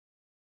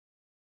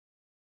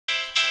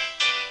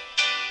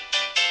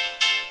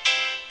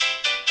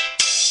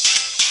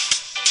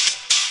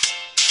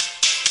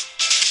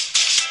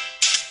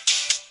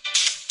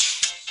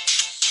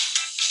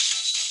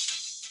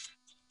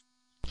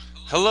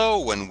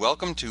Hello and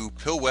welcome to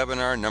PIL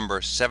webinar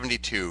number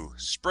 72,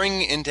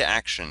 Spring into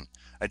Action,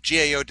 a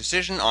GAO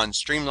decision on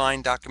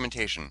Streamlined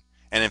documentation.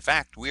 And in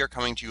fact, we are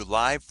coming to you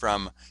live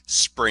from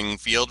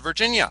Springfield,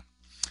 Virginia.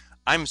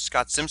 I'm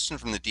Scott Simpson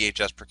from the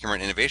DHS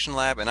Procurement Innovation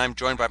Lab, and I'm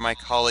joined by my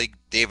colleague,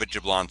 David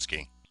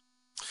Jablonski.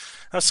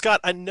 Now, Scott,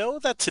 I know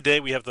that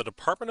today we have the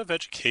Department of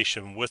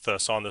Education with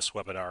us on this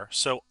webinar,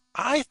 so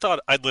I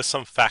thought I'd list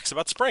some facts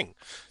about spring.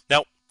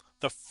 Now,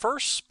 the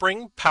first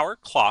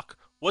spring-powered clock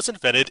was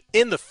invented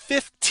in the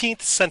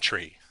 15th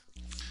century.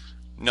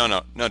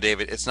 No,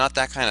 David, it's not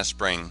that kind of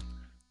spring.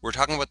 We're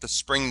talking about the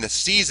spring, the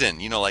season,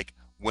 like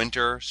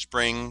winter,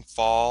 spring,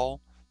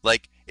 fall.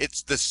 Like,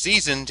 it's the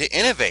season to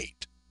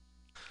innovate.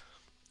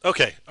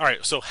 Okay, all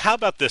right, so how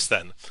about this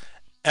then?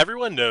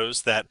 Everyone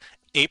knows that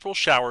April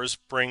showers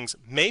brings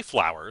May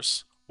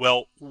flowers.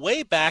 Well,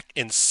 way back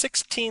in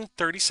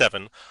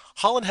 1637,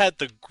 Holland had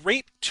the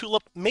Great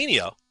Tulip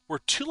Mania,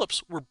 where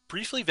tulips were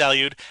briefly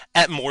valued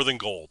at more than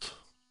gold.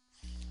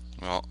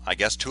 Well, I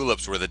guess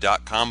tulips were the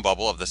dot-com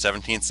bubble of the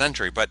 17th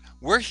century, but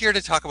we're here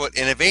to talk about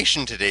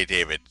innovation today,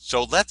 David.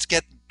 So let's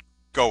get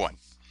going.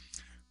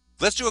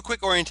 Let's do a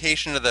quick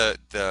orientation of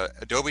the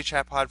Adobe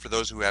chatbot for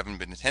those who haven't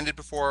been attended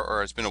before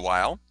or it's been a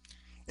while.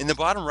 In the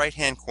bottom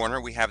right-hand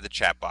corner, we have the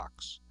chat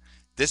box.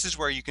 This is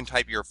where you can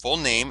type your full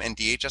name and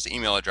DHS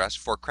email address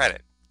for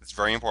credit. It's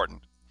very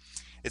important.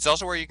 It's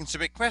also where you can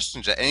submit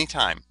questions at any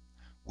time.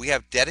 We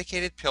have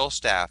dedicated PIL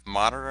staff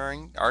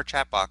monitoring our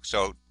chat box,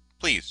 so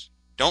please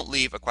don't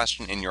leave a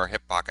question in your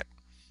hip pocket.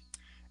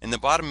 In the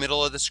bottom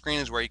middle of the screen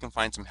is where you can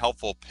find some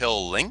helpful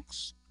PIL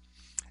links.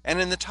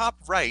 And in the top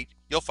right,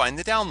 you'll find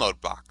the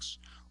download box,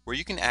 where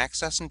you can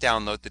access and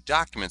download the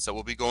documents that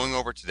we'll be going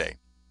over today.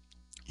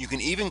 You can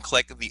even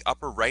click the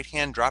upper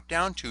right-hand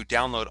drop-down to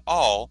download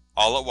all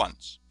at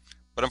once.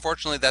 But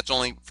unfortunately, that's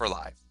only for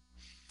live.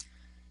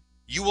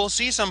 You will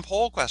see some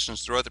poll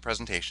questions throughout the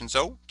presentation,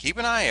 so keep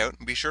an eye out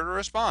and be sure to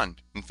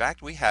respond. In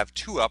fact, we have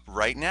 2 up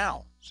right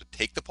now, so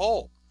take the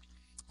poll.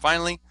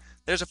 Finally,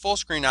 there's a full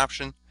screen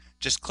option.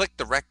 Just click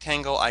the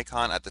rectangle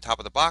icon at the top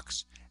of the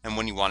box, and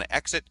when you want to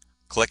exit,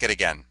 click it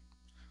again.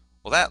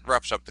 Well, that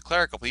wraps up the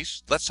clerical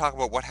piece. Let's talk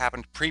about what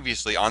happened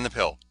previously on the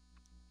PIL.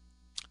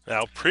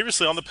 Now,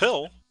 previously on the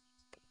PIL,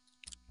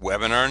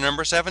 Webinar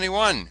number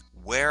 71,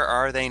 Where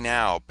Are They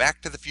Now?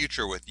 Back to the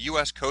Future with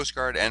U.S. Coast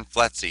Guard and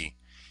FLETC.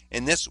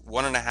 In this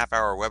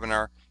 1.5-hour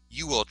webinar,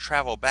 you will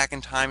travel back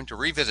in time to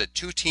revisit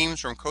 2 teams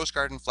from Coast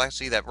Guard and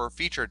FLETC that were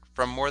featured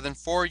from more than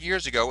 4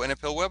 years ago in a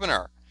PIL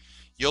webinar.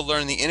 You'll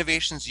learn the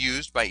innovations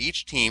used by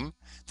each team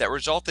that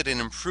resulted in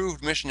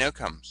improved mission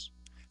outcomes,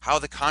 how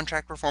the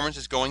contract performance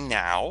is going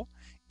now,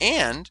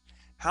 and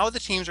how the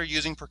teams are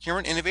using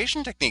procurement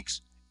innovation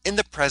techniques in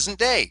the present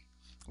day.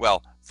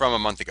 Well, from a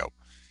month ago.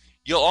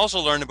 You'll also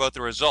learn about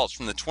the results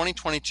from the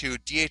 2022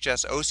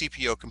 DHS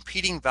OCPO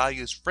Competing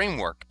Values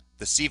Framework,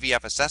 the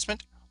CVF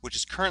assessment, which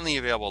is currently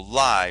available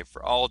live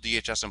for all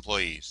DHS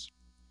employees.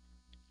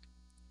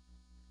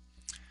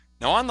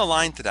 Now on the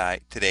line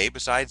today,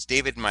 besides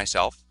David and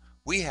myself,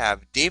 we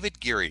have David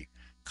Geary,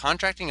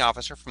 Contracting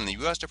Officer from the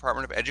U.S.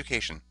 Department of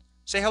Education.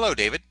 Say hello,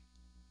 David.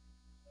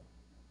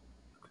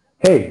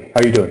 Hey,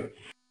 how you doing?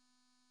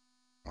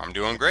 I'm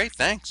doing great,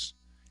 thanks.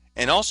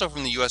 And also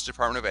from the U.S.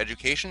 Department of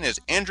Education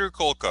is Andrew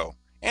Kolko.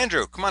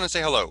 Andrew, come on and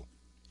say hello.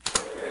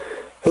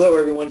 Hello,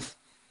 everyone.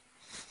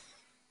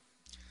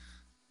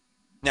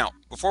 Now,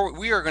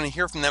 we are going to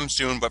hear from them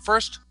soon, but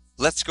first,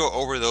 let's go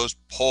over those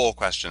poll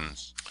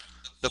questions.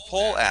 The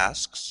poll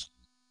asks,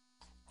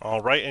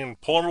 all right,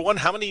 and poll number 1,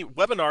 how many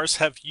webinars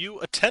have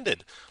you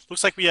attended?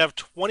 Looks like we have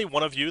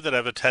 21 of you that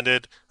have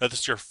attended. This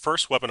is your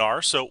first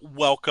webinar, so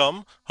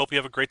welcome. Hope you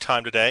have a great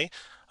time today.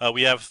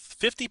 We have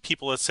 50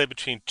 people that say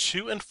between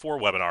 2 and 4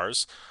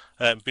 webinars.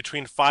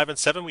 Between 5 and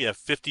 7, we have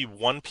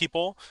 51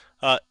 people.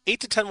 8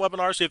 to 10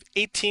 webinars, we have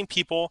 18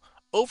 people.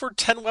 Over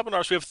 10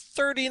 webinars, we have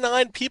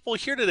 39 people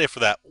here today for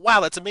that. Wow,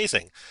 that's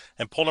amazing.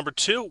 And poll number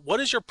 2, what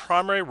is your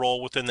primary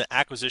role within the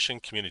acquisition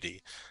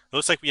community? It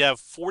looks like we have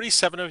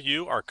 47 of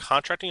you are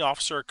contracting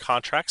officer or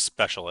contract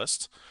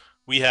specialists.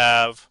 We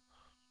have,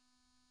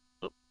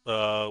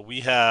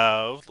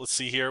 let's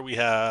see here, we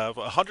have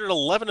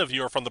 111 of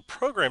you are from the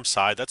program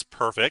side. That's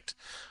perfect.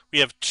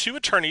 We have 2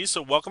 attorneys,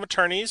 so welcome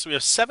attorneys. We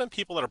have 7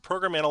 people that are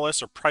program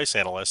analysts or price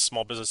analysts,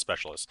 small business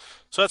specialists.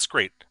 So that's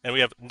great. And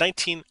we have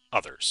 19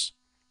 others.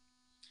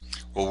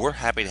 Well, we're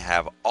happy to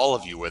have all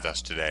of you with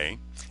us today,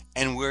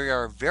 and we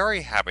are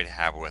very happy to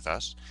have with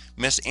us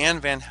Miss Ann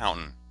Van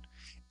Houten.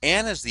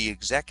 Ann is the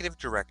Executive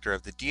Director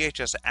of the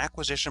DHS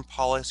Acquisition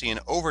Policy and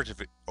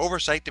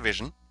Oversight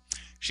Division.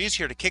 She's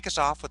here to kick us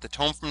off with the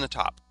tone from the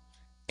top.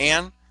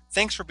 Ann,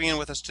 thanks for being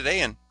with us today,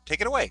 and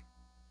take it away.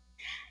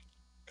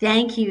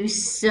 Thank you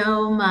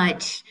so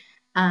much,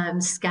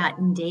 Scott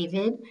and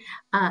David.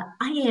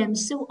 I am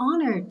so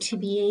honored to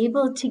be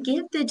able to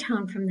give the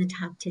tone from the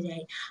top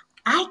today.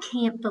 I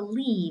can't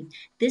believe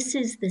this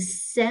is the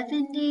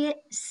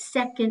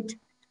 72nd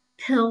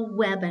PIL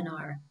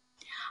webinar.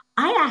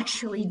 I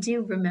actually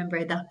do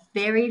remember the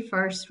very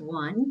first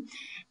one,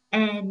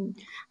 and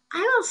I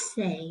will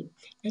say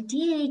at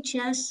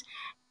DHS,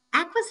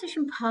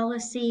 Acquisition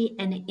policy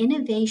and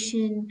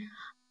innovation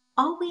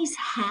always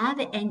have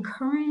and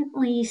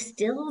currently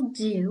still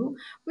do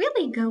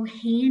really go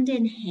hand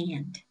in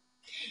hand.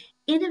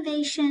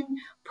 Innovation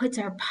puts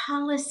our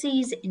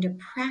policies into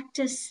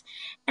practice,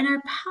 and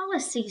our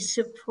policies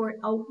support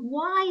a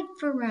wide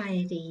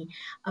variety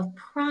of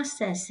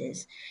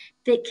processes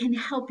that can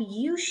help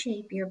you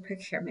shape your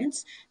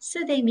procurements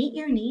so they meet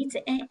your needs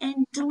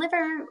and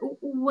deliver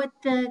what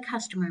the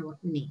customer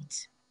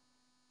needs.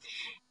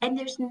 And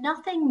there's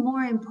nothing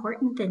more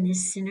important than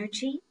this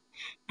synergy.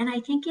 And I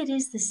think it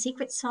is the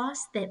secret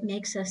sauce that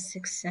makes us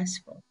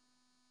successful.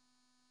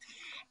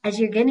 As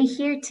you're going to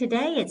hear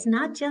today, it's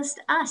not just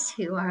us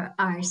who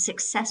are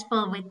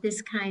successful with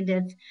this kind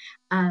of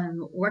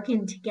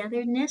working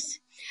togetherness.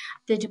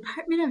 The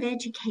Department of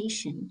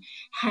Education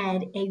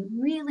had a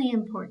really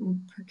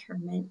important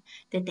procurement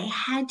that they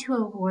had to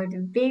award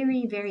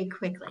very, very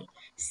quickly.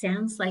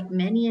 Sounds like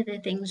many of the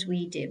things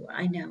we do,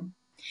 I know.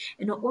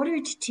 In order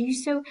to do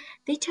so,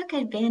 they took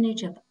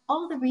advantage of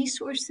all the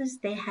resources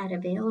they had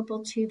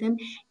available to them,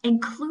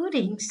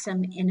 including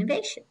some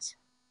innovations.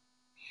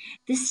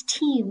 This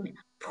team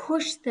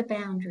pushed the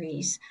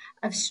boundaries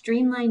of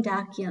streamlined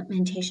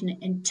documentation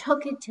and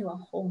took it to a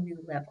whole new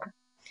level.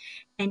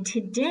 And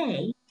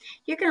today,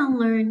 you're going to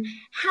learn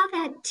how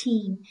that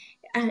team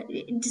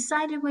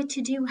decided what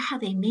to do, how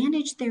they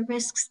managed their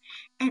risks,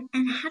 and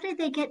how did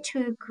they get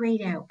to a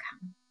great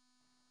outcome.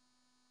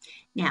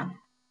 Now,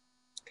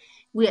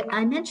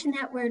 I mentioned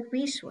that word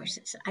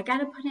resources. I got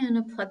to put in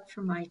a plug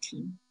for my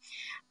team.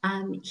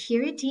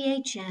 Here at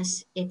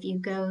DHS, if you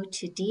go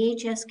to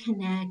DHS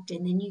Connect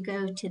and then you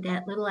go to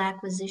that little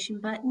acquisition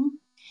button,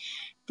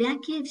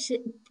 that gives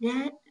it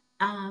that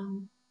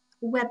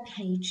web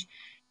page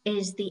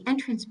is the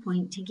entrance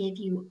point to give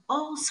you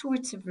all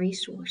sorts of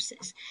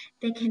resources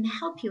that can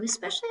help you,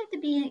 especially at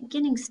the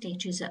beginning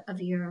stages of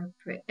your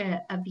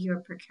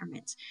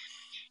procurements.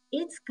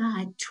 It's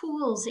got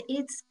tools,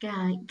 it's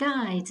got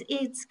guides,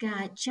 it's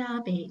got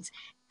job aids,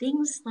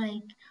 things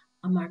like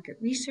a market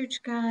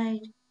research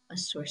guide, a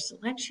source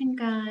selection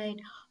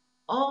guide,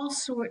 all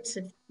sorts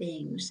of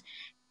things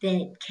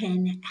that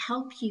can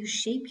help you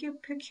shape your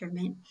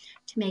procurement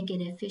to make it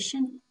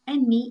efficient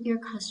and meet your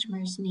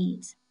customers'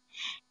 needs.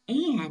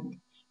 And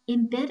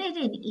embedded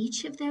in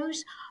each of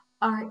those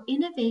are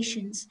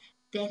innovations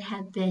that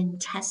have been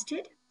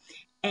tested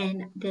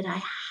and that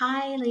I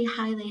highly,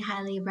 highly,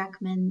 highly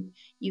recommend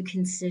you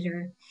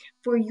consider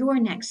for your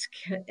next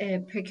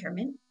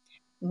procurement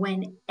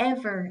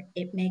whenever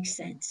it makes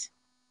sense.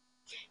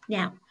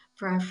 Now,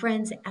 for our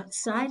friends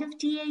outside of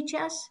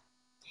DHS,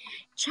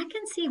 check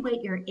and see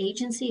what your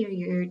agency or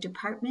your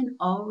department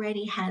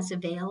already has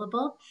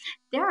available.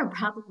 There are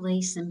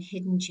probably some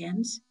hidden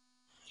gems.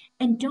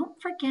 And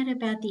don't forget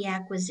about the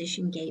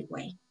acquisition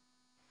gateway.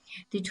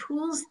 The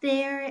tools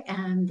there,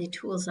 the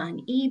tools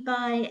on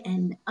eBuy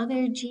and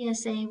other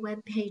GSA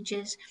web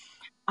pages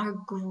are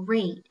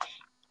great,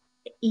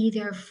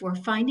 either for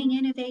finding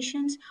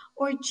innovations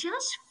or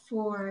just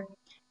for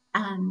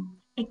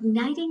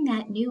igniting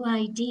that new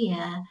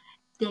idea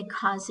that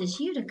causes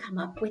you to come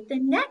up with the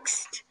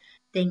next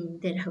thing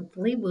that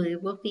hopefully we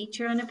will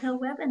feature on a PIL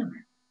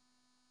webinar.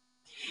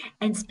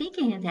 And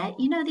speaking of that,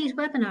 these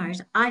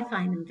webinars, I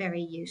find them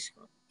very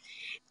useful.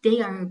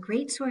 They are a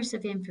great source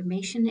of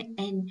information,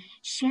 and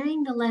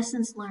sharing the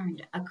lessons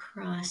learned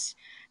across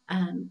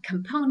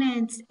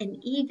components and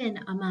even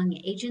among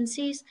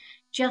agencies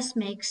just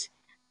makes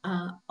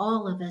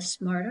all of us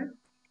smarter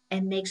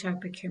and makes our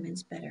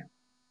procurements better.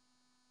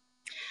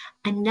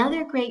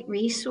 Another great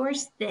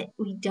resource that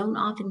we don't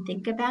often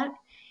think about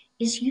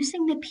is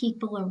using the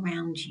people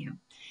around you.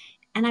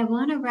 And I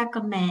want to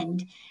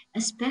recommend,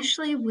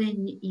 especially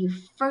when you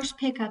first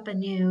pick up a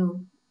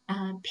new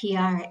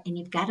PR and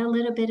you've got a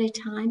little bit of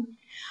time,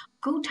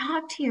 go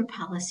talk to your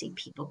policy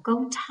people,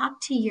 go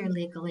talk to your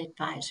legal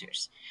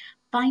advisors,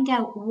 find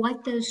out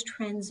what those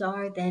trends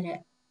are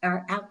that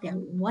are out there,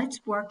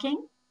 what's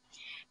working,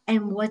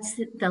 and what's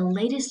the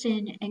latest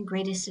and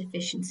greatest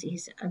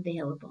efficiencies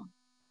available.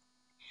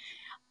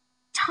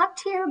 Talk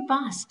to your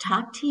boss,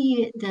 talk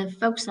to the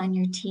folks on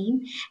your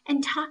team,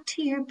 and talk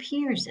to your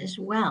peers as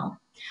well.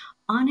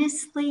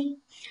 Honestly,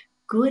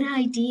 good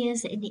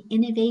ideas and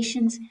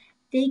innovations,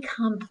 they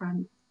come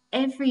from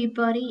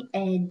everybody,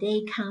 and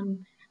they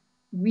come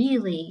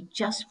really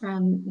just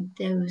from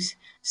those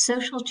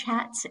social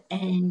chats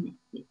and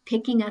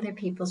picking other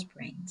people's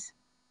brains.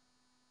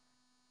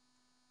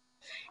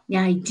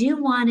 Now, I do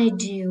want to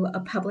do a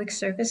public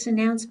service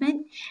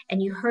announcement,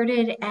 and you heard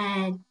it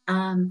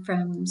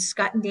from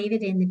Scott and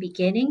David in the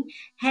beginning.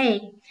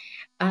 Hey,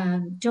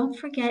 don't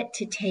forget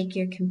to take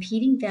your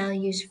Competing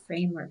Values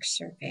Framework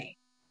survey.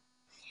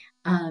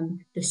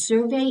 The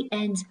survey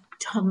ends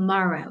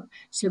tomorrow,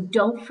 so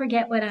don't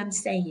forget what I'm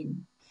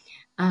saying.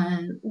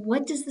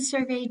 What does the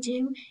survey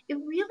do? It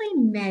really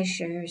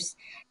measures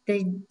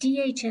the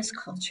DHS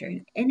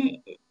culture, and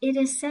it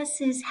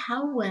assesses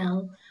how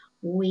well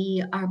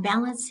We are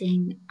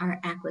balancing our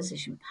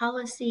acquisition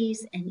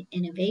policies and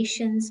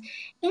innovations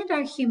and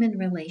our human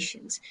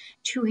relations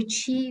to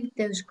achieve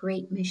those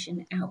great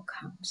mission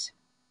outcomes.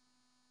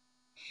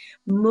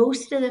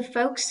 Most of the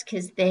folks,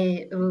 because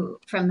they,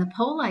 from the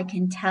poll, I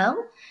can tell,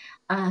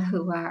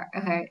 who are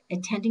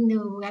attending the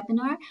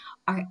webinar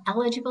are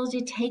eligible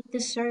to take the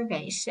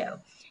survey. So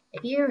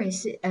if you're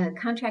a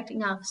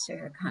contracting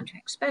officer, a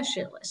contract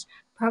specialist,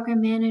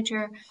 program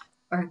manager,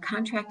 or a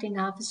contracting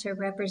officer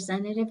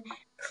representative,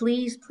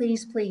 please,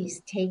 please,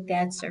 please take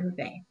that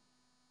survey.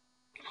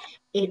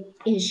 It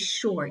is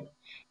short.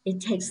 It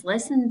takes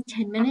less than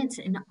 10 minutes,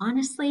 and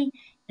honestly,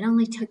 it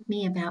only took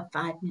me about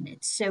 5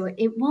 minutes. So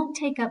it won't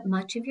take up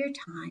much of your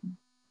time.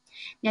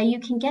 Now, you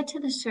can get to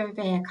the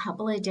survey a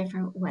couple of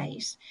different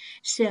ways.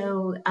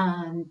 So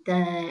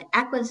the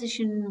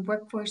acquisition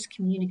workforce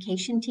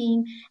communication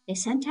team, they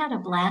sent out a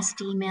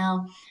blast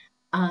email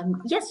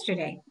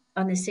yesterday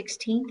on the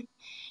 16th.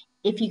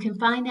 If you can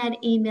find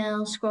that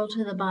email, scroll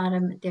to the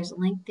bottom, there's a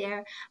link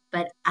there.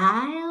 But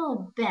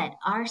I'll bet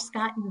our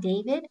Scott and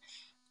David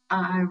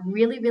are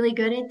really, really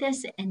good at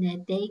this and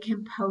that they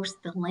can post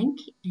the link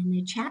in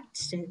the chat.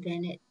 So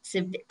then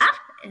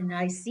and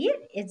I see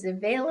it, it's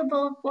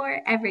available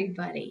for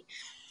everybody.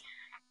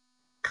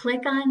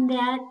 Click on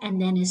that, and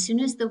then as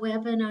soon as the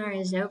webinar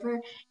is over,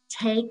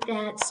 take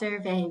that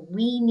survey.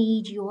 We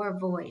need your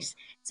voice.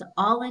 It's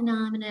all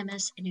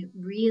anonymous, and it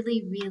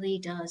really, really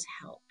does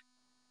help.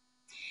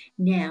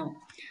 Now,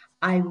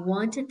 I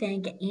want to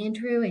thank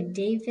Andrew and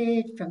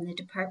David from the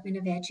Department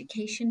of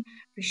Education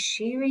for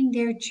sharing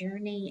their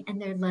journey and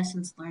their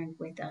lessons learned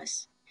with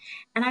us.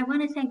 And I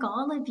want to thank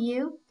all of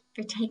you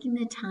for taking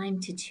the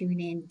time to tune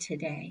in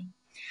today.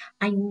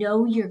 I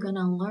know you're going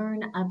to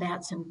learn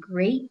about some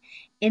great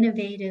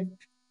innovative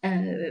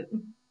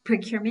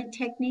procurement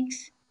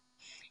techniques,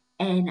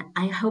 and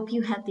I hope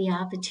you have the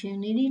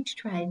opportunity to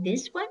try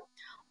this one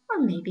or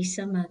maybe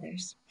some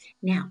others.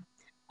 Now,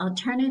 I'll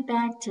turn it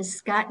back to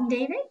Scott and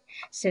David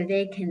so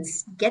they can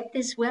get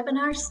this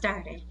webinar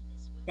started.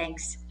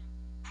 Thanks.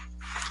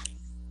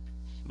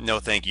 No,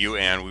 thank you,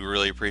 Ann. We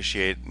really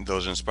appreciate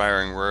those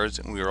inspiring words,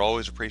 and we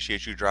always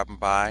appreciate you dropping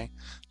by.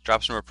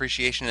 Drop some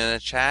appreciation in the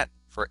chat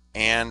for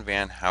Ann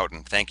Van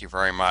Houten. Thank you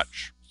very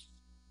much.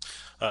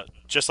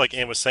 Just like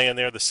Ann was saying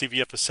there, the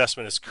CVF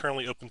assessment is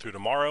currently open through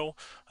tomorrow,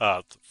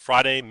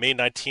 Friday, May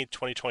 19th,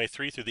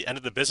 2023, through the end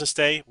of the business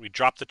day. We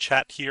dropped the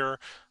chat here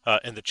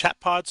in the chat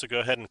pod, so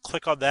go ahead and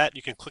click on that.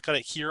 You can click on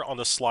it here on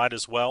the slide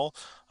as well.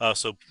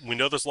 So we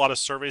know there's a lot of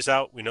surveys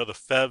out. We know the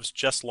FEVs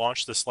just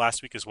launched this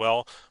last week as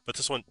well, but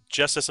this one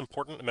just as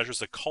important. It measures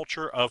the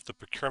culture of the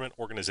procurement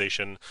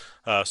organization.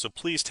 So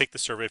please take the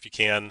survey if you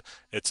can.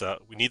 It's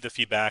we need the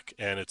feedback,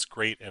 and it's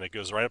great, and it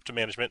goes right up to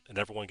management, and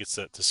everyone gets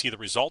to see the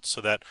results so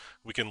that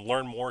we can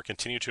learn more,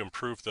 continue to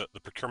improve the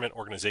procurement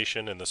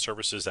organization and the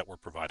services that we're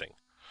providing.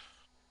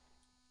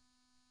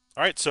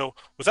 All right, so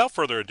without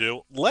further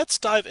ado, let's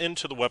dive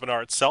into the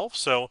webinar itself.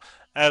 So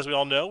as we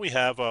all know,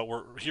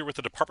 we're here with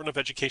the Department of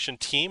Education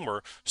team.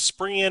 We're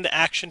springing into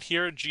action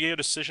here, GAO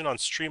decision on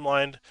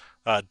streamlined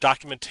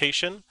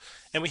documentation.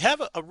 And we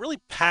have a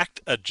really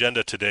packed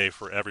agenda today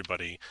for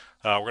everybody.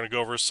 We're going to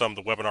go over some of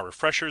the webinar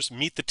refreshers,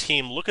 meet the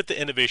team, look at the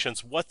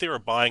innovations, what they were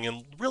buying,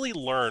 and really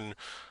learn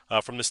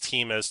from this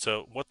team as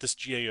to what this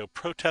GAO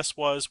protest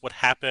was, what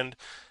happened.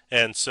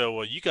 And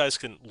so you guys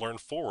can learn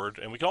forward,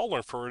 and we can all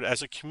learn forward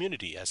as a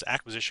community, as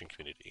acquisition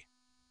community.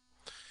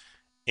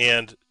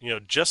 And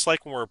just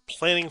like when we're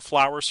planting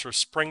flowers for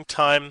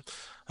springtime,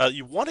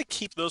 you want to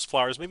keep those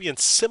flowers maybe in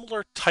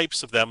similar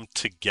types of them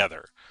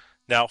together.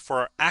 Now for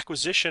our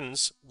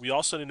acquisitions, we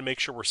also need to make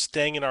sure we're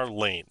staying in our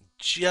lane,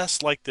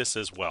 just like this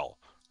as well,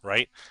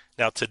 right?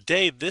 Now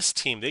today, this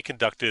team, they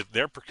conducted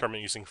their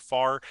procurement using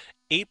FAR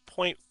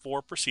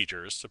 8.4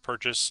 procedures to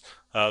purchase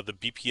the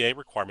BPA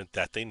requirement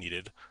that they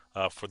needed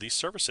for these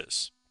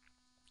services.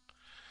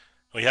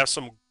 We have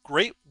some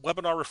great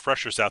webinar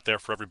refreshers out there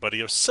for everybody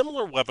of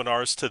similar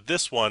webinars to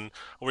this one,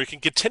 where you can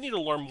continue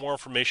to learn more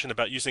information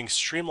about using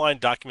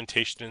streamlined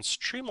documentation and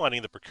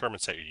streamlining the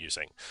procurements that you're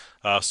using.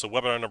 So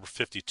webinar number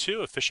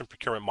 52, efficient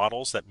procurement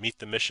models that meet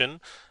the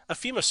mission. A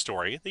FEMA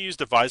story, they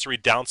used advisory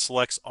down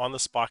selects, on the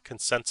spot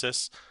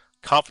consensus,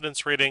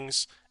 confidence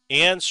ratings,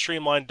 and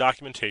streamlined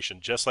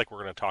documentation, just like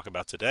we're going to talk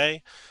about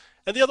today.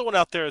 And the other one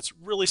out there, it's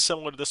really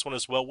similar to this one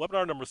as well,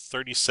 webinar number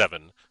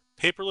 37,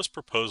 paperless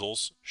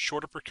proposals,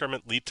 shorter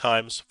procurement lead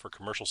times for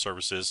commercial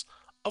services,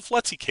 a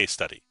FLETC case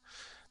study.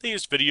 They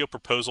used video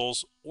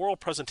proposals, oral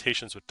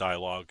presentations with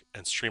dialogue,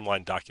 and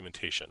streamlined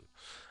documentation.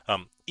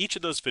 Each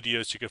of those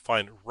videos you can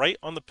find right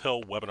on the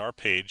PIL webinar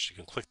page. You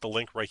can click the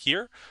link right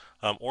here,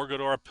 or go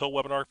to our PIL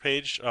webinar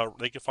page.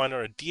 They can find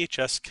our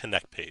DHS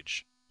Connect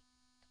page.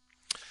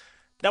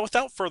 Now,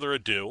 without further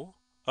ado,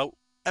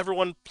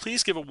 everyone,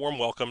 please give a warm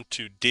welcome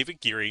to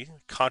David Geary,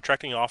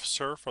 Contracting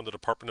Officer from the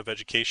Department of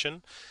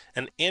Education,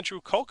 and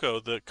Andrew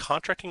Kolko, the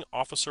Contracting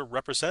Officer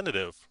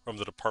Representative from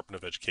the Department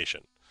of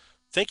Education.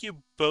 Thank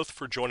you both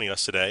for joining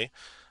us today.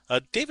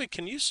 David,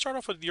 can you start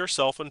off with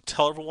yourself and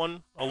tell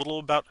everyone a little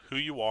about who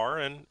you are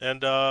and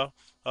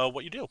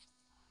what you do?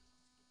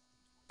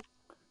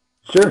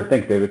 Sure,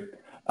 thanks, David.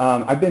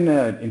 I've been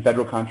in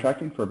federal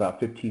contracting for about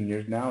 15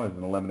 years now as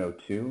an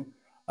 1102.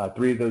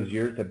 3 of those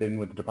years have been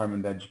with the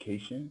Department of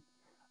Education.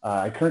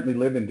 I currently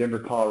live in Denver,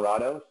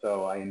 Colorado,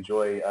 so I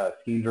enjoy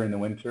skiing during the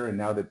winter. And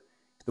now that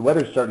the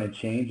weather's starting to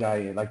change,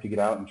 I like to get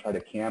out and try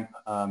to camp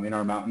in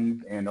our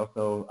mountains and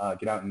also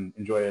get out and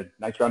enjoy a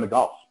nice round of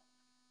golf.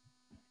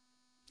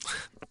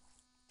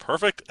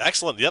 Perfect.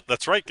 Excellent. Yep,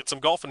 that's right. Get some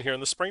golf in here in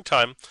the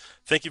springtime.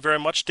 Thank you very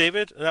much,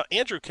 David. Now,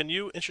 Andrew, can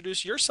you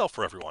introduce yourself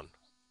for everyone?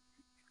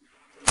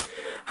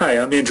 Hi,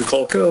 I'm Andrew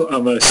Kolko.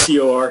 I'm a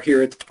COR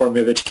here at the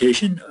Department of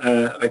Education.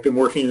 I've been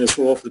working in this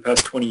role for the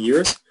past 20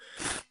 years.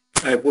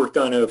 I've worked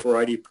on a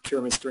variety of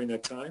procurements during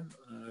that time.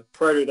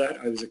 Prior to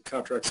that, I was a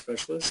contract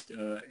specialist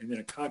and then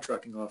a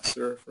contracting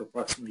officer for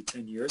approximately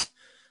 10 years,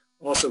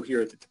 also here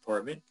at the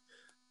department.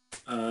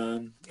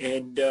 I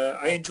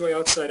enjoy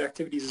outside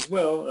activities as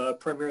well,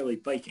 primarily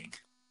biking.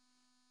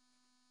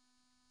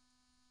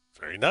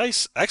 Very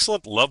nice.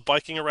 Excellent. Love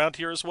biking around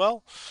here as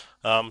well.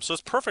 So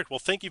it's perfect. Well,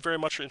 thank you very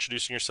much for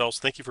introducing yourselves.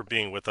 Thank you for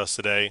being with us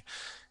today.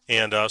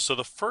 And so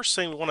the first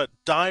thing, we want to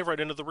dive right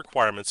into the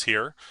requirements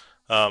here.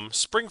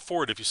 Spring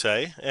forward, if you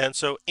say. And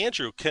so,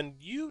 Andrew, can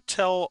you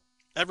tell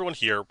everyone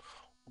here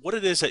what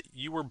it is that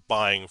you were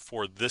buying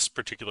for this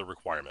particular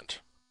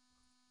requirement?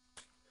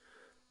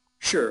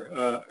 Sure.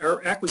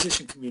 Our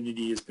acquisition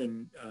community has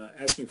been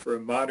asking for a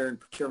modern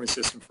procurement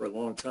system for a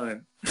long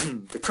time.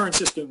 The current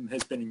system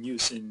has been in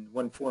use in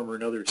one form or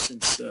another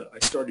since I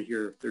started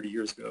here 30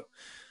 years ago.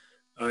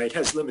 It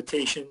has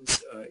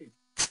limitations.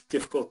 It's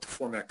difficult to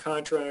format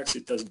contracts.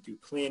 It doesn't do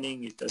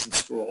planning. It doesn't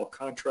store all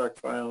contract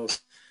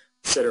files,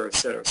 et cetera, et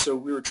cetera. So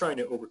we were trying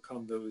to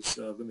overcome those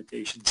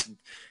limitations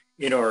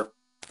in our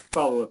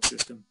follow-up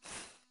system.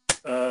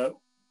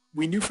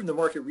 We knew from the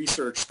market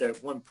research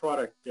that one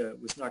product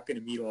was not going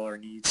to meet all our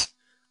needs.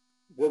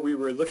 What we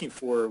were looking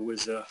for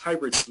was a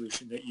hybrid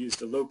solution that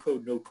used a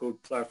low-code,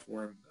 no-code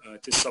platform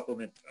to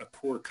supplement a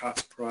core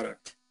COTS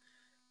product.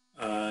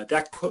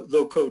 That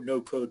low-code,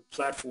 no-code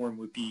platform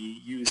would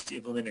be used to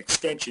implement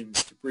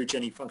extensions to bridge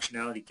any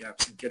functionality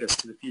gaps and get us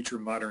to the future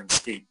modern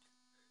state.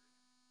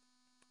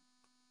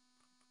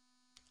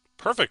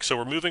 Perfect. So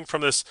we're moving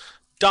from this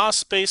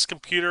DOS-based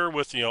computer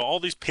with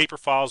all these paper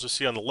files we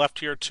see on the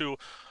left here to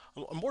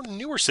a more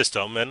newer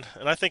system, and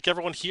I think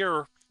everyone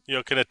here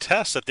can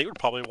attest that they would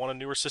probably want a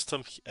newer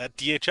system at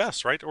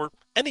DHS, right, or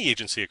any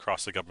agency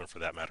across the government for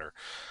that matter.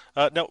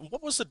 Now,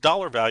 what was the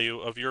dollar value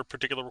of your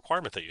particular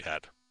requirement that you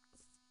had?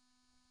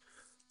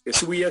 Yeah,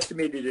 so we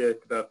estimated it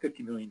at about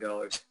 $50 million.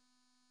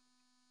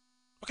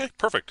 Okay,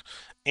 perfect.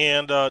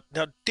 And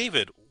now,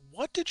 David,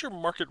 what did your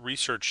market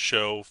research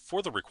show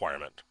for the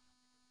requirement?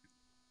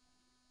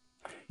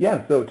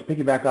 Yeah, so to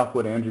piggyback off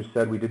what Andrew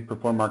said, we did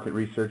perform market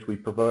research. We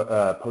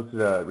posted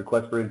a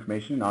request for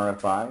information,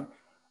 RFI,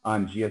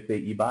 on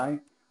GSA eBuy.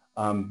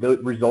 That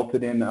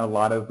resulted in a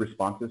lot of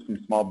responses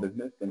from small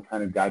business and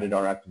kind of guided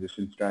our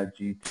acquisition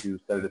strategy to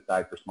set it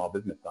aside for small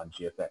business on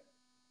GSA.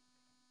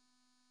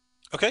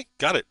 Okay,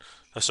 got it.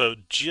 So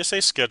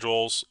GSA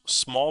schedules,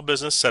 small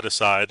business set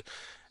aside.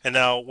 And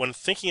now when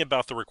thinking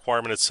about the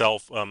requirement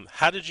itself,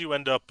 how did you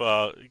end up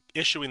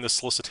issuing the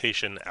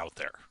solicitation out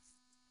there?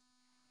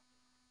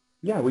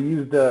 Yeah, we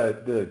used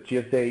the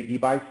GSA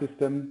eBuy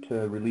system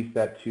to release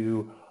that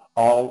to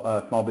all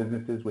small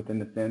businesses within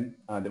the SIN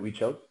that we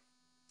chose.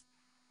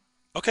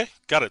 Okay,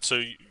 got it.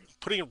 So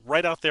putting it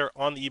right out there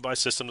on the eBuy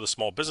system to the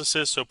small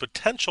businesses, so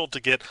potential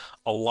to get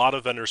a lot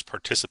of vendors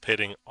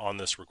participating on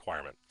this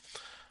requirement.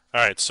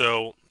 All right,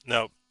 so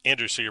now,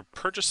 Andrew, so you're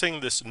purchasing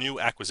this new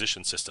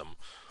acquisition system.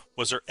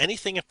 Was there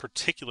anything in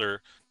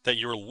particular that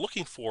you were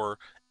looking for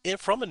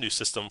from a new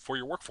system for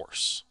your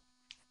workforce?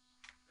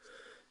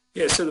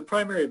 Yeah, so the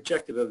primary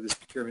objective of this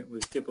procurement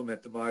was to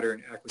implement the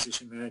modern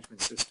acquisition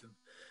management system.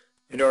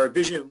 And our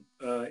vision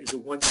is a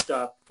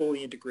one-stop,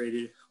 fully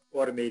integrated,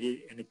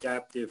 automated, and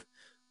adaptive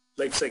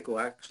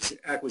lifecycle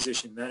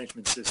acquisition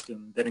management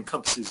system that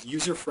encompasses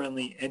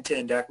user-friendly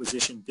end-to-end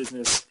acquisition,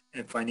 business,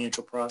 and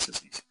financial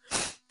processes.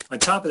 On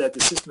top of that,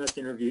 the system has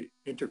to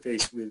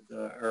interface with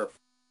our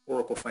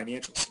Oracle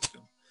financial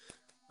system.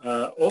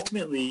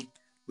 Ultimately,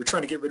 we're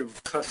trying to get rid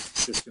of custom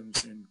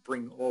systems and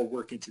bring all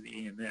work into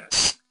the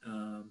AMS.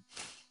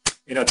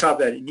 And on top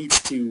of that, it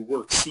needs to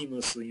work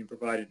seamlessly and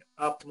provide an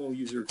optimal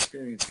user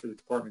experience for the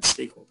department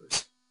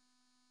stakeholders.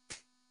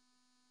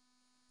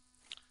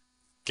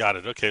 Got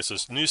it. Okay, so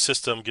this new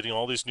system, getting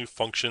all these new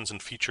functions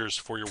and features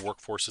for your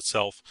workforce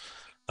itself.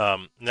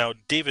 Now,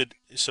 David,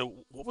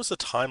 so what was the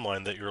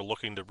timeline that you're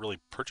looking to really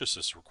purchase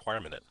this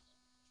requirement in?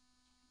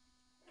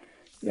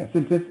 Yeah,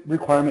 since this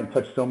requirement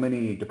touched so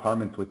many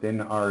departments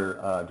within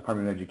our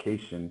Department of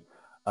Education,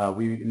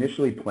 we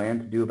initially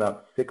planned to do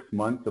about 6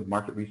 months of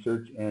market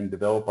research and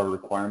develop our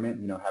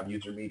requirement, have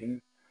user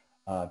meetings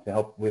to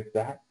help with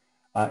that.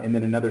 And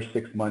then another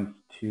 6 months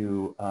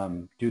to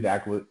do the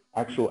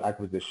actual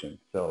acquisition.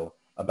 So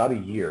about a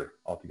year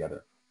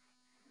altogether.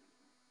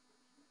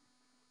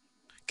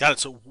 Got it.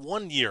 So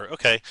 1 year.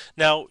 Okay.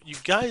 Now, you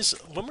guys,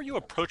 when were you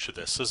approached with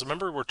this? Because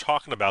remember we're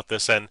talking about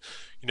this, and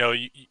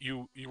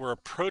you were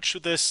approached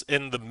with this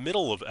in the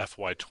middle of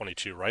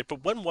FY22, right?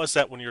 But when was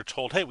that when you're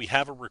told, hey, we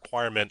have a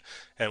requirement,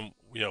 and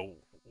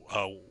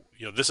uh,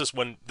 this is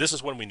when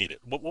we need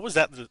it? What was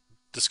that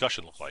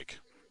discussion look like?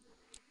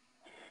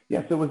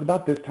 Yeah, so it was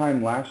about this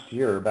time last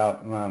year,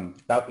 about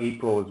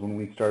April is when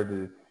we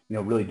started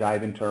to, really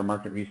dive into our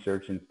market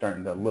research and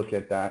starting to look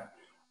at that.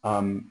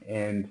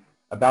 And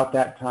about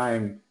that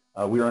time,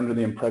 we were under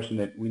the impression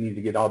that we needed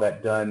to get all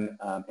that done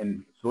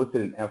and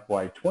solicited in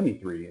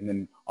FY23. And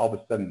then all of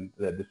a sudden,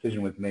 the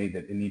decision was made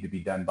that it needed to be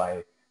done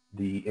by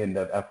the end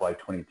of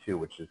FY22,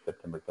 which is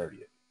September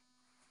 30th.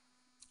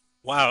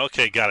 Wow.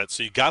 Okay. Got it.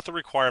 So you got the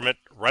requirement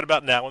right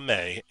about now in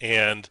May,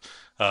 and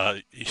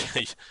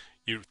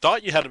you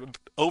thought you had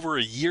over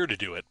a year to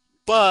do it,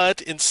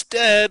 but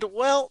instead,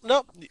 well,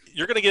 no,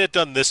 you're going to get it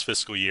done this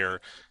fiscal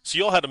year. So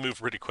you all had to move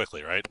pretty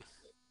quickly, right?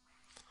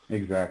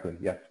 Exactly.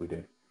 Yes, we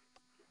did.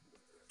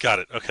 Got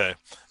it. Okay.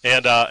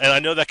 And I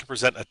know that can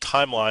present a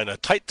timeline, a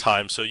tight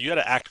time, so you had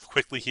to act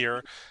quickly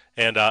here.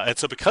 And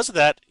so because of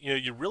that,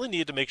 you really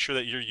need to make sure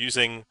that you're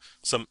using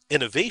some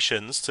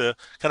innovations to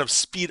kind of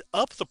speed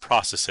up the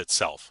process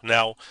itself.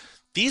 Now,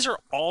 these are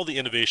all the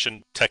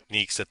innovation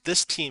techniques that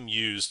this team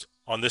used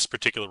on this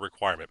particular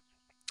requirement.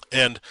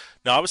 And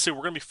now obviously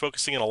we're going to be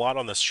focusing in a lot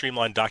on the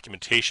streamlined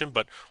documentation,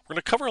 but we're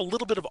going to cover a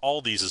little bit of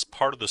all these as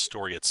part of the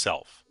story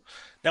itself.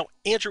 Now,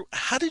 Andrew,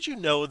 how did you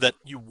know that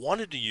you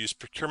wanted to use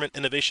procurement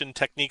innovation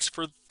techniques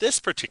for this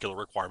particular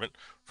requirement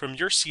from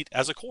your seat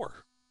as a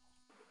core?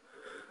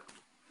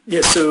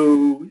 Yeah,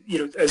 so,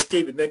 as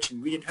David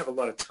mentioned, we didn't have a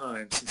lot of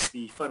time since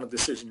the final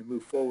decision to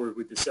move forward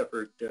with this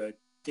effort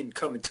didn't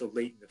come until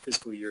late in the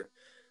fiscal year.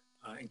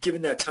 And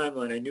given that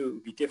timeline, I knew it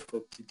would be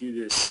difficult to do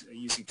this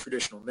using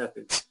traditional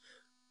methods.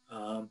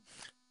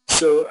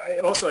 So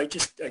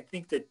I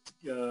think that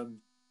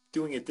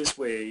doing it this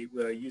way,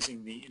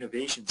 using the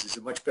innovations, is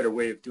a much better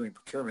way of doing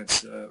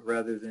procurements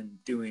rather than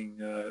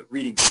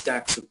reading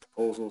stacks of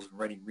proposals and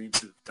writing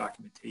reams of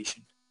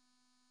documentation.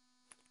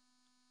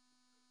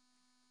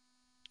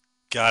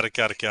 Got it.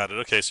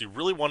 Okay, so you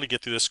really want to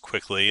get through this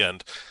quickly,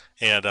 and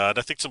I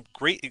think some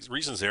great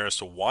reasons there as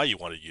to why you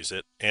want to use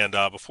it. And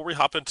before we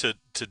hop into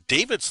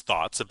David's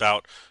thoughts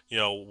about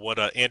what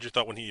Andrew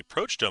thought when he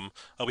approached him,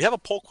 we have a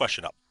poll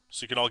question up,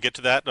 so you can all get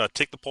to that.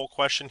 Take the poll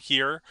question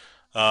here.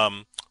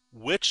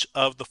 Which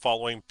of the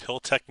following PIL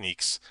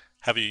techniques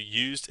have you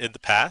used in the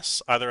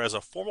past, either as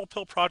a formal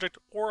PIL project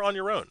or on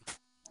your own?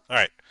 All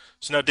right.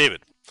 So now,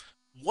 David,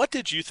 what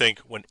did you think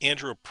when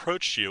Andrew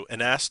approached you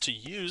and asked to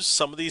use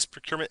some of these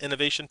procurement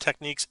innovation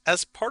techniques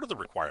as part of the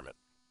requirement?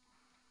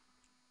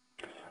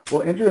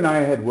 Well, Andrew and I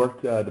had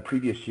worked the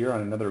previous year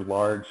on another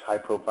large,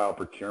 high-profile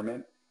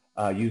procurement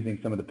using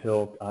some of the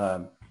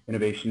PIL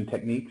innovation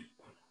techniques.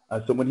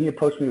 So when he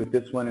approached me with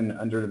this one and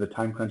under the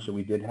time crunch that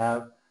we did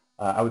have,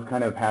 I was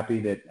kind of happy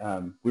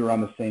that we were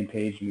on the same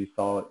page and we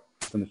saw it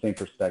from the same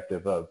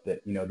perspective of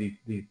that,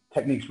 these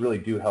techniques really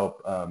do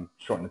help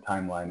shorten the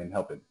timeline and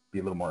help it be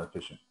a little more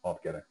efficient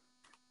altogether.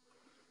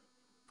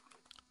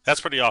 That's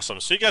pretty awesome.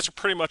 So you guys are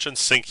pretty much in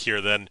sync here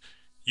then.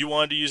 You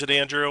wanted to use it,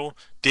 Andrew.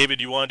 David,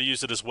 you wanted to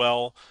use it as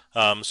well.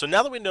 So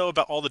now that we know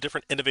about all the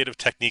different innovative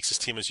techniques this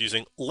team is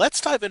using,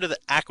 let's dive into the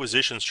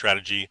acquisition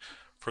strategy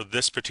for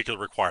this particular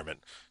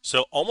requirement.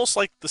 So almost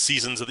like the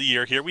seasons of the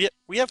year here,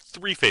 we have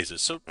 3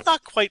 phases. So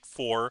not quite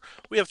 4.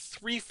 We have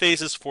 3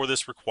 phases for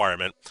this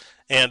requirement.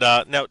 And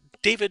now,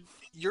 David,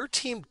 your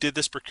team did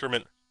this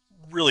procurement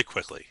really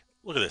quickly.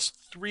 Look at this,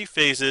 3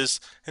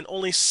 phases and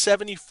only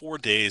 74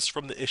 days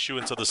from the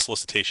issuance of the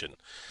solicitation.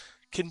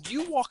 Can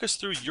you walk us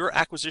through your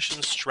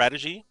acquisition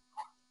strategy?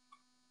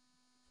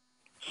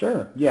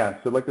 Sure, yeah.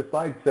 So like the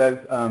slide says,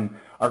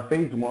 our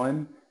phase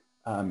 1,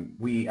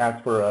 we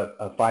asked for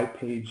a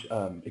 5-page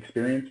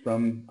experience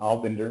from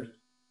all vendors.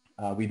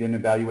 We then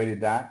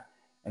evaluated that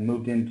and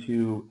moved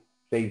into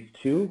phase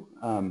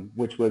 2,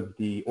 which was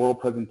the oral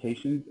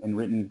presentations and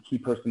written key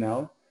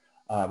personnel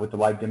with the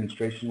live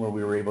demonstration where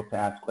we were able to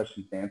ask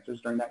questions and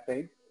answers during that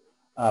phase.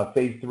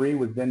 Phase 3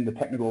 was then the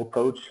technical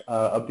approach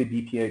of the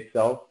DPA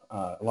itself,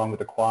 along with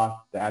the QOS,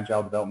 the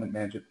Agile Development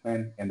Management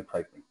Plan, and the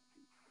pricing.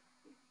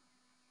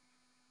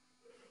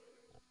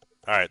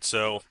 All right,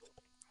 so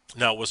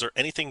now was there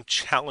anything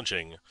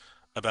challenging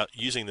about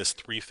using this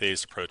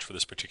 3-phase approach for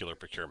this particular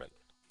procurement?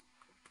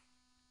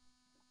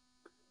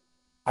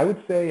 I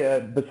would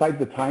say, besides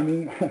the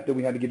timing that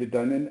we had to get it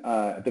done in,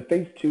 the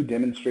phase 2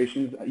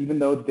 demonstrations, even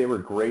though they were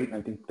great, and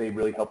I think they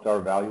really helped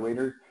our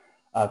evaluators,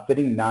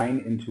 fitting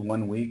 9 into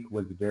 1 week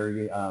was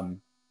very,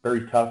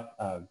 very tough,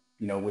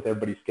 with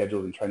everybody's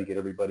schedules and trying to get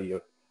everybody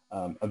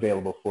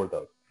available for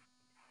those.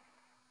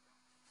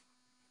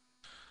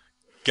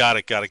 Got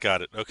it.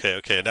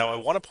 Okay. Now I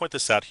want to point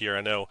this out here.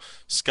 I know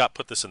Scott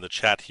put this in the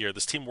chat here.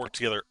 This team worked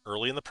together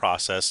early in the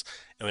process,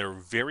 and they were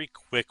very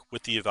quick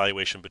with the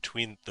evaluation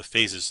between the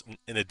phases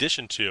in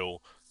addition to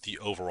the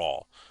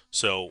overall.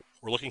 So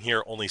we're looking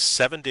here only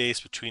 7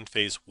 days between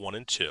phase 1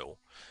 and 2.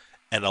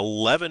 and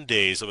 11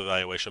 days of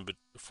evaluation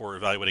for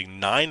evaluating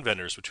 9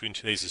 vendors between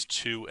phases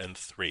 2 and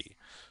 3.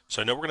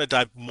 So I know we're going to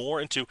dive more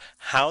into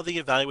how they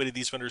evaluated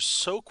these vendors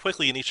so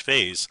quickly in each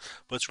phase,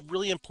 but it's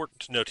really important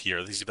to note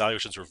here, these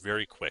evaluations were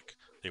very quick.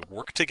 They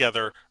work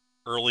together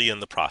early in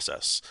the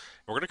process.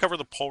 We're going to cover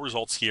the poll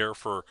results here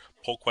for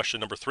poll question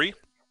number 3.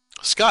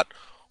 Scott,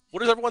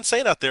 what is everyone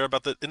saying out there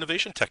about the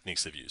innovation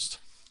techniques they've used?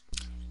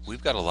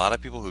 We've got a lot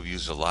of people who've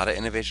used a lot of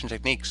innovation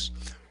techniques.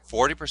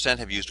 40%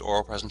 have used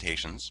oral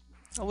presentations.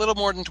 A little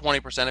more than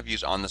 20% have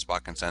used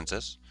on-the-spot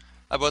consensus.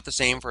 About the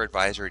same for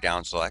advisory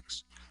down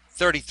selects.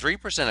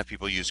 33% of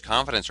people use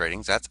confidence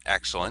ratings. That's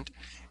excellent.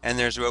 And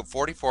there's about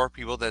 44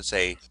 people that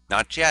say,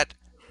 not yet.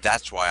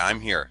 That's why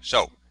I'm here.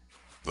 So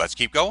let's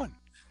keep going.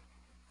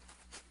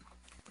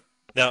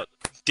 Now,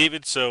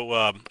 David, so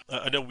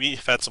I know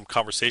we've had some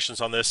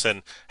conversations on this,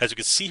 and as you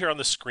can see here on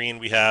the screen,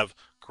 we have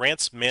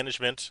grants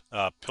management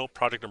PIL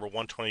project number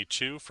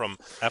 122 from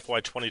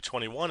FY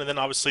 2021, and then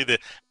obviously the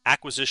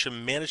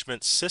acquisition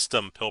management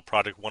system PIL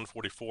project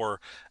 144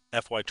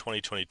 FY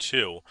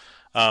 2022.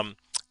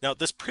 Now,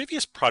 this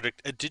previous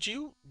project, did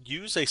you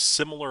use a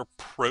similar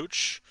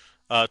approach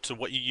to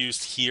what you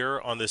used here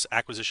on this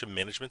acquisition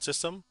management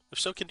system? If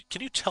so, can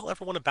you tell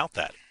everyone about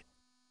that?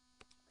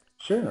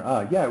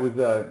 Sure. Yeah, it was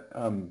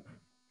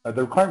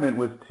the requirement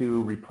was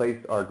to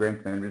replace our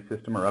grants management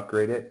system or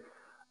upgrade it.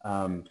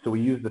 So we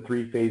used the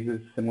 3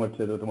 phases similar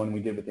to the one we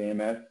did with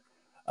AMS.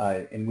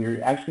 And we were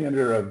actually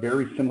under a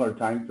very similar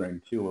time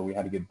frame too, where we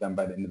had to get it done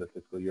by the end of the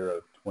fiscal year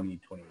of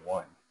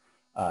 2021.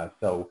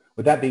 So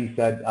with that being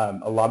said,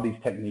 a lot of these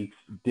techniques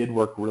did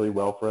work really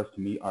well for us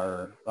to meet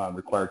our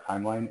required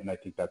timeline. And I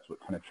think that's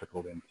what kind of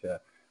trickled into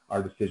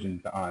our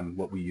decisions on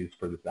what we use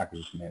for this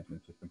acquisition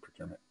management system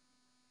procurement.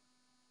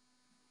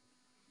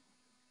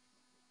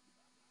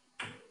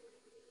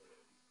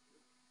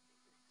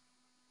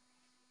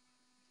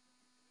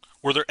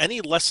 Were there any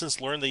lessons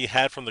learned that you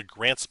had from the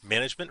grants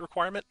management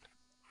requirement?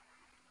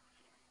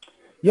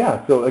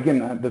 Yeah, so again,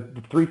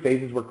 the 3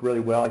 phases work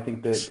really well. I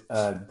think that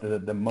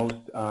the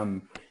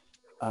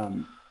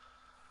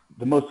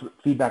most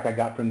feedback I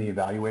got from the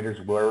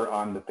evaluators were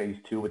on the phase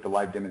 2 with the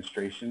live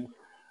demonstrations.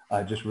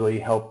 Just really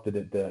helped the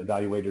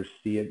evaluators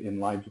see it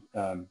in live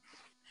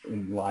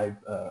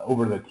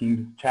over the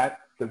Teams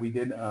chat that we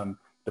did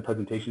the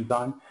presentations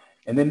on.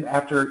 And then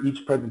after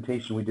each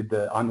presentation, we did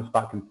the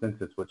on-the-spot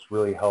consensus, which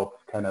really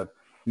helped kind of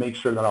make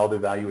sure that all the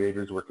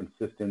evaluators were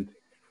consistent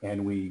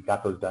and we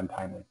got those done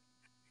timely.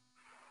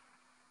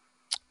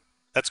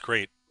 That's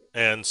great.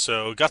 And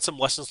so got some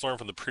lessons learned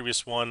from the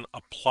previous one,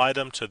 apply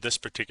them to this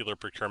particular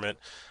procurement.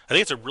 I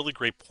think it's a really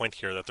great point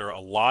here that there are a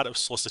lot of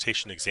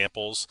solicitation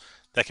examples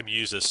that can be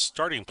used as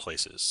starting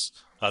places.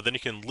 Then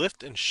you can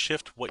lift and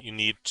shift what you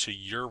need to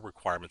your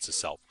requirements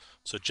itself.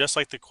 So just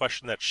like the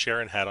question that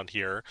Sharon had on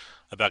here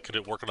about could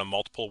it work on a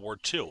multiple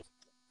award too?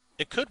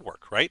 It could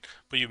work, right?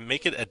 But you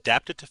make it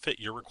adapted to fit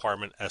your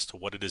requirement as to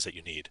what it is that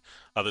you need.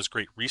 There's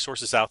great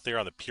resources out there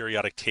on the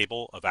periodic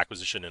table of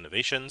acquisition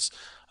innovations.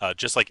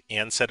 Just like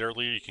Ann said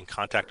earlier, you can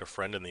contact a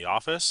friend in the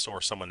office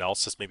or someone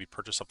else that's maybe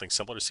purchased something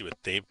similar to see what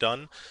they've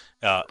done.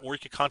 Or you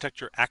can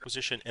contact your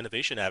acquisition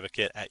innovation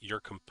advocate at your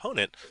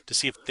component to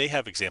see if they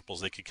have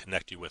examples they could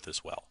connect you with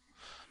as well.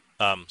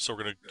 So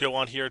we're going to go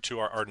on here to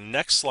our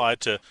next slide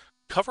to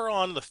cover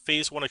on the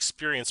phase 1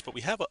 experience, but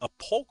we have a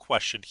poll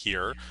question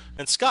here.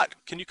 And Scott,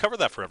 can you cover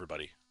that for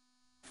everybody?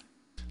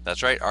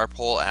 That's right. Our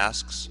poll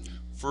asks,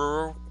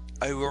 for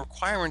a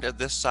requirement of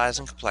this size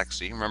and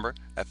complexity, remember,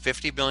 a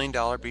 $50 billion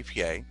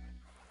BPA,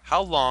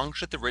 how long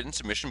should the written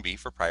submission be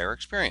for prior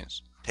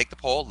experience? Take the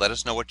poll. Let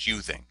us know what you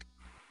think.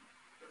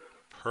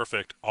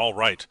 Perfect. All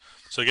right.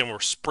 So again, we're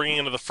springing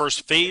into the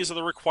first phase of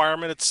the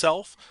requirement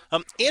itself.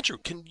 Andrew,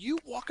 can you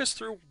walk us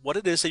through what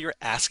it is that you're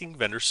asking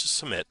vendors to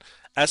submit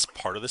as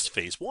part of this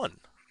phase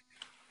 1?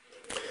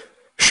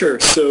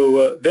 Sure.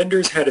 So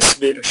vendors had to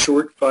submit a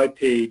short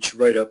 5-page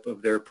write-up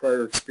of their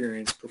prior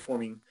experience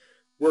performing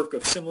work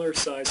of similar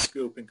size,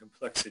 scope, and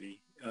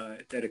complexity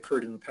that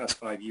occurred in the past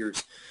 5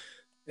 years.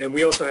 And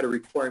we also had a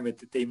requirement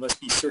that they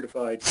must be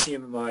certified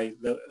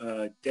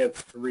CMMI Dev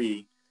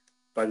 3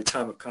 by the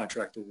time of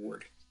contract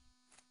award.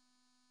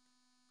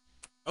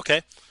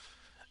 Okay.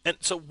 And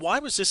so why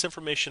was this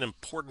information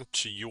important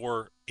to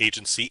your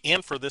agency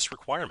and for this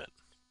requirement?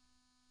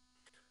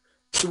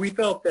 So we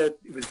felt that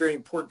it was very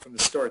important from the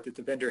start that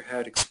the vendor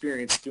had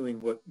experience doing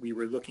what we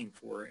were looking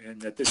for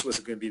and that this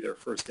wasn't going to be their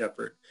first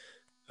effort.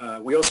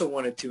 We also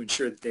wanted to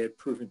ensure that they had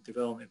proven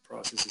development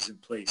processes in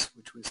place,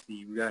 which was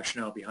the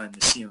rationale behind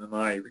the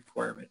CMMI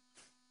requirement.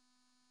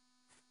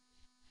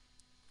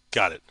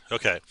 Got it.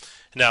 Okay.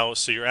 Now,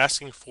 so you're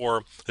asking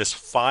for this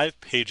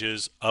 5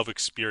 pages of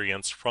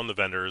experience from the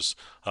vendors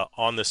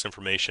on this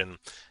information.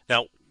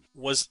 Now,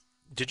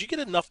 did you get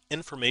enough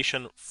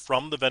information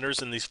from the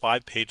vendors in these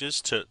 5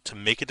 pages to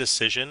make a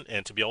decision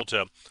and to be able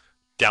to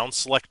down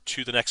select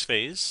to the next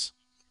phase?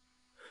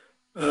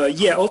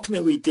 Yeah,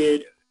 ultimately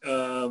did.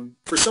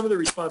 For some of the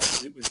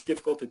responses, it was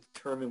difficult to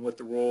determine what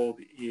role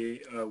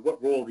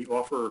the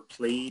offerer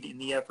played in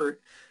the effort,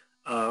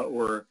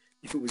 or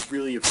if it was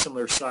really of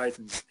similar size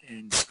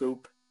and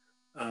scope.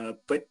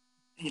 But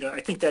I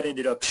think that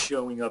ended up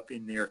showing up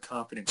in their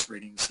confidence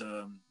ratings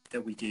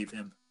that we gave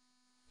them.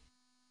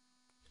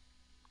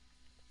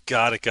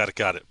 Got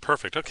it.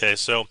 Perfect. Okay,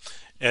 so,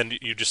 and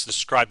you just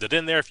described it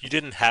in there. If you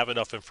didn't have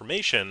enough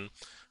information,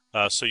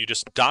 so you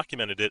just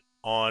documented it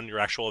on your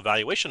actual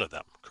evaluation of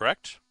them,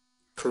 correct?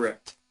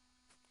 Correct.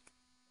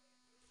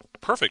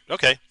 Perfect.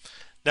 Okay.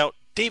 Now,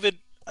 David,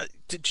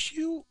 did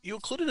you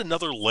included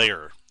another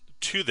layer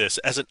to this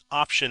as an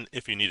option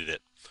if you needed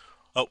it?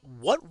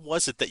 What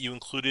was it that you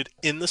included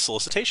in the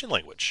solicitation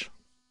language?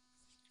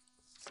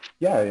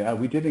 Yeah,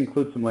 we did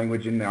include some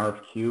language in the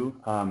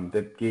RFQ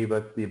that gave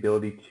us the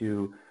ability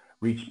to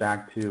reach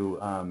back to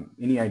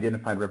any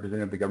identified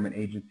representative of the government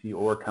agency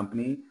or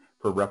company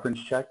for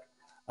reference check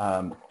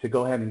to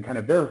go ahead and kind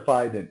of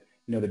verify that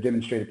the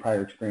demonstrated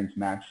prior experience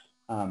matched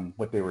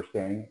what they were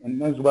saying,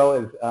 and as well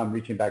as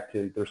reaching back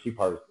to their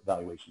CPAR's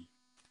evaluation.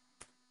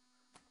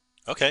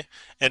 Okay,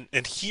 and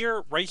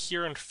right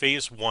here in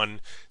phase 1,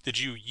 did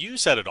you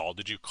use that at all?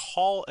 Did you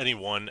call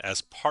anyone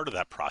as part of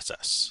that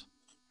process?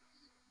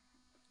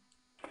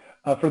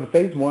 For the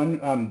phase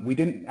 1, we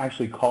didn't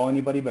actually call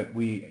anybody, but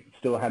we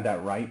still had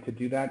that right to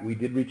do that. We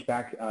did reach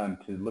back to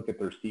look at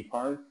their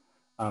CPARs,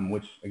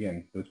 which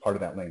again was part of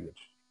that language.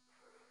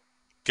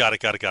 Got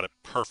it.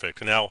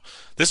 Perfect. Now,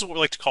 this is what we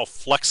like to call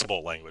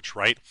flexible language,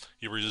 right?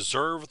 You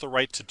reserve the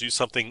right to do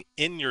something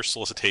in your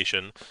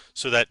solicitation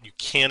so that you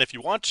can if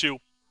you want to,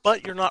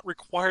 but you're not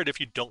required if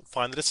you don't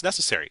find that it's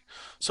necessary.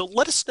 So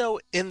let us know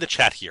in the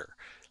chat here.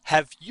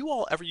 Have you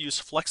all ever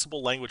used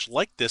flexible language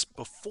like this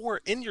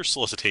before in your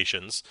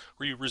solicitations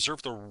where you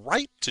reserve the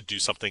right to do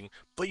something,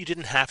 but you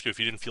didn't have to if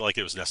you didn't feel like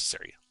it was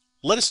necessary?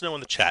 Let us know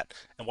in the chat.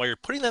 And while you're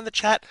putting that in the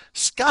chat,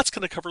 Scott's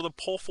going to cover the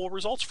poll full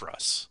results for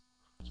us.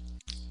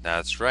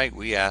 That's right.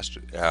 We asked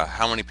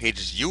how many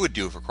pages you would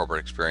do for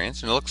corporate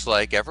experience, and it looks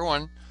like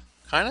everyone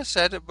kind of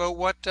said about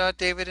what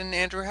David and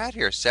Andrew had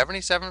here.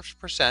 77%,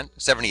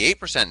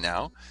 78%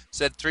 now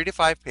said 3 to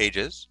 5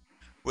 pages,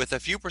 with a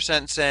few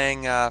percent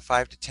saying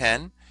 5 to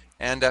 10,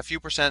 and a few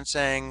percent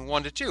saying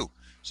 1 to 2.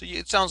 So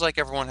it sounds like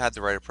everyone had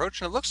the right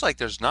approach, and it looks like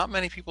there's not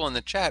many people in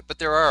the chat, but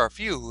there are a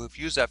few who have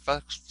used that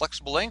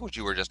flexible language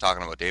you were just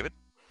talking about, David.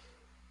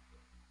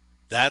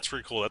 That's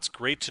really cool. That's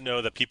great to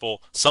know that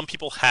some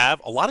people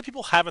have, a lot of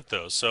people haven't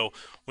though. So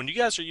when you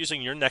guys are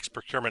using your next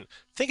procurement,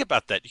 think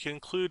about that. You can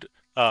include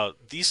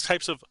these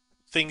types of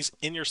things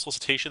in your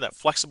solicitation, that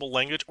flexible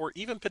language, or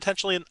even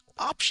potentially an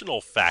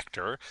optional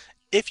factor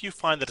if you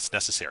find that it's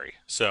necessary.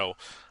 So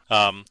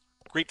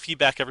great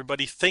feedback,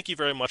 everybody. Thank you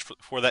very much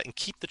for that, and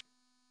keep the...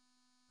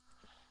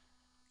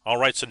 All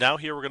right, so now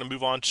here we're going to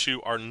move on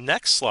to our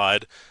next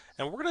slide,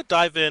 and we're going to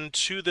dive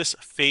into this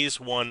phase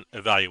 1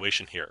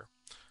 evaluation here.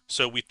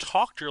 So we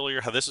talked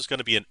earlier how this is going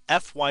to be an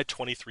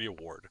FY23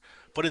 award,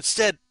 but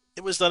instead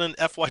it was done in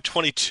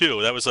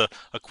FY22. That was a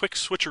quick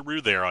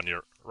switcheroo there on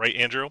your, right,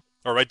 Andrew?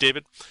 All right,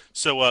 David?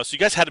 So you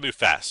guys had to move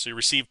fast. So you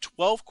received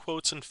 12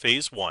 quotes in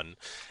phase 1,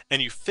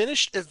 and you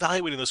finished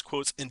evaluating those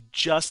quotes in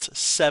just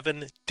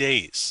 7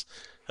 days.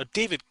 Now,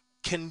 David,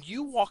 can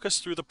you walk us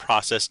through the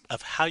process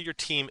of how your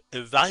team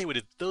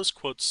evaluated those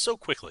quotes so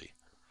quickly?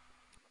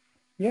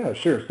 Yeah,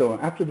 sure. So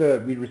after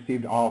we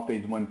received all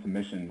phase 1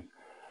 submissions,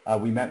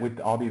 we met with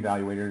all the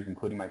evaluators,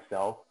 including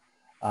myself,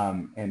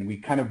 and we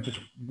kind of just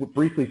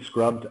briefly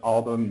scrubbed all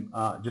of them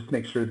just to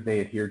make sure that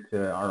they adhered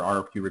to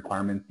our RFQ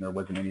requirements and there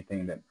wasn't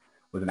anything that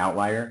was an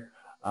outlier.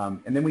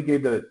 And then we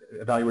gave the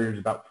evaluators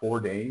about 4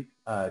 days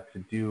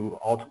to do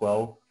all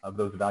 12 of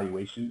those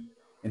evaluations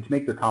and to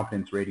make their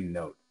confidence rating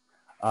note.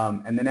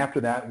 And then after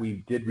that,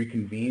 we did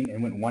reconvene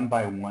and went one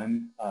by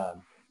one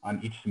on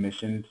each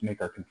submission to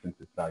make our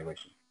consensus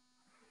evaluation.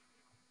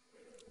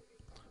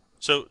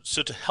 So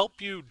to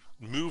help you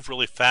move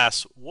really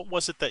fast, what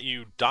was it that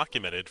you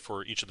documented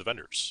for each of the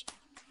vendors?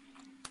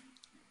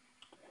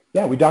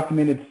 Yeah, we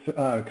documented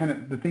kind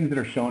of the things that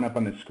are showing up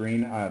on the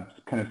screen.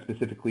 Kind of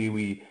specifically,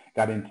 we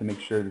got in to make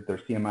sure that their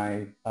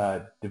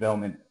CMI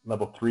development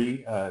level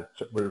 3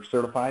 were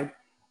certified.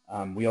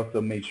 We also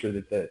made sure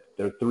that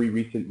their 3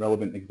 recent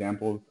relevant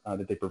examples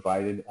that they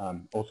provided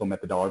also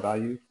met the dollar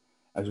values,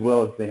 as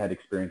well as they had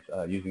experience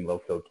using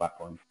low-code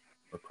platforms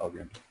or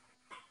programs.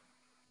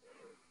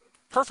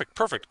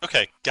 Perfect.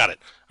 Okay, got it.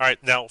 All right,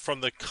 now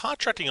from the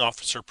contracting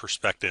officer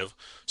perspective,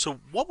 so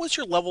what was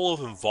your level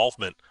of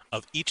involvement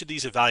of each of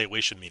these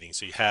evaluation meetings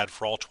that you had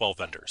for all 12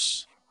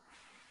 vendors?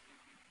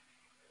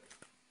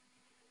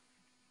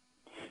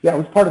 Yeah, it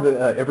was part of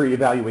every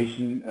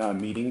evaluation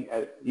meeting.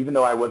 Even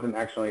though I wasn't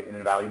actually an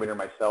evaluator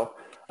myself,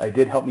 it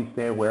did help me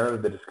stay aware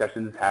of the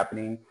discussions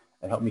happening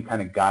and helped me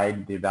kind of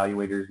guide the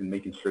evaluators in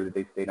making sure that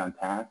they stayed on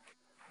task.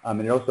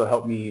 And it also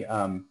helped me,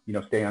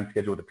 stay on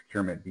schedule with the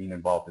procurement, being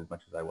involved as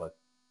much as I was.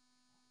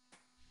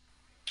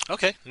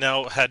 Okay,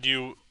 now had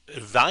you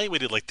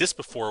evaluated like this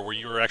before where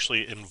you were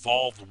actually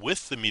involved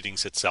with the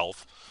meetings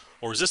itself,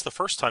 or is this the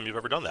first time you've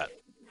ever done that?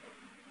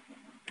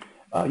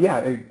 Kind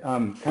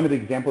of the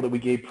example that we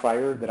gave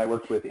prior that I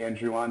worked with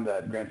Andrew on,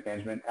 the grants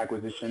management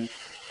acquisition.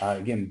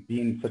 Again,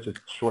 being such a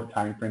short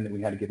time frame that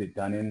we had to get it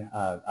done in,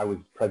 I was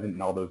present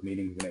in all those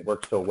meetings, and it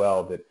worked so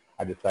well that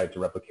I decided to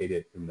replicate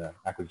it in the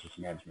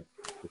acquisition management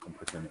system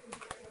procurement.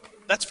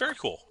 That's very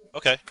cool.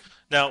 Okay.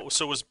 Now,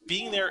 so was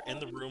being there in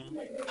the room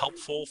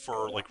helpful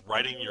for like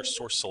writing your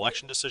source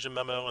selection decision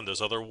memo and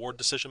those other award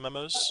decision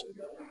memos?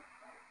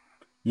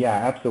 Yeah,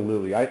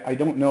 absolutely. I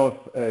don't know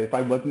if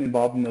I wasn't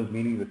involved in those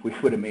meetings, if we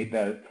would have made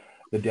the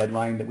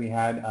deadline that we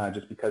had,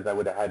 just because I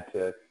would have had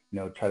to,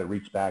 try to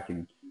reach back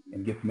and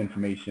get some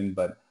information.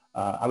 But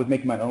I was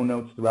making my own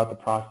notes throughout the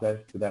process,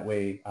 so that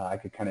way I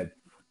could kind of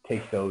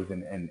take those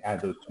and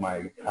add those to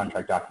my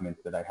contract documents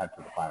that I had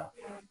for the file.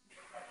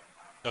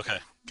 Okay,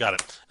 got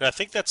it. And I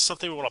think that's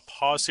something we want to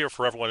pause here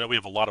for everyone. I know we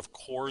have a lot of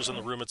cores in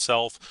the room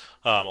itself,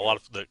 a lot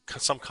of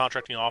some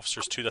contracting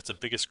officers too. That's the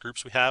biggest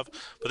groups we have.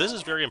 But this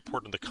is very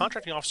important. The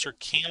contracting officer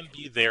can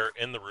be there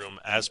in the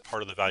room as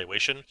part of the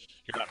evaluation.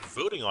 You're not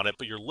voting on it,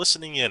 but you're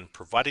listening in,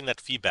 providing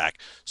that feedback.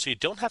 So you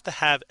don't have to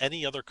have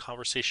any other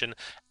conversation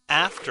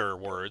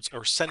afterwards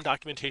or send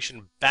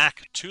documentation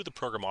back to the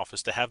program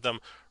office to have them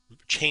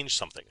change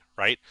something,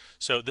 right?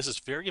 So this is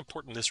very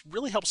important. This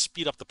really helps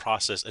speed up the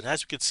process. And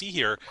as you can see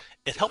here,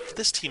 it helped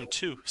this team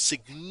too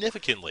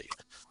significantly.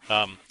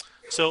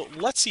 So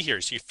let's see here.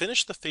 So you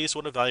finished the phase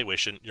 1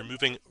 evaluation. You're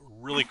moving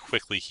really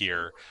quickly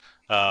here.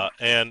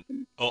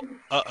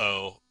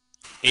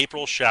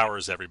 April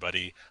showers,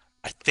 everybody.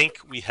 I think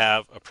we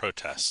have a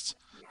protest.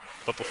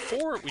 But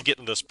before we get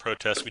into this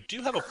protest, we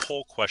do have a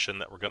poll question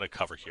that we're going to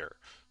cover here.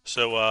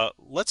 So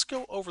let's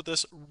go over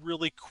this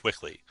really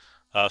quickly.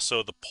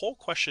 So the poll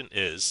question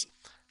is,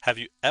 have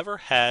you ever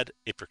had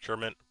a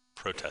procurement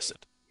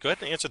protested? Go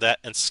ahead and answer that.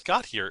 And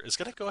Scott here is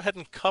going to go ahead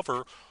and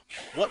cover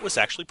what was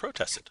actually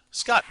protested.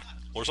 Scott,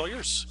 floor's all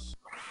yours.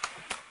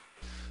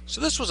 So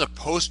this was a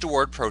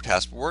post-award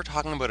protest, but we're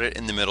talking about it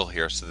in the middle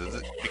here,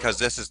 because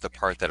this is the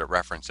part that it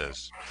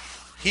references.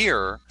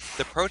 Here,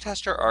 the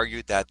protester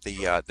argued that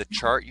the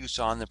chart you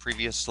saw in the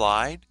previous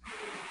slide,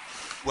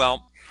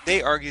 well,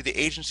 they argue the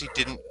agency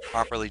didn't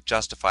properly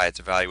justify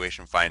its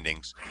evaluation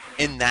findings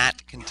in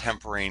that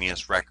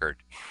contemporaneous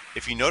record.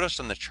 If you notice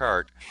on the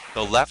chart,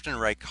 the left and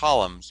right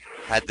columns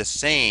had the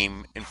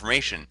same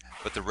information,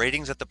 but the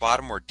ratings at the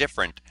bottom were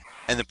different,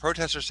 and the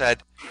protester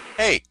said,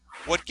 "Hey,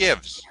 what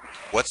gives?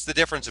 What's the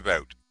difference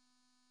about?"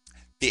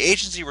 The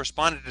agency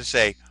responded to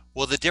say,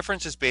 "Well, the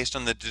difference is based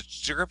on the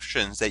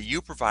descriptions that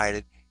you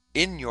provided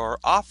in your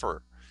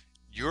offer.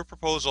 Your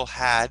proposal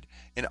had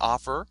an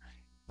offer.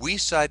 We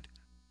said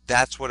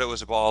that's what it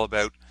was all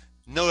about.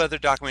 No other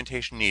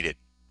documentation needed."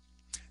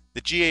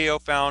 The GAO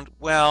found,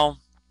 well,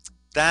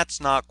 that's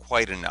not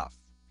quite enough.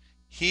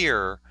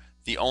 Here,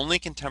 the only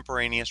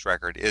contemporaneous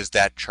record is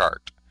that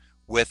chart,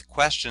 with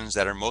questions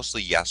that are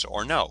mostly yes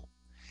or no.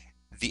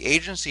 The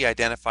agency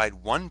identified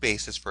one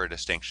basis for a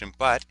distinction,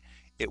 but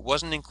it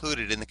wasn't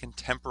included in the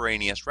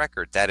contemporaneous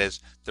record, that is,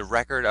 the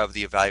record of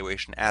the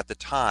evaluation at the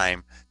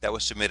time that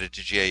was submitted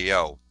to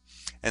GAO.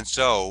 And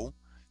so,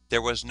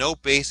 there was no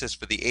basis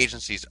for the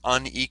agency's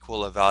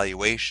unequal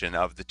evaluation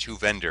of the two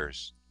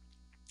vendors.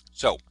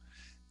 So,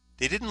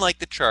 they didn't like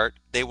the chart.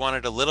 They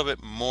wanted a little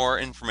bit more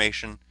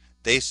information.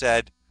 They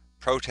said,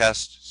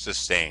 protest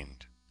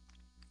sustained.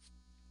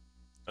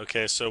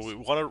 Okay, so we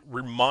want to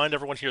remind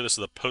everyone here, this is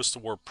the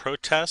post-award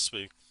protest.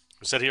 We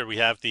said here we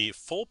have the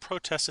full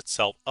protest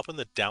itself up in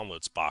the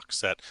downloads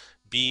box at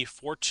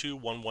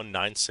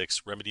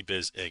B421196 Remedy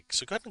Biz Inc.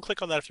 So go ahead and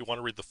click on that if you want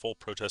to read the full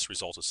protest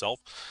results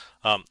itself.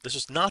 This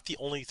is not the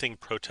only thing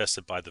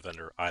protested by the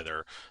vendor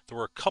either. There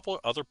were a couple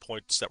of other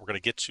points that we're going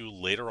to get to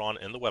later on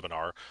in the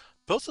webinar.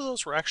 Both of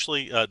those were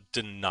actually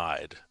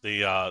denied.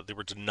 They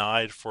were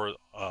denied for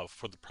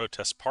the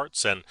protest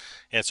parts, and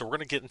so we're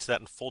going to get into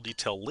that in full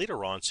detail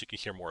later on, so you can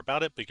hear more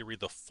about it. But you can read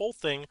the full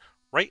thing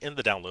right in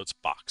the downloads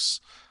box.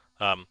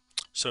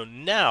 So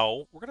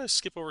now we're going to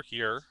skip over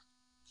here.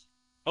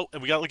 Oh,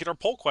 and we got to look at our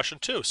poll question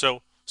too.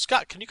 So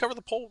Scott, can you cover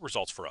the poll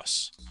results for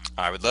us?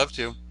 I would love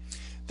to.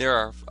 There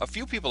are a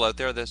few people out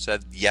there that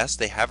said yes,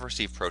 they have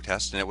received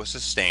protests and it was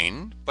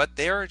sustained, but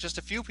there are just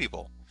a few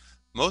people.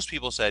 Most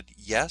people said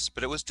yes,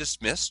 but it was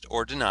dismissed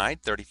or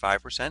denied,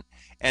 35%,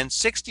 and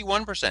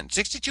 61%,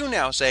 62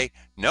 now say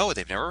no,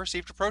 they've never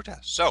received a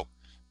protest. So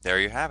there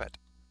you have it.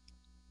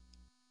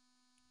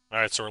 All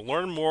right, so we're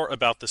learning more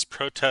about this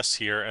protest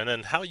here and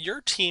then how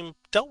your team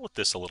dealt with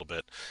this a little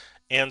bit.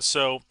 And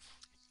so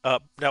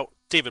now,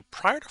 David,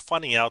 prior to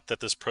finding out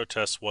that this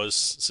protest was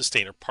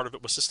sustained, or part of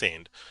it was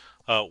sustained,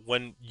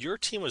 when your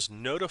team was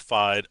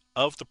notified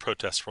of the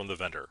protest from the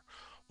vendor,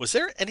 was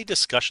there any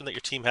discussion that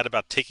your team had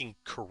about taking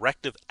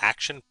corrective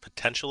action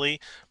potentially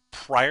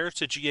prior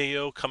to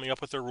GAO coming up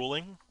with their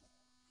ruling?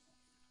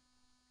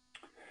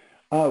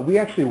 We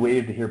actually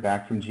waited to hear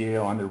back from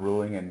GAO on their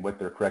ruling and what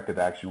their corrective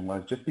action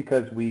was, just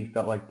because we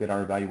felt like that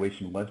our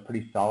evaluation was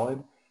pretty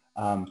solid.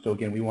 So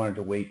again, we wanted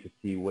to wait to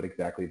see what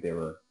exactly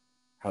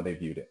how they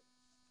viewed it.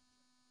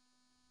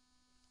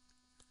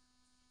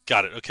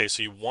 Got it. Okay,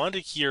 so you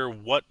wanted to hear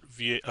what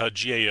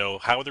GAO,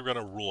 how they're going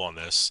to rule on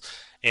this.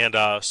 And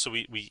so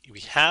we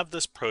have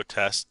this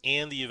protest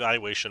and the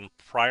evaluation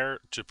prior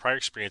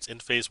experience in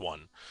phase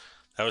one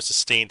that was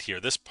sustained here,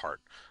 this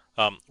part.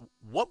 Um,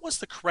 what was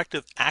the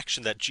corrective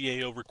action that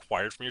GAO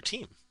required from your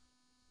team?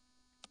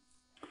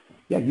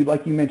 Yeah,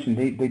 like you mentioned,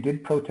 they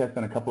did protest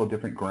on a couple of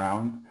different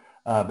grounds,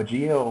 but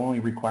GAO only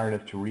required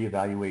us to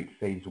reevaluate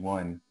phase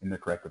one in the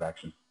corrective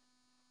action.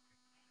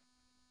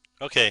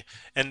 Okay,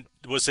 and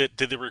did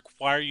they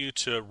require you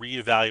to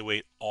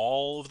reevaluate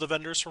all of the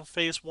vendors from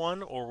phase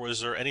one, or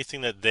was there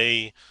anything that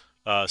they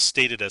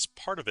stated as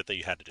part of it that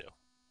you had to do?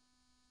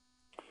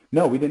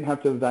 No, we didn't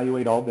have to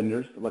evaluate all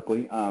vendors,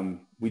 luckily.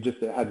 We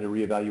just had to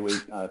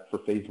reevaluate for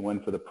phase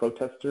one for the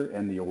protester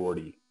and the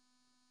awardee.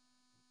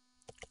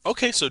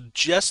 Okay, so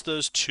just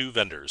those two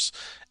vendors,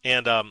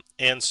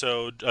 and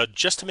so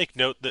just to make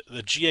note that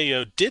the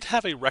GAO did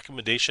have a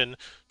recommendation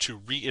to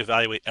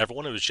reevaluate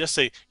everyone. It was just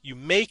you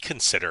may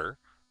consider.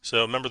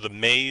 So remember the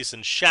mays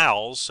and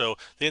shalls. So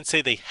they didn't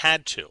say they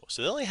had to.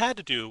 So they only had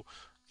to do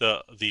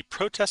the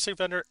protesting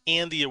vendor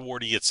and the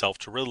awardee itself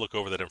to really look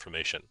over that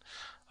information.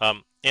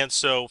 And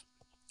so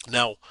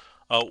now,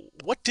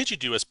 what did you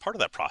do as part of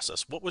that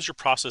process? What was your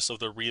process of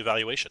the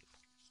reevaluation?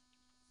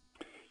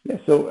 Yeah,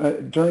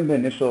 so during the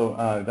initial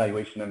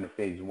evaluation under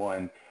phase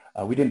one,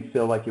 we didn't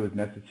feel like it was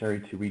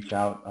necessary to reach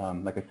out.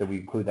 Like I said, we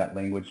include that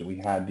language that we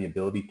had the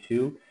ability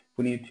to, if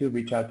we needed to,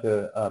 reach out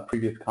to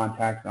previous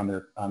contacts on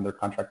their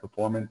contract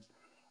performance.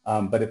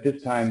 But at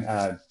this time,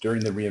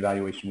 during the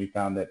reevaluation, we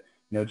found that,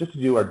 just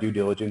to do our due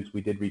diligence,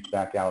 we did reach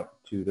back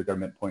out to the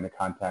government point of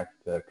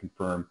contact to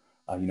confirm,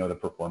 the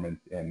performance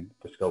and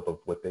the scope of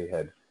what they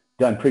had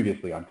done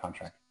previously on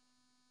contract.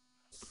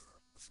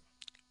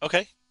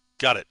 Okay,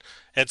 got it.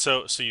 And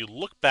so you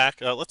look back.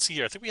 Let's see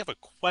here. I think we have a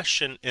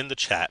question in the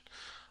chat.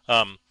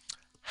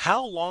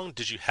 How long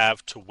did you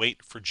have to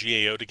wait for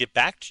GAO to get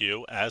back to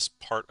you as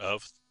part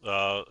of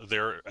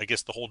their, I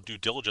guess, the whole due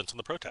diligence on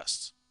the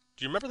protests?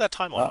 Do you remember that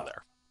timeline on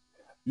there?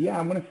 Yeah,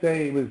 I'm going to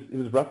say it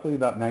was roughly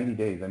about 90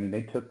 days. I mean,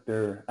 they took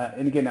their,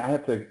 and again,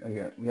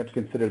 we have to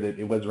consider that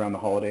it was around the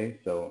holidays,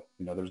 so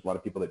there's a lot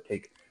of people that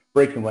take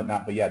breaks and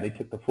whatnot. But yeah, they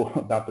took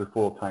about their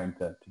full time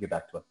to get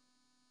back to us.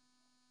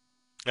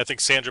 I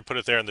think Sandra put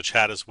it there in the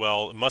chat as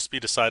well. It must be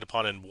decided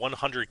upon in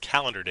 100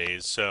 calendar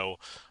days. So,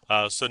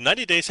 so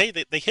 90 days. Hey,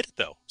 they hit it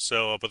though.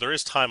 So, but there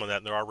is time on that,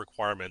 and there are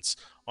requirements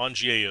on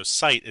GAO's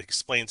site. It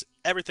explains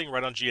everything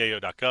right on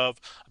GAO.gov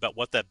about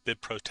what that bid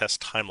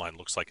protest timeline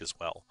looks like as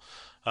well.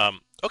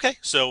 Okay,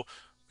 so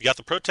we got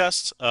the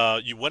protests.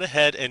 You went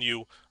ahead and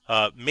you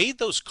made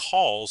those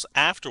calls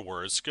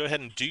afterwards. Go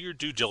ahead and do your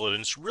due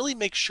diligence. Really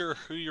make sure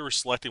who you were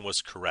selecting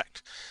was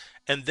correct,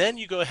 and then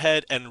you go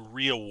ahead and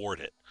re-award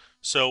it.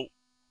 So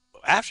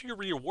after you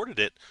re-awarded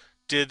it,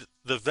 did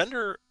the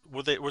vendor,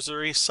 was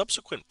there a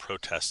subsequent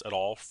protest at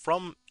all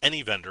from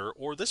any vendor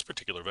or this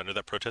particular vendor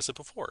that protested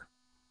before?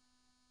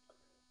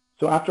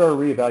 So after our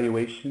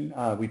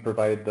reevaluation, we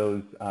provided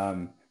those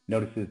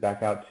notices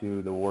back out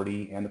to the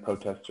awardee and the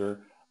protester.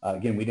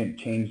 Again, we didn't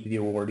change the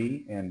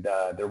awardee, and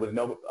there was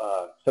no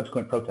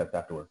subsequent protest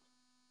afterwards.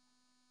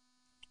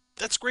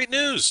 That's great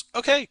news.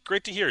 Okay,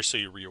 great to hear. So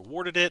you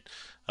re-awarded it,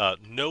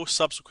 no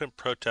subsequent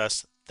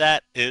protests.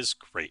 That is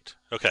great.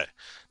 Okay,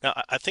 now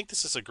I think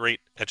this is a great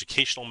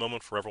educational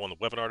moment for everyone on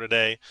the webinar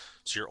today.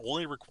 So you're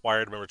only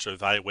required, remember, to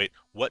evaluate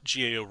what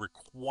GAO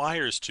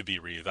requires to be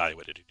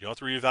reevaluated. You don't have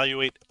to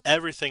reevaluate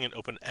everything and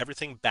open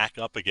everything back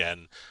up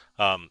again,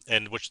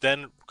 and which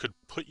then could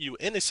put you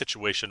in a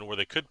situation where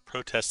they could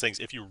protest things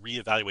if you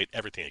reevaluate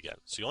everything again.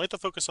 So you only have to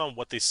focus on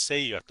what they say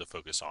you have to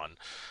focus on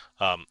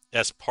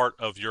as part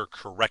of your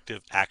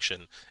corrective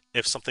action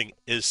if something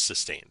is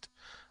sustained.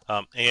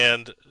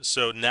 And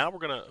so now we're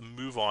going to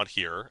move on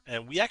here,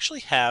 and we actually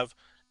have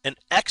an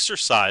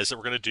exercise that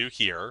we're going to do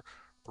here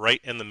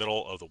right in the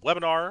middle of the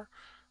webinar.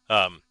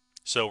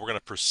 So we're going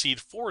to proceed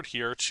forward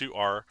here to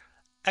our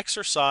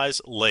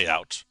exercise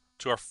layout,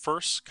 to our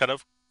first kind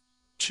of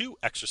two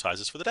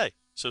exercises for the day.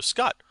 So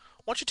Scott,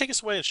 why don't you take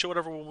us away and show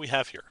whatever one we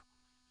have here.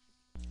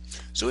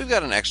 So we've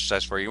got an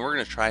exercise for you. We're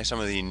going to try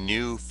some of the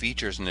new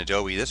features in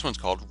Adobe. This one's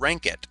called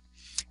Rank It,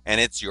 and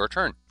it's your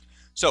turn.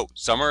 So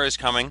summer is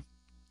coming.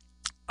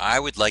 I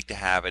would like to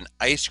have an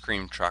ice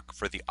cream truck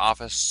for the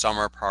office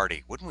summer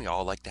party. Wouldn't we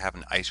all like to have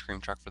an ice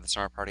cream truck for the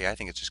summer party? I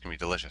think it's just going to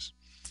be delicious.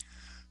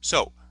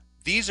 So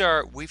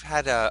we've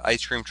had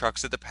ice cream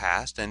trucks in the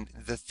past, and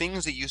the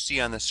things that you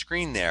see on the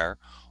screen there,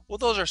 well,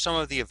 those are some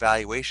of the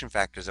evaluation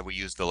factors that we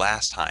used the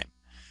last time.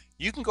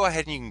 You can go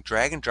ahead and you can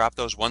drag and drop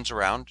those ones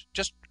around,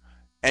 just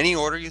any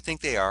order you think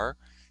they are.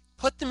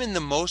 Put them in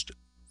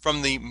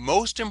from the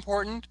most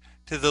important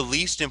to the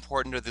least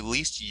important or the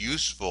least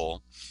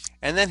useful,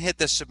 and then hit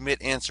the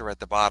submit answer at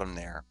the bottom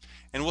there.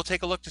 And we'll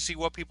take a look to see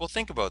what people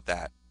think about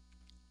that.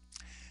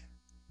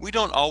 We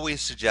don't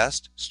always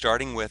suggest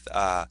starting with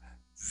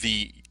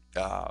the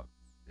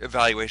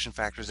evaluation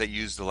factors that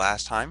you used the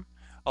last time.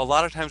 A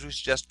lot of times we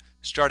suggest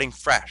starting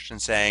fresh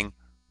and saying,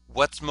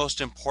 what's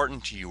most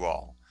important to you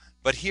all?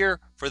 But here,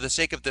 for the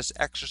sake of this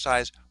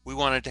exercise, we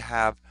wanted to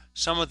have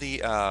some of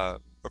the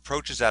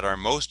approaches that are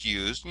most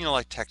used,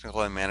 like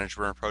technical and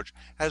management approach,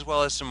 as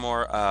well as some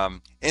more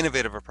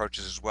innovative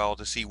approaches as well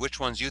to see which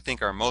ones you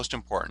think are most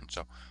important.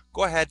 So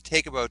go ahead,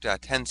 take about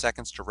 10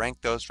 seconds to rank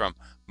those from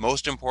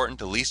most important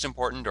to least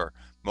important, or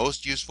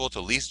most useful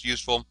to least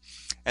useful,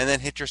 and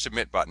then hit your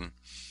submit button,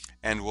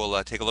 and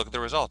we'll take a look at the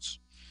results.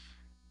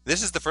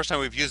 This is the first time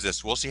we've used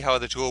this. We'll see how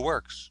the tool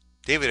works.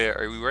 David,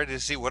 are we ready to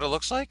see what it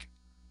looks like?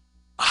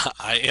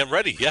 I am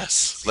ready,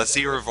 yes. Let's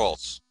see your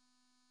results.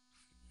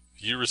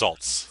 View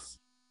results.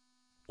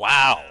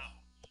 Wow.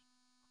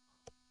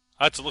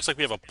 So it looks like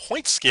we have a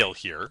point scale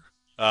here.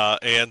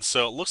 And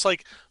so it looks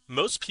like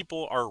most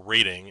people are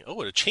rating,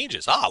 oh, it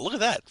changes. Look at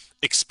that.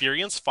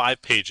 Experience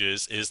 5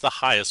 pages is the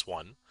highest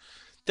one.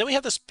 Then we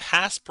have this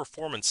past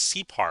performance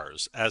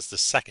CPARs as the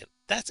second.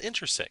 That's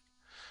interesting.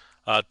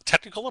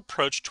 Technical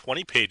approach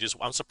 20 pages.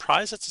 I'm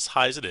surprised that's as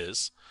high as it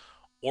is.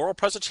 Oral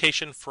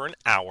presentation for an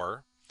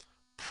hour.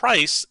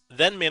 Price,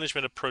 then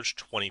management approach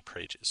 20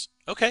 pages.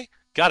 Okay,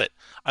 got it.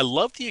 I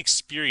love the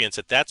experience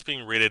that's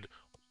being rated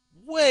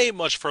way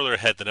much further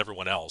ahead than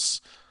everyone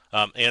else.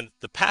 And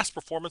the past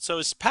performance, though,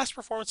 is past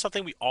performance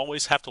something we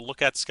always have to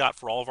look at, Scott,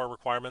 for all of our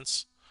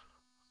requirements?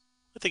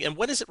 I think, and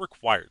when is it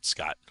required,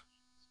 Scott?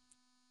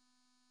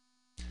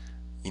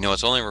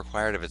 It's only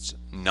required if it's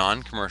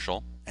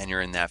non-commercial and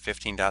you're in that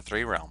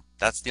 15.3 realm.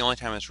 That's the only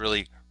time it's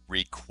really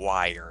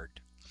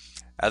required.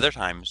 Other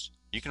times,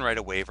 you can write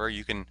a waiver,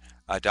 you can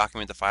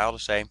document the file to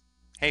say,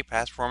 hey,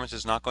 past performance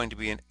is not going to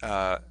be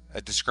a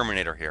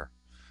discriminator here.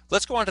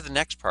 Let's go on to the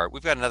next part.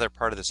 We've got another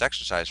part of this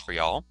exercise for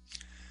y'all.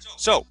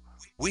 So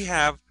we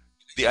have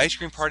the ice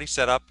cream party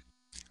set up.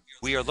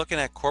 We are looking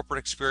at corporate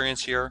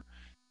experience here.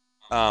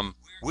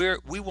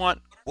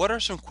 What are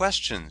some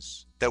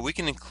questions that we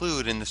can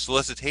include in the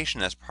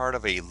solicitation as part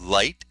of a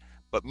light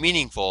but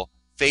meaningful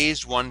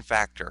phase 1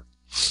 factor?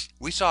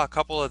 We saw a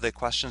couple of the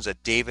questions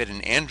that David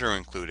and Andrew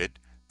included.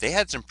 They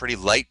had some pretty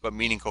light but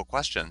meaningful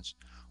questions.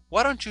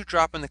 Why don't you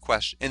drop in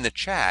the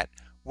chat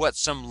what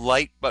some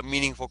light but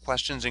meaningful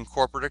questions in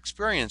corporate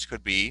experience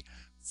could be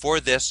for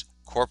this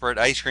corporate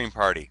ice cream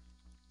party?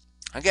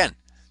 Again,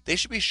 they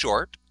should be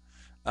short.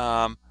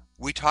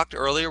 We talked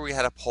earlier, we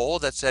had a poll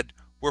that said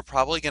we're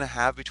probably going to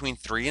have between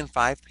 3 and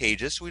 5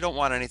 pages, so we don't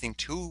want anything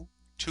too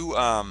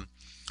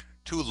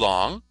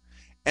long.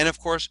 And of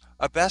course,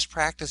 a best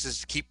practice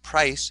is to keep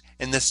price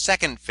in the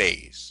second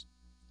phase.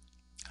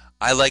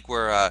 I like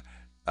where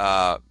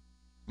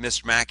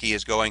Ms. Mackey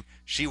is going.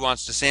 She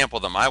wants to sample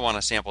them. I want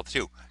to sample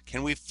too.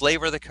 Can we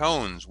flavor the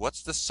cones?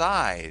 What's the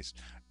size?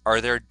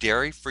 Are there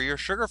dairy-free or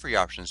sugar-free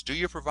options? Do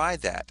you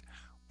provide that?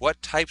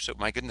 What types of,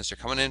 my goodness, they're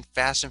coming in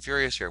fast and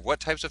furious here.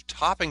 What types of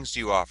toppings do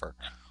you offer?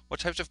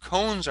 What types of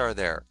cones are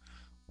there?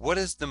 What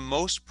is the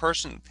most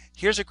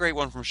here's a great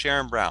one from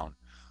Sharon Brown.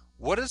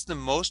 What is the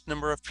most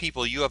number of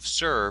people you have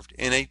served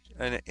in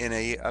an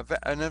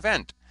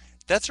event?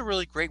 That's a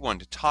really great one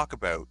to talk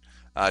about.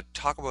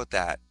 Talk about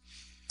that.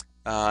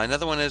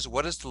 Another one is,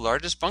 what is the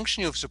largest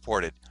function you have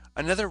supported?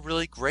 Another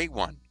really great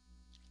one.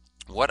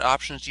 What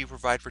options do you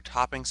provide for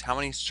toppings? How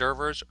many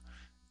servers?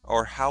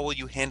 Or how will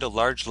you handle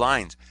large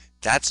lines?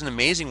 That's an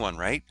amazing one,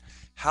 right?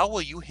 How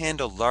will you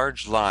handle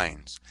large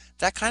lines?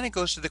 That kind of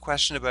goes to the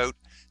question about,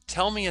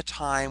 tell me a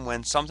time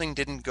when something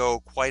didn't go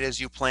quite as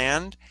you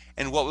planned,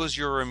 and what was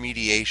your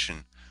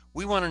remediation?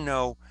 We want to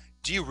know,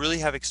 do you really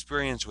have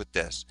experience with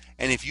this?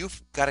 And if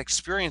you've got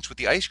experience with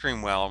the ice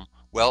cream well,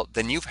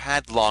 then you've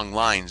had long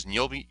lines, and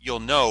you'll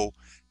know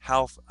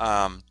how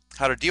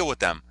to deal with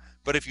them.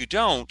 But if you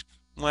don't,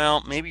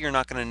 well, maybe you're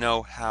not going to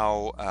know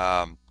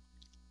how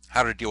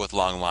to deal with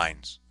long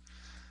lines.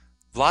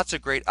 Lots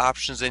of great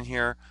options in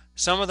here.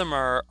 Some of them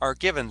are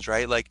givens,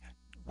 right? Like,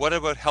 what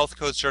about health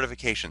code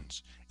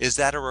certifications? Is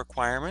that a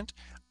requirement?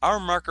 Our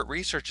market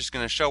research is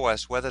going to show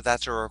us whether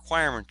that's a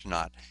requirement or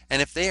not.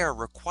 And if they are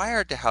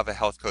required to have a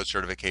health code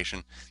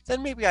certification,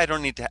 then maybe I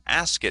don't need to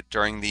ask it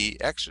during the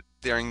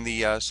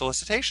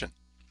solicitation.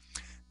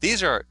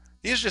 These are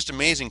just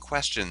amazing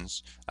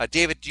questions.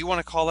 David, do you want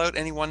to call out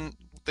anyone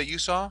that you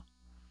saw?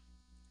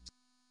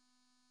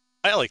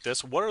 I like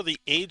this. What are the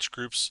age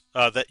groups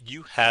that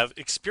you have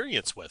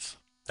experience with?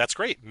 That's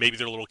great. Maybe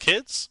they're little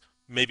kids.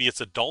 Maybe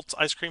it's adult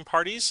ice cream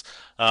parties.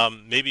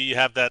 Maybe you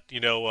have that,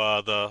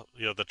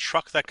 the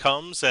truck that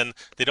comes and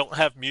they don't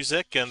have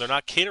music and they're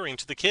not catering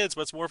to the kids,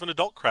 but it's more of an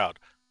adult crowd.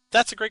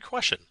 That's a great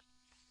question.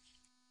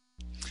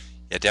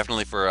 Yeah,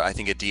 definitely for, I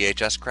think, a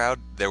DHS crowd,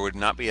 there would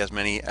not be as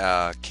many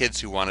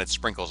kids who wanted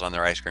sprinkles on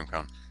their ice cream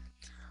cone.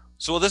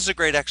 So, well, this is a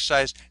great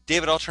exercise.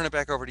 David, I'll turn it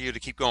back over to you to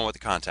keep going with the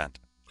content.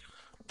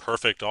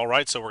 Perfect. All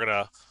right, so we're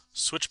going to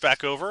switch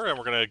back over and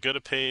we're going to go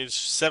to page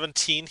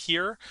 17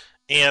 here.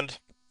 And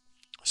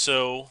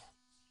so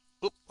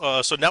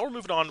now we're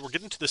moving on. We're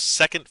getting to the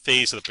second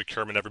phase of the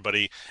procurement,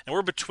 everybody, and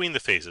we're between the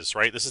phases,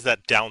 right? This is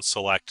that down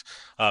select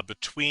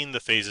between the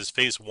phases,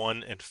 phase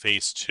 1 and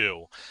phase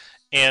 2.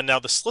 And now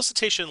the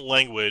solicitation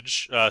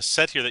language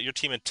said here that your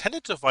team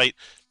intended to invite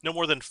no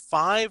more than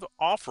 5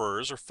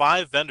 offerers or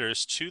 5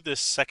 vendors to this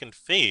second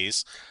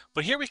phase.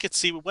 But here we could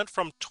see we went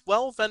from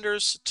 12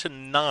 vendors to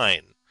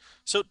 9.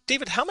 So,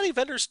 David, how many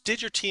vendors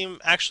did your team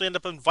actually end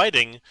up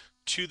inviting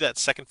to that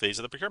second phase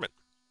of the procurement?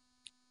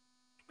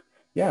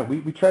 Yeah,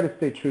 we try to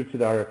stay true to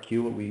the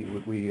RFQ,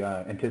 what we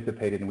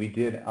anticipated, and we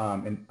did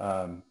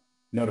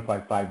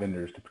notify 5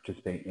 vendors to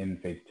participate in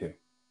phase 2.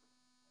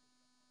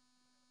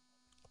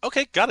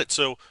 Okay, got it.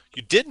 So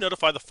you did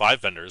notify the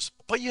 5 vendors,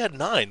 but you had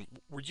 9.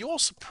 Were you all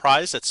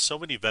surprised that so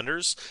many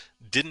vendors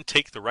didn't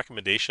take the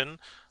recommendation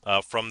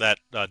from that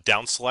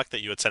down select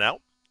that you had sent out?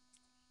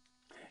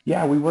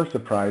 Yeah, we were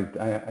surprised.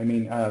 I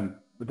mean,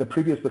 with the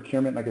previous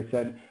procurement, like I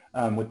said,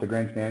 with the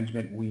grants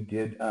management, we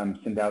did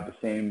send out the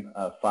same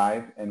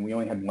 5, and we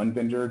only had 1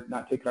 vendor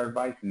not take our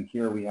advice, and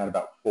here we had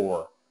about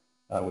 4,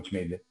 which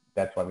made it,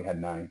 that's why we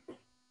had 9.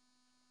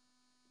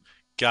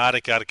 Got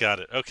it, got it, got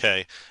it.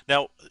 Okay.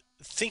 Now,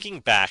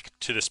 thinking back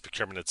to this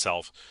procurement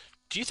itself,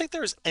 do you think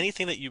there is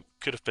anything that you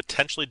could have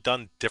potentially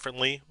done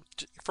differently,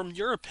 from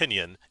your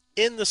opinion,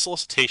 in the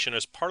solicitation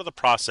as part of the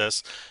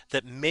process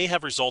that may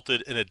have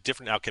resulted in a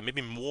different outcome?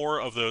 Maybe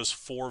more of those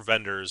 4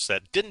 vendors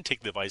that didn't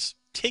take the advice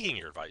taking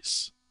your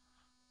advice.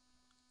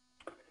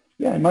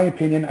 Yeah, in my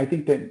opinion, I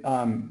think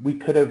that we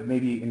could have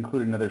maybe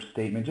included another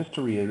statement just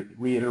to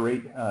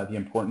reiterate the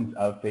importance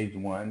of phase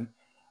 1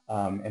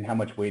 and how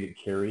much weight it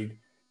carried,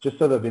 just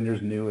so the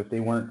vendors knew if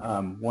they weren't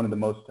one of the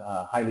most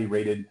highly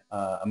rated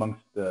amongst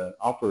the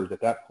offers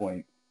at that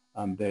point,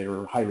 they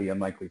were highly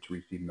unlikely to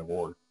receive an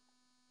award.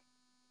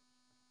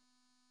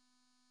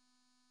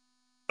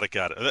 I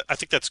got it. I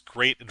think that's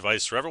great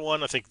advice for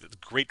everyone. I think that's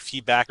great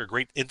feedback or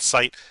great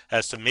insight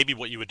as to maybe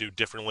what you would do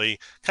differently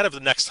kind of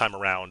the next time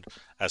around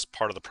as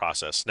part of the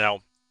process. Now,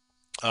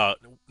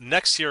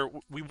 next year,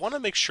 we want to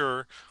make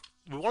sure,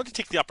 we wanted to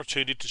take the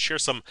opportunity to share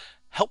some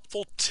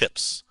helpful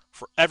tips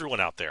for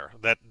everyone out there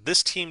that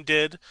this team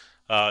did.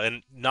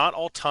 And not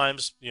all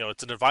times,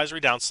 it's an advisory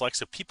down select,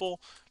 so people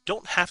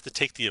don't have to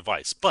take the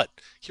advice. But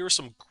here are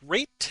some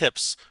great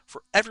tips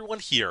for everyone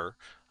here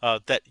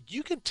that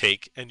you can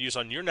take and use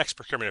on your next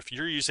procurement if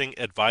you're using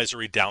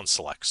advisory down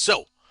select.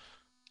 So,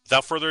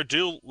 without further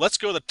ado, let's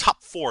go to the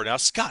top 4. Now,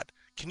 Scott,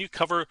 can you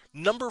cover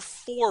number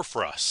 4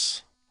 for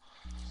us?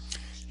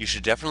 You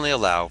should definitely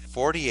allow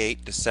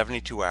 48 to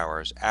 72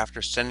 hours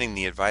after sending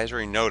the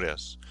advisory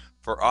notice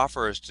for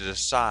offerors to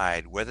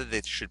decide whether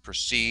they should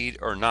proceed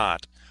or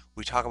not.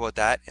 We talk about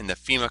that in the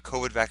FEMA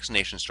COVID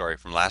vaccination story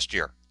from last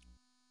year.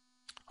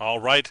 All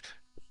right.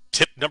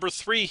 Tip number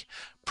 3,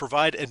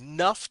 provide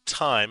enough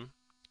time,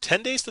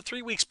 10 days to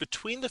 3 weeks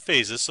between the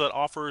phases so that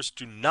offerors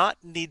do not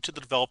need to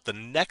develop the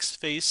next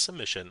phase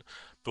submission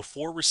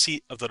before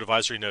receipt of the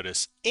advisory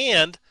notice,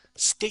 and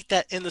state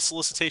that in the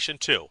solicitation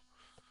too.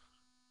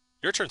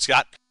 Your turn,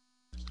 Scott.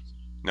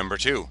 Number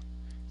 2,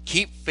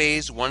 keep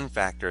phase 1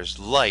 factors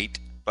light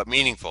but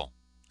meaningful.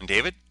 And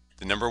David,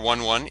 the number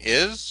one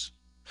is?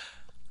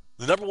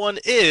 The number 1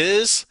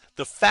 is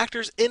the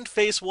factors in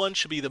phase 1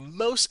 should be the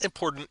most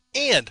important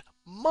and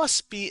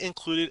must be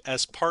included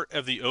as part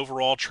of the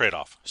overall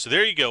trade-off. So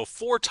there you go,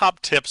 4 top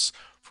tips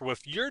for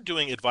if you're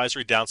doing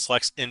advisory down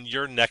selects in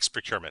your next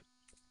procurement.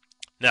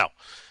 Now,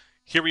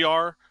 here we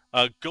are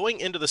going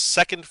into the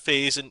second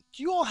phase, and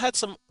you all had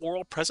some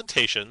oral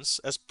presentations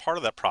as part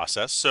of that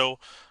process. So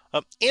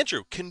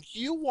Andrew, can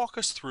you walk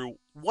us through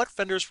what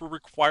vendors were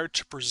required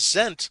to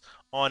present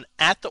on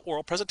at the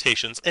oral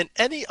presentations and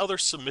any other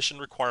submission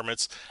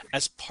requirements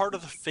as part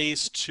of the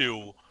phase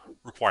 2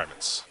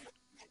 requirements?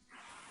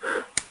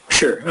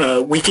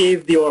 Sure. We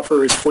gave the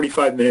offerers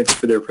 45 minutes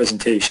for their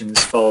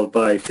presentations, followed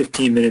by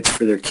 15 minutes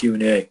for their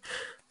Q&A.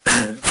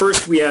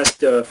 First, we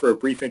asked for a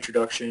brief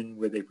introduction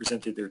where they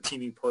presented their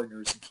teaming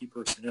partners and key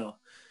personnel.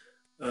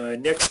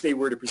 Next, they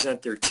were to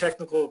present their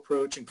technical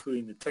approach,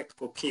 including the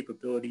technical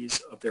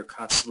capabilities of their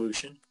COTS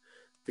solution,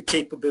 the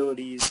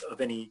capabilities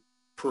of any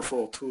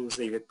peripheral tools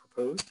they had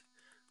proposed,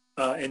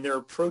 and their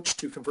approach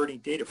to converting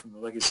data from the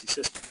legacy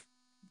system.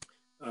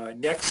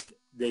 Next,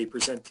 they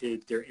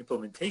presented their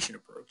implementation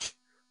approach,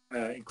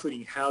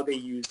 including how they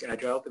used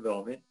agile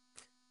development,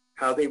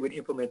 how they would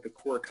implement the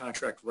core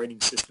contract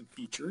writing system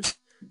features,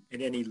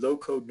 and any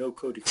low-code,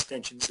 no-code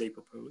extensions they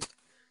proposed,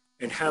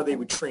 and how they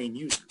would train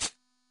users.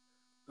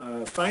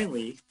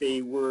 Finally,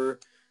 they were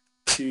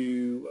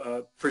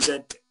to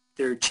present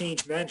their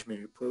change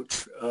management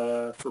approach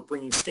for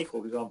bringing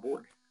stakeholders on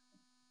board.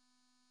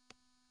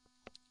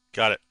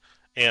 Got it.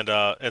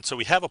 And so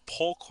we have a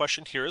poll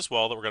question here as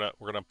well that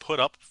we're gonna put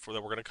up for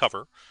that we're gonna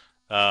cover.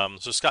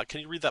 So Scott,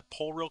 can you read that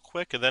poll real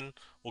quick, and then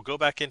we'll go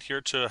back in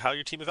here to how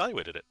your team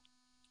evaluated it.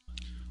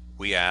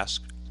 We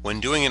ask, when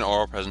doing an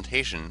oral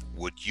presentation,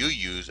 would you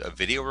use a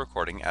video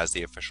recording as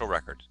the official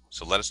record?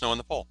 So let us know in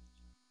the poll.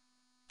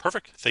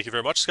 Perfect. Thank you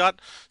very much,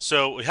 Scott.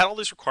 So we had all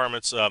these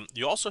requirements.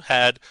 You also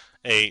had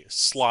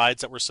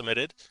slides that were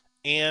submitted,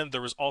 and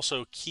there was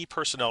also key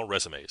personnel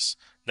resumes.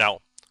 Now,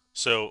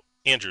 so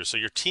Andrew, so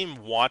your team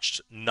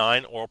watched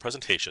 9 oral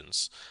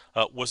presentations.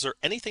 Was there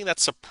anything that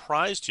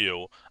surprised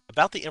you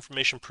about the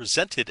information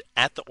presented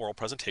at the oral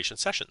presentation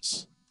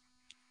sessions?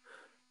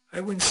 I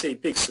wouldn't say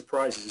big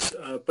surprises,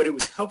 but it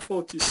was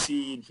helpful to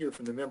see and hear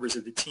from the members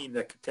of the team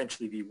that could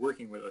potentially be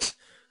working with us.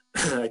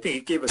 I think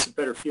it gave us a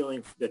better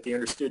feeling that they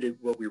understood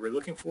what we were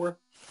looking for.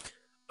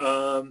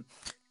 And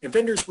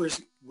vendors were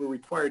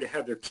required to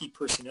have their key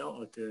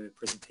personnel at the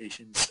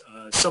presentations.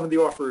 Some of the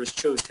offerers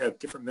chose to have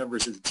different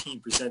members of the team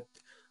present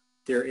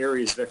their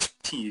areas of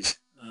expertise,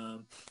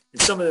 and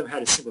some of them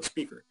had a single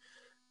speaker.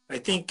 I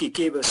think it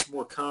gave us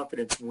more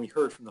confidence when we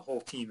heard from the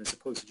whole team as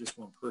opposed to just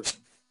one person.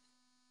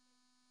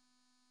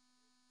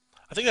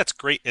 I think that's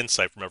great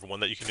insight from everyone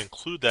that you can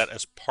include that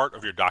as part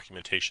of your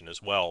documentation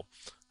as well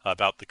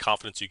about the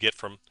confidence you get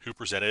from who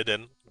presented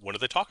and what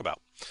did they talk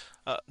about.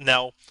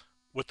 Now,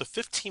 with the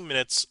 15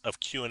 minutes of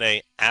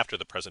Q&A after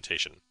the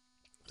presentation,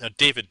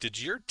 David, did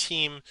your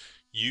team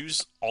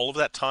use all of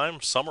that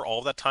time, some or all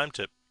of that time,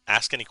 to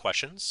ask any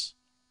questions?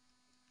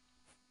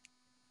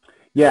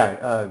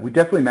 Yeah, we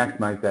definitely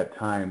maximized that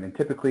time. And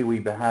typically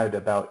we've had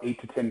about 8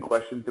 to 10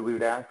 questions that we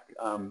would ask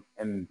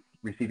and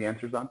receive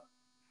answers on.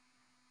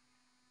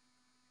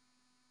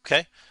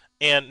 Okay.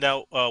 And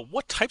now,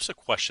 what types of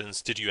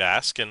questions did you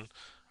ask? And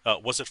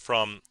was it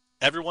from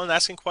everyone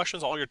asking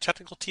questions, all your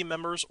technical team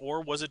members,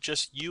 or was it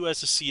just you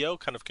as a CEO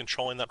kind of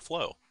controlling that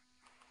flow?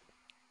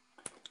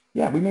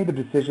 Yeah, we made the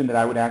decision that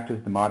I would act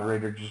as the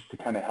moderator just to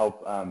kind of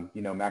help,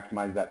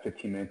 maximize that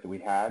 15 minutes that we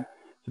had.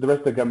 So the rest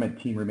of the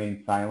government team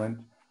remained silent.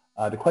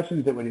 The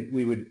questions that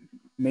we would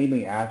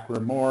mainly ask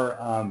were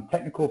more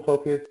technical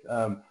focused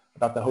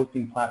about the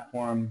hosting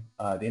platform,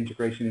 the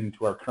integration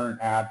into our current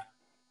apps,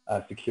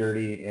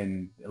 security,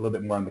 and a little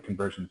bit more on the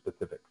conversion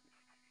specifics.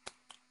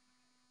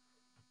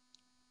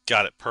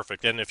 Got it.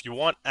 Perfect. And if you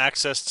want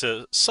access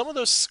to some of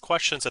those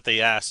questions that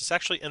they asked, it's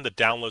actually in the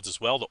downloads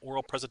as well, the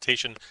oral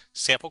presentation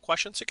sample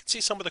questions. You can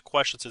see some of the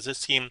questions that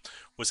this team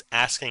was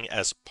asking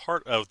as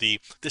part of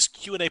this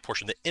Q&A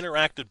portion, the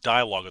interactive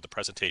dialogue of the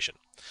presentation.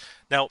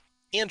 Now,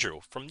 Andrew,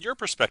 from your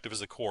perspective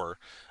as a core,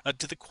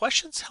 did the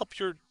questions help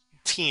your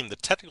team, the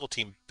technical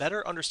team,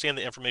 better understand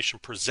the information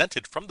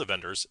presented from the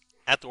vendors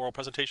at the oral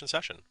presentation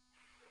session?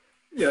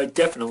 Yeah,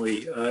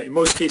 definitely. In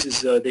most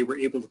cases, they were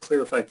able to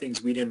clarify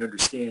things we didn't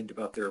understand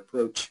about their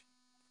approach.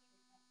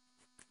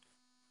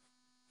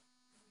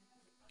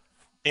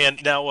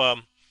 And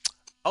now,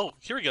 oh,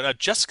 here we go. Now,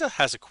 Jessica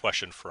has a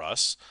question for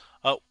us.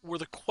 Were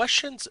the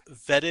questions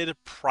vetted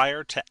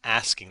prior to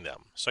asking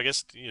them? So I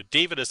guess,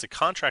 David, as the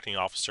contracting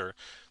officer,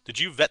 did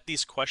you vet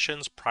these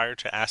questions prior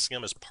to asking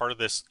them as part of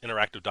this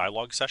interactive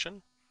dialogue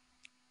session?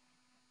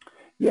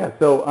 Yeah,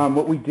 so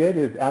what we did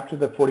is after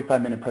the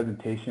 45-minute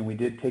presentation, we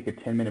did take a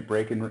 10-minute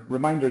break, and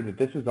reminder that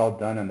this is all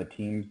done on the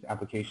Teams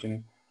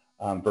application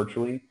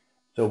virtually.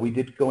 So we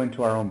did go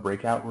into our own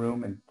breakout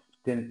room and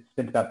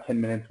spent about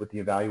 10 minutes with the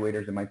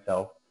evaluators and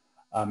myself.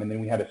 And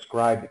then we had a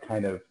scribe that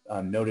kind of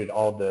noted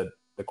all the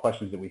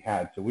questions that we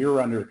had. So we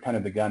were under kind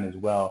of the gun as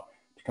well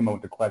to come up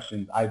with the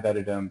questions. I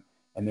vetted them,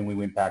 and then we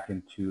went back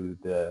into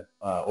the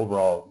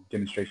overall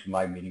demonstration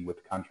live meeting with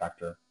the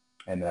contractor,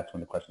 and that's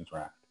when the questions were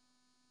asked.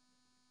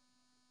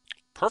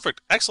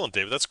 Perfect. Excellent,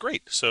 David. That's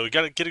great. So you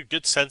got to get a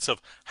good sense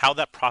of how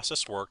that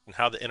process worked and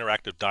how the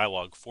interactive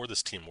dialogue for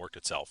this team worked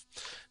itself.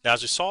 Now,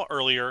 as we saw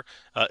earlier,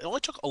 it only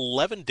took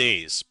 11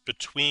 days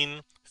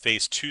between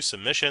phase 2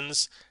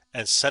 submissions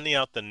and sending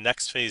out the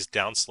next phase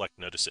down select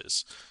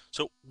notices.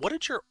 So what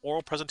did your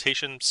oral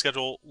presentation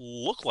schedule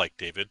look like,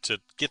 David, to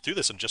get through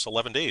this in just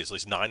 11 days, at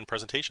least 9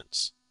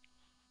 presentations?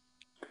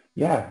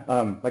 Yeah,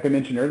 like I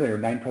mentioned earlier,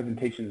 9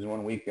 presentations in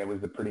 1 week. That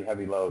was a pretty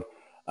heavy load.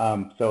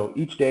 So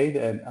each day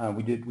that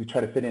we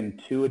try to fit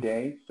in 2 a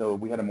day. So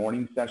we had a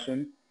morning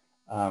session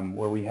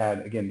where we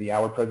had, again, the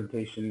hour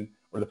presentation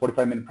or the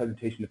 45-minute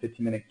presentation, the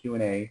 15-minute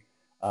Q&A,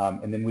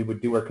 and then we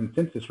would do our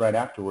consensus right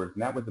afterwards.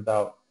 And that was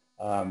about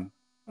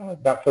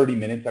 30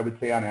 minutes, I would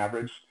say, on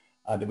average,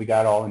 that we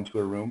got all into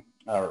a room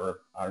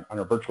or on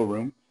our virtual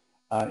room.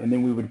 And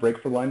then we would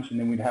break for lunch, and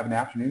then we'd have an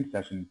afternoon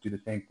session, do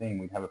the same thing.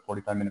 We'd have a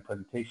 45-minute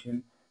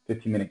presentation,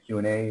 15-minute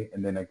Q&A,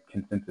 and then a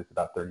consensus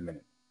about 30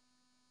 minutes.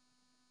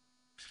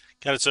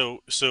 Got it.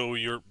 So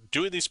you're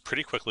doing these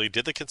pretty quickly,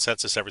 did the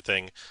consensus,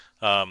 everything,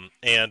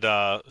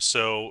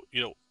 so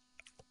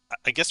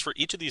I guess for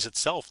each of these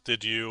itself,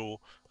 did you?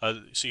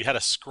 So you had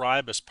a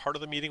scribe as part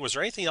of the meeting. Was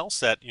there anything else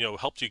that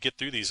helped you get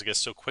through these, I guess,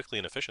 so quickly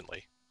and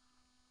efficiently?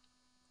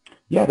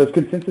 Yeah, those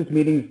consensus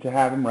meetings, to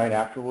have them right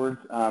afterwards.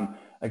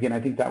 Again,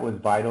 I think that was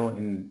vital,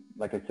 and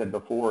like I said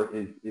before,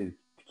 is to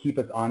keep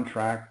us on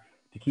track,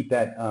 to keep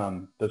that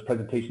those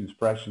presentations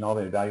fresh in all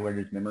the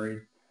evaluators'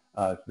 memories,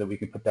 so that we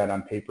could put that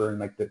on paper. And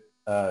like the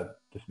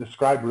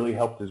scribe really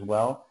helped as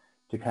well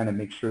to kind of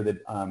make sure that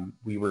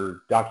we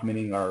were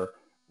documenting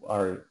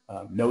our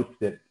notes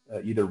that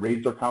either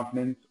raised our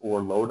confidence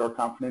or lowered our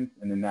confidence,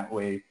 and in that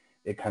way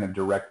it kind of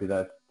directed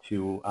us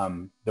to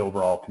the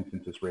overall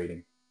consensus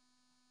rating.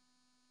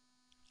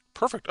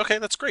 Perfect. Okay,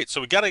 that's great.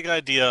 So we got a good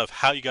idea of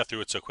how you got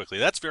through it so quickly.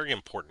 That's very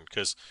important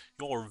because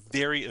you all are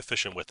very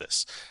efficient with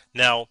this.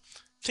 Now,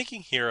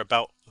 thinking here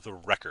about the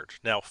record.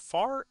 Now,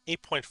 FAR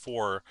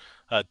 8.4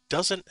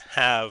 doesn't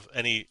have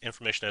any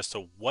information as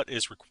to what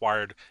is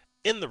required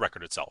in the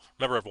record itself.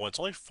 Remember, everyone, it's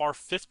only FAR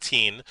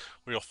 15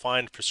 where you'll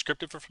find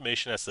prescriptive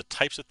information as the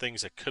types of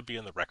things that could be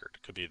in the record.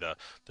 It could be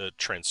the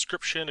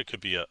transcription, it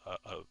could be a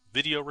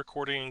video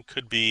recording,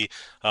 could be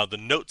the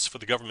notes for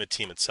the government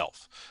team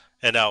itself.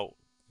 And now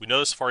we know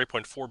this FAR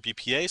 8.4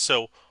 BPA,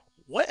 so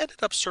what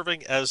ended up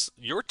serving as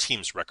your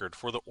team's record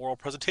for the oral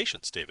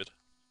presentations, David?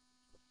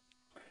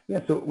 Yeah,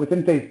 so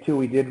within phase 2,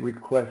 we did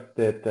request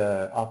that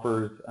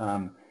offers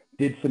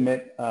did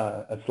submit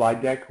a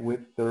slide deck with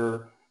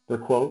their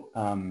quote,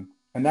 and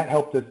that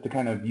helped us to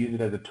kind of use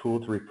it as a tool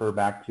to refer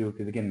back to,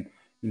 because again,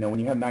 when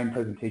you have 9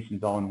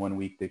 presentations all in 1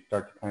 week, they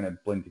start to kind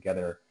of blend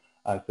together.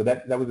 So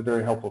that was a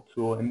very helpful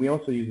tool, and we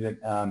also use it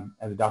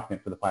as a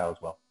document for the file as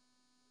well.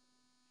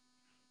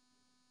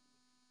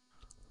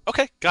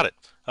 Okay, got it.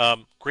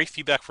 Great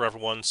feedback for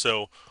everyone.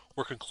 So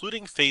we're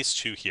concluding phase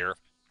 2 here.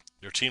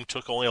 Your team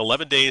took only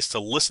 11 days to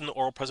listen to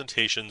oral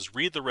presentations,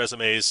 read the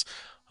resumes.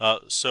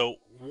 So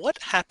what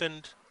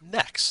happened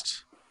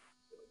next?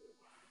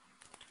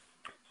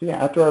 So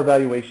yeah, after our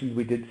evaluations,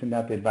 we did send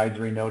out the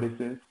advisory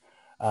notices.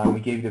 We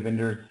gave the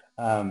vendors,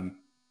 I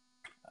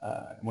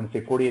want to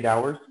say 48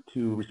 hours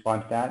to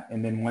respond to that.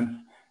 And then once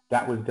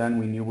that was done,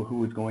 we knew who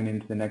was going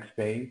into the next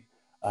phase.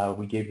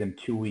 We gave them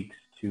 2 weeks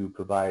to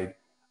provide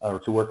or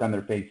to work on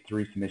their phase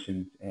 3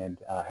 submissions and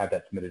have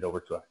that submitted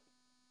over to us.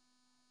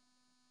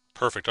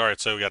 Perfect. All right,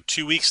 so we got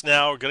 2 weeks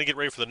now. We're going to get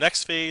ready for the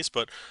next phase,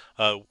 but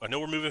I know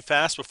we're moving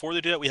fast. Before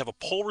they do that, we have a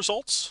poll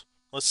results.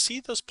 Let's see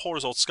those poll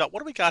results. Scott, what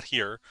do we got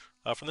here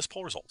from this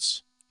poll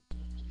results?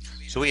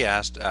 So we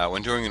asked,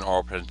 when doing an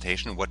oral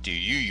presentation, what do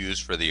you use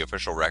for the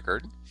official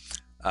record?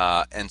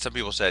 And some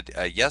people said,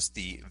 yes,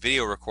 the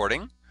video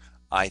recording.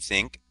 I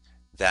think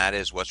that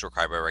is what's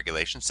required by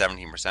regulation,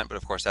 17%, but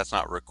of course that's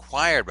not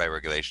required by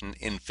regulation.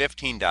 In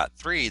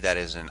 15.3, that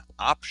is an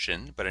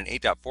option, but in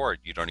 8.4,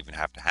 you don't even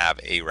have to have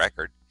a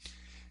record.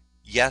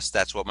 Yes,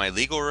 that's what my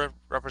legal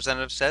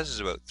representative says, is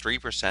about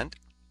 3%.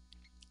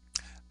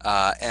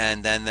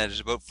 And then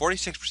there's about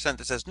 46%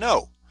 that says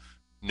no.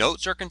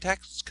 Notes or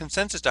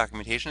consensus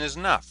documentation is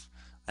enough.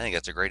 I think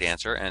that's a great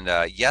answer. And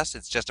yes,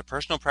 it's just a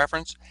personal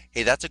preference.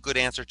 Hey, that's a good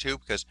answer too,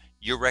 because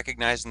you're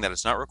recognizing that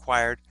it's not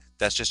required.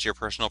 That's just your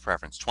personal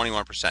preference,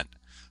 21%.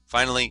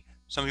 Finally,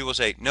 some people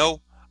say,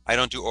 no, I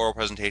don't do oral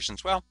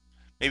presentations. Well,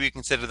 maybe you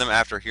consider them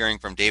after hearing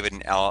from David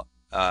and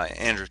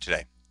Andrew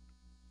today.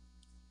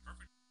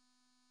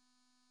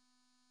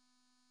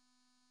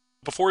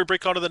 Before we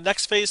break on to the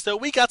next phase, though,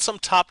 we got some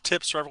top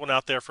tips for everyone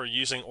out there for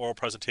using oral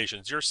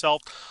presentations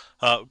yourself.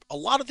 A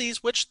lot of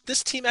these, which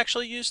this team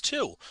actually used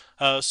too.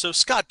 So,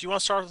 Scott, do you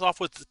want to start us off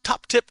with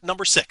top tip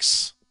number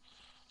 6?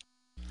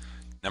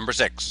 Number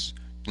 6,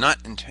 do not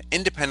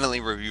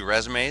independently review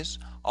resumes.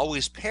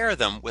 Always pair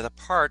them with a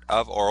part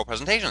of oral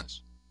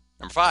presentations.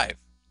 Number 5.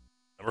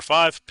 Number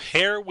 5,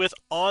 pair with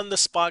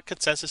on-the-spot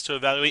consensus to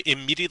evaluate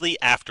immediately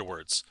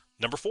afterwards.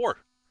 Number 4.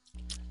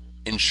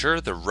 Ensure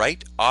the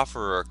right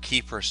offerer or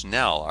key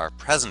personnel are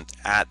present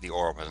at the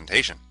oral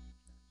presentation.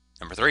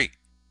 Number 3.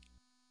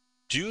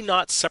 Do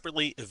not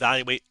separately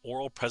evaluate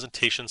oral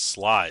presentation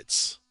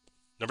slides.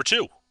 Number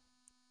 2.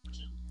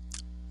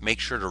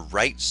 Make sure to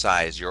right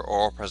size your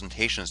oral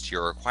presentations to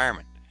your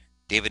requirement.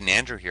 David and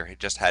Andrew here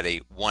just had a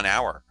 1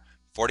 hour,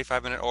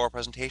 45-minute oral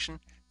presentation,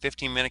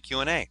 15-minute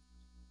Q&A.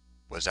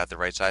 Was that the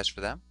right size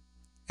for them?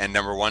 And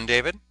number 1,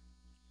 David?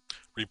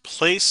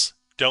 Replace,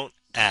 don't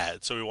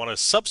add. So we want to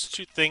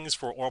substitute things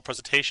for oral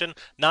presentation,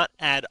 not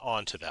add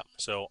on to them.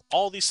 So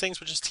all these things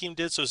which this team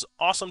did, so it's an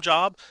awesome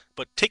job,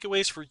 but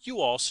takeaways for you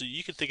all so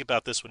you can think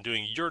about this when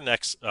doing your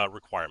next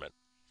requirement.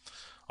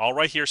 All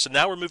right here, so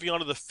now we're moving on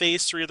to the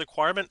phase 3 of the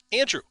requirement.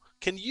 Andrew,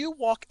 can you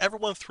walk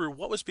everyone through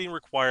what was being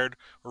required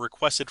or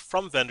requested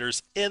from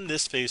vendors in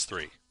this phase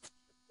 3?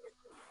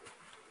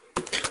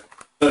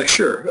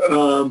 Sure.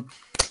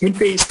 In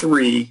phase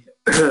 3,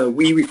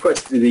 we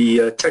requested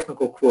the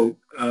technical quote,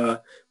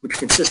 which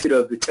consisted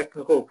of the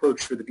technical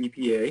approach for the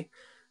BPA,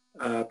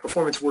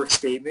 performance work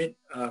statement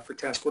for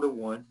task order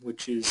 1,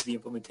 which is the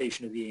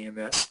implementation of the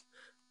AMS.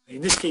 In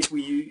this case,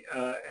 we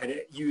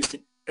had used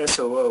an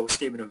SOO,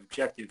 statement of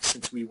objectives,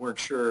 since we weren't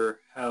sure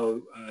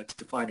how to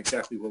define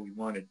exactly what we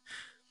wanted.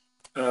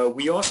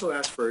 We also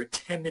asked for a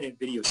 10-minute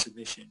video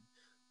submission,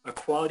 a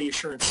quality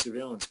assurance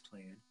surveillance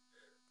plan,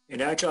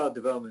 an agile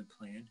development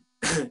plan,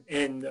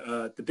 and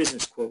the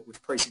business quote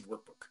with pricing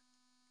workbook.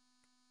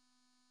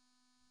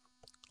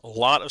 A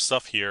lot of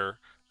stuff here,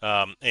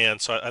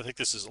 and so I think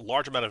this is a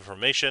large amount of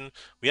information.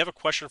 We have a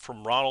question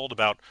from Ronald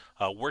about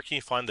where can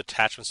you find the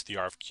attachments to the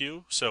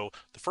RFQ. So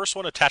the first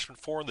one, attachment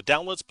 4 in the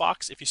downloads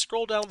box. If you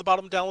scroll down to the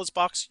bottom downloads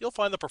box, you'll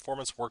find the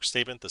performance work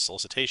statement, the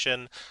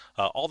solicitation,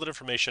 all that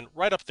information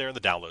right up there in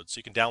the downloads. So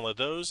you can download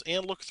those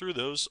and look through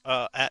those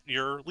at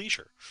your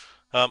leisure.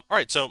 All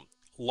right, so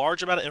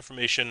large amount of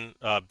information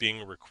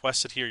being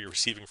requested here, you're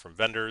receiving from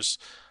vendors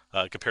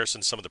in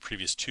comparison to some of the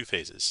previous 2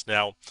 phases.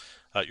 Now,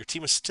 your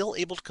team is still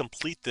able to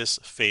complete this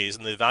phase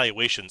and the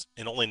evaluations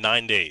in only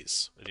 9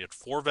 days. And you had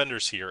 4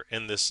 vendors here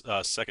in this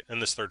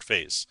third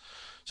phase.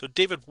 So,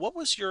 David, what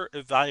was your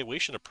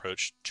evaluation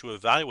approach to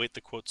evaluate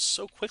the quotes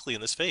so quickly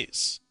in this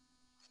phase?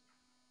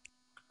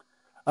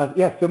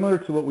 Yeah, similar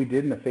to what we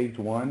did in the phase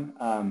one,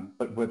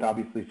 but with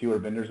obviously fewer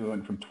vendors. We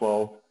went from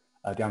 12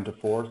 down to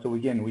 4. So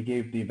again, we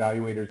gave the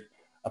evaluators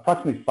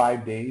approximately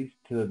 5 days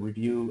to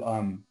review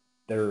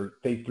their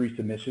phase 3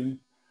 submissions.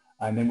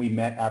 And then we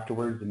met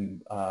afterwards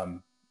and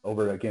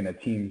over, again, a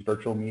Teams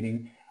virtual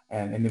meeting,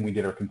 and then we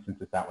did our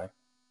consensus that way.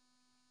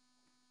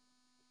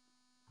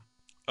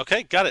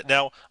 Okay, got it.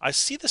 Now, I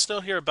see this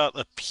note here about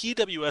a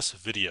PWS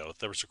video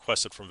that was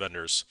requested from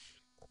vendors.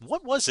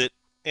 What was it,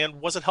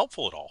 and was it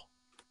helpful at all?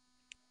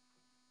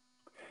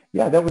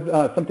 Yeah, that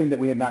was something that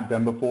we had not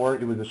done before.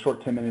 It was a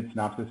short 10-minute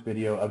synopsis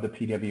video of the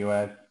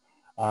PWS.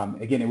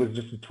 Again, it was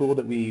just a tool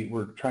that we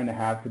were trying to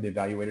have for the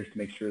evaluators to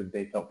make sure that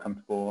they felt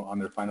comfortable on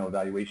their final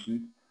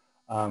evaluations.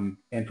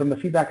 And from the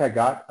feedback I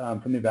got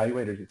from the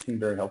evaluators, it seemed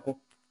very helpful.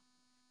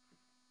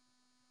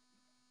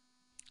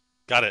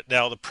 Got it.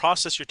 Now, the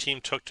process your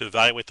team took to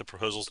evaluate the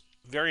proposals,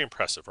 very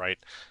impressive, right?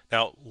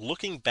 Now,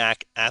 looking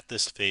back at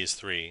this phase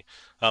 3,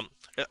 are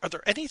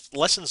there any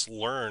lessons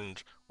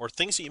learned or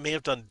things that you may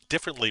have done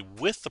differently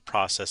with the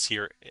process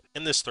here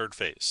in this third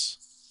phase?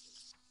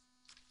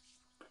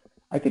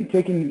 I think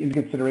taking into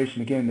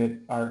consideration, again, that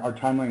our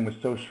timeline was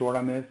so short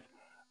on this,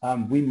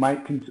 we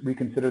might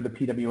reconsider the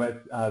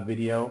PWS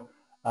video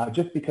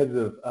just because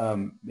of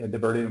the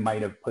burden it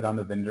might have put on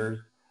the vendors.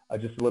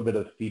 Just a little bit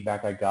of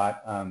feedback I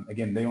got.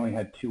 Again, they only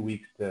had 2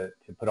 weeks to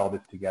put all this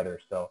together.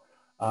 So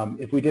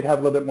if we did have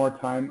a little bit more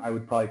time, I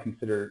would probably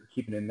consider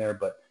keeping it in there.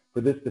 But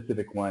for this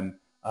specific one,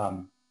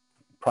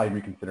 probably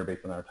reconsider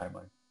based on our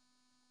timeline.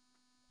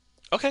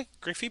 Okay,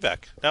 great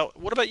feedback. Now,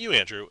 what about you,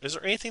 Andrew? Is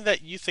there anything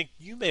that you think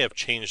you may have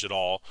changed at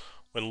all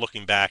when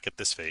looking back at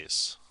this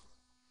phase?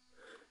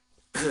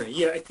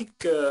 Yeah, I think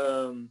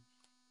I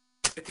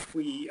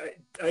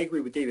agree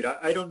with David.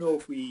 I don't know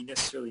if we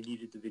necessarily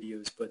needed the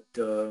videos, but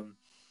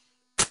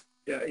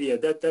yeah,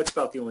 that's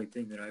about the only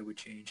thing that I would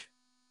change.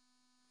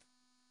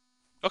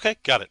 Okay,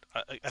 got it.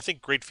 I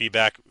think great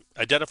feedback.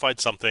 Identified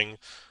something.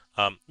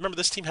 Remember,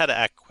 this team had to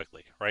act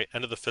quickly, right?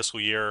 End of the fiscal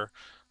year.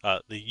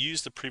 They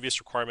used the previous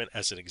requirement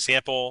as an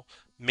example,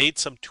 made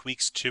some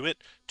tweaks to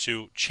it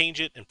to change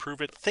it, improve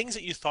it, things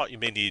that you thought you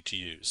may need to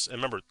use. And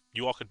remember,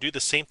 you all could do the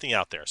same thing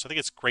out there. So I think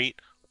it's great.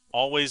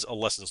 Always a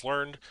lessons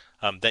learned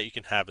that you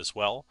can have as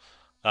well.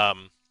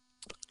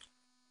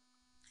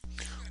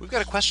 We've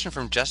got a question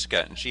from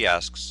Jessica, and she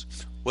asks,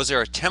 was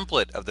there a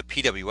template of the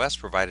PWS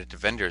provided to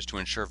vendors to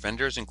ensure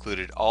vendors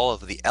included all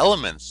of the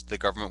elements the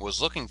government was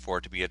looking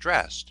for to be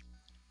addressed?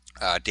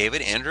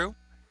 David, Andrew,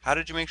 how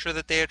did you make sure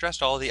that they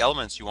addressed all of the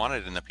elements you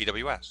wanted in the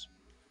PWS?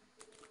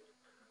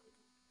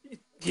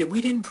 Yeah,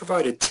 we didn't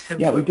provide a template,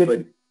 Yeah, we did.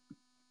 but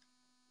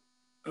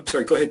I'm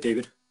sorry, go ahead,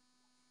 David.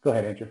 Go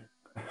ahead, Andrew.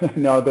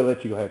 No, I'll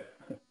let you go ahead.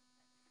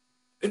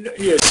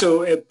 Yeah,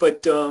 so,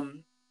 but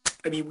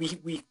I mean,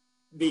 we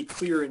made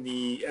clear in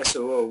the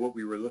SOO what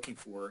we were looking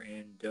for,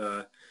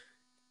 and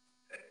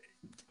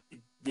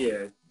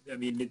yeah, I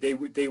mean,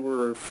 they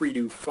were free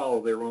to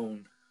follow their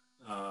own.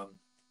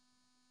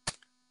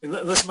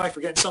 Unless, am I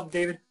forgetting something,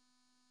 David?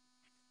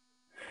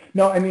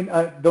 No, I mean,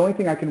 the only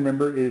thing I can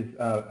remember is,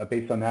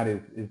 based on that,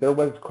 is there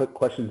was quick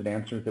questions and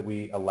answers that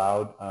we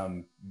allowed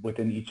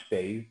within each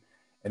phase.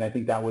 And I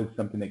think that was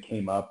something that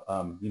came up,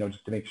 you know,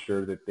 just to make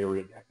sure that they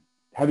were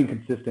having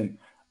consistent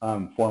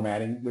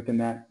formatting within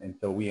that. And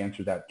so we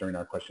answered that during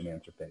our question and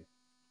answer phase.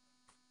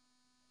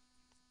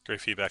 Great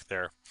feedback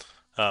there.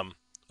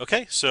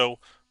 Okay, so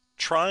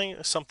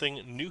trying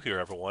something new here,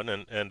 everyone.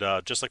 And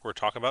just like we're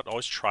talking about,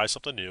 always try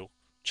something new.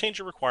 Change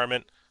your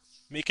requirement,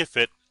 make it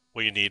fit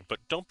what you need, but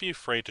don't be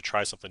afraid to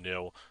try something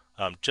new,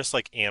 just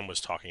like Ann was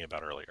talking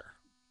about earlier.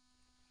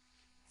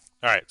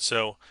 All right,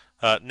 so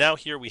now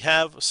here we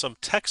have some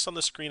text on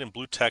the screen in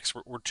blue text.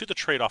 We're to the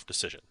trade-off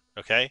decision,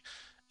 okay?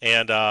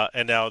 And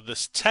now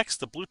this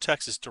text, the blue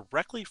text, is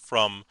directly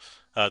from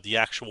the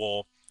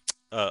actual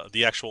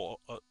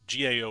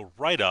GAO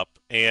write-up,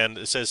 and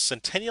it says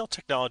Centennial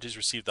Technologies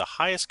received the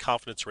highest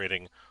confidence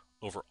rating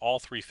over all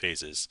 3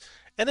 phases,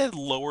 and had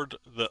lowered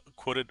the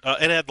quoted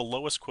and had the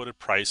lowest quoted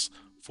price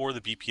for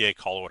the BPA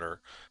call order.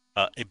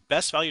 A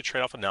best value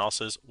trade-off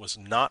analysis was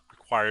not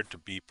required to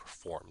be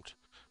performed.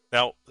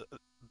 Now,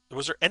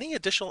 was there any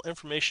additional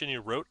information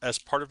you wrote as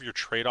part of your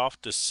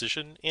trade-off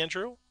decision,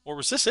 Andrew, or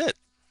was this it?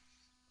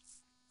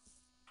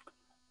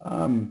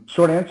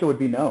 Short answer would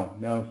be no,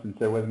 since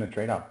there wasn't a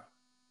trade-off.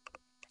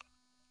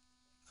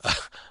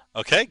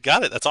 Okay,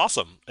 got it. That's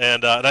awesome.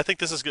 And I think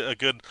this is a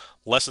good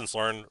lessons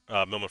learned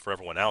moment for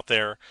everyone out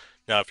there.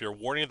 Now, if you're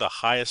awarding the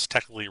highest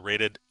technically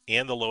rated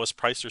and the lowest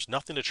price, there's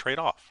nothing to trade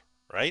off,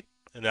 right?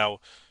 And now,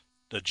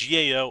 the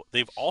GAO,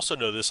 they've also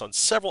noted this on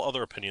several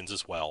other opinions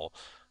as well.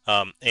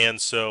 And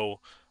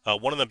so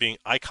one of them being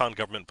Icon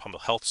Government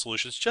Public Health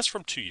Solutions, just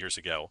from 2 years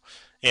ago.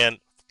 And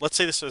let's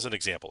say this as an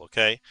example,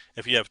 okay?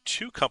 If you have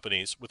 2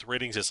 companies with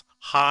ratings as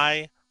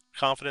high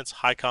confidence, and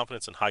high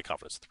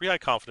confidence, 3 high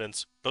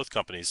confidence, both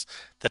companies,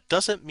 that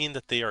doesn't mean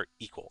that they are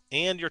equal.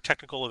 And your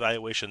technical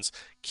evaluations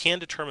can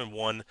determine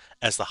one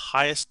as the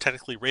highest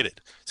technically rated,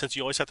 since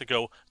you always have to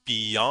go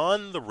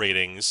beyond the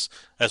ratings,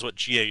 as what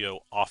GAO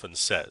often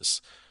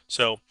says.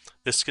 So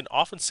this can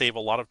often save a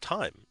lot of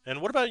time. And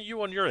what about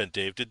you on your end,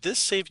 Dave? Did this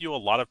save you a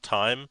lot of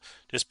time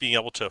just being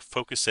able to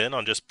focus in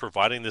on just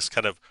providing this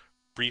kind of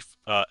brief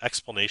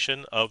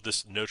explanation of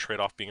this no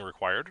trade-off being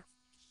required?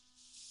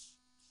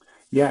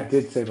 Yeah, it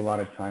did save a lot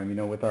of time.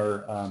 With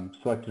our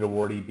selected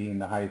awardee being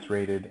the highest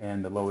rated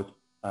and the lowest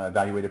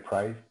evaluated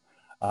price,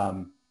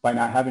 by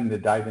not having to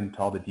dive into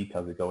all the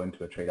details that go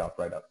into a trade-off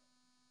write-up.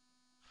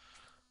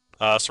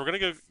 So we're going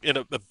to go in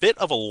a bit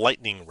of a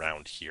lightning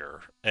round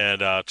here, and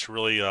to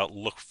really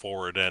look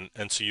forward.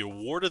 And so you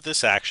awarded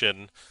this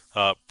action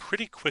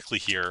pretty quickly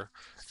here,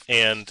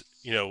 and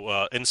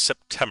in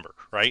September,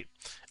 right?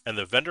 And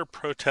the vendor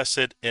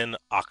protested in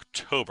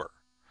October,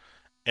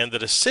 and the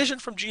decision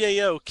from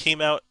GAO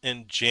came out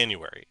in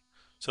January.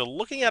 So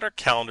looking at our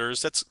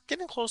calendars, that's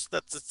getting close.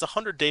 It's the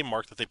 100-day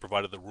mark that they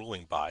provided the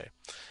ruling by.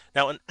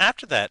 Now, and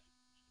after that,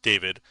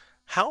 David,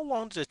 how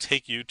long did it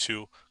take you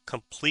to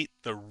complete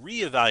the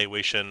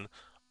reevaluation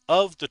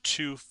of the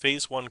two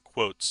phase one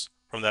quotes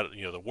from that,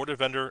 the awarded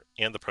vendor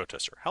and the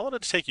protester? How long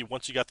did it take you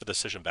once you got the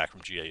decision back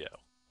from GAO?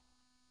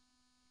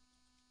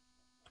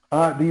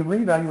 The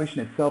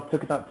reevaluation itself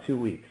took about 2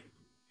 weeks.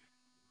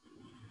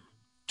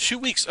 2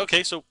 weeks.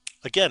 Okay, so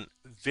again,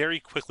 very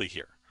quickly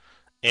here.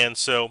 And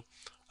so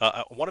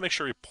I want to make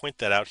sure we point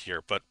that out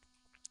here. But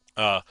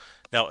now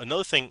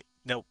another thing,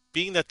 now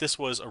being that this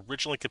was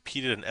originally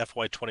competed in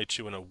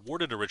FY22 and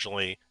awarded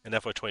originally in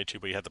FY22,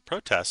 but you had the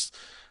protests,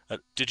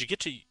 did you get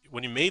to,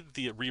 when you made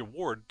the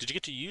re-award, did you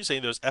get to use any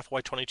of those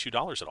FY22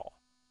 dollars at all?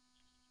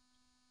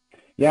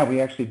 Yeah, we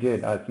actually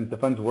did. Since the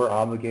funds were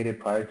obligated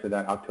prior to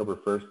that October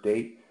 1st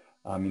date,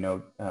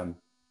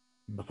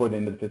 before the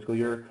end of the fiscal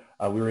year,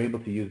 we were able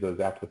to use those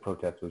after the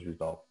protest was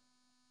resolved.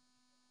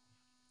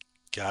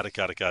 Got it.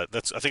 I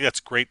think that's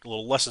great.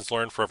 Little lessons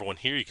learned for everyone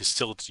here. You can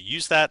still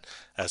use that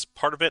as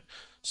part of it.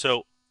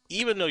 So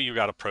even though you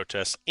got a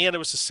protest and it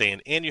was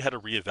sustained and you had to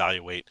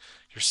reevaluate,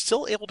 you're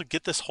still able to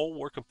get this whole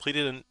work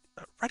completed in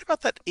right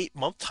about that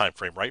 8-month time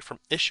frame, right, from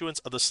issuance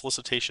of the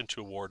solicitation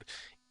to award,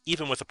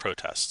 even with a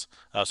protest.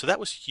 So that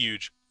was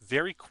huge,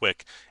 very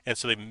quick, and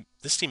so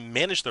this team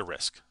managed the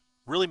risk,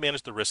 really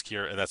managed the risk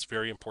here, and that's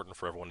very important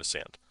for everyone to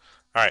understand.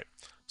 All right,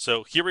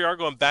 so here we are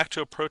going back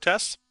to a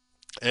protest,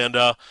 and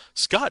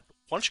Scott,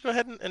 why don't you go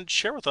ahead and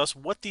share with us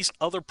what these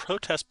other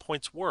protest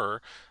points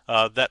were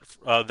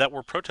that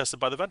were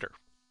protested by the vendor?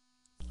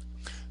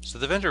 So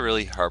the vendor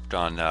really harped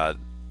on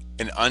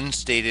an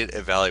unstated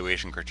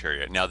evaluation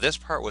criteria. Now this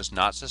part was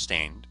not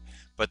sustained,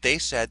 but they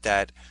said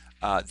that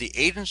the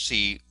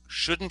agency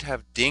shouldn't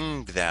have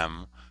dinged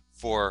them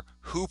for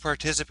who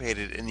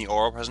participated in the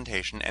oral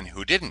presentation and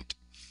who didn't.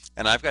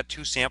 And I've got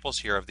two samples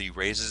here of the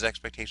raises,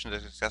 expectations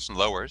of success, and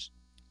lowers.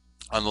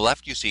 On the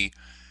left you see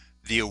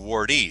the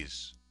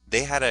awardees.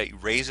 They had a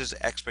raises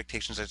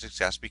expectations of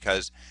success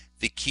because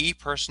the key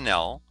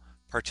personnel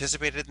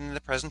participated in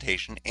the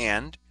presentation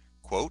and,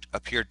 quote,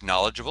 appeared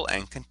knowledgeable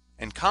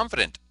and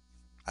confident.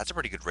 That's a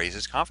pretty good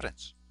raises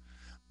confidence.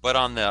 But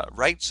on the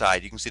right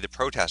side, you can see the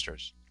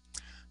protesters.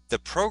 The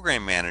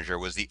program manager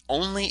was the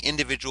only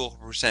individual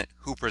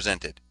who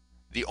presented,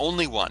 the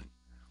only one,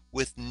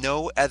 with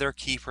no other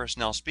key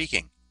personnel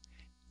speaking.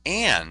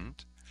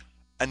 And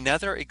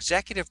another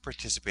executive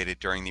participated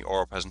during the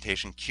oral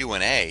presentation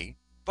Q&A,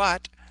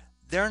 but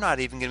they're not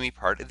even going to be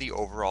part of the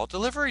overall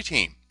delivery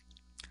team.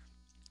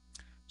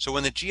 So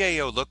when the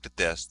GAO looked at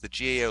this, the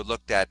GAO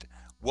looked at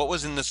what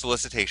was in the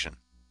solicitation,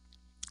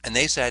 and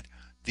they said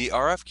the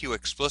RFQ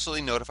explicitly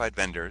notified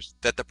vendors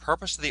that the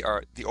purpose of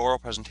the oral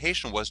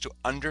presentation was to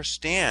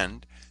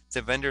understand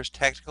the vendor's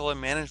technical and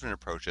management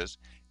approaches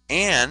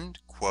and,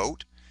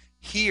 quote,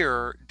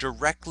 hear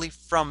directly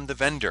from the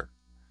vendor.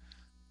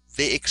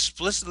 They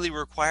explicitly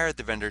required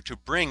the vendor to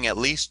bring at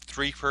least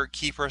 3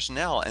 key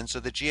personnel, and so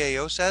the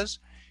GAO says,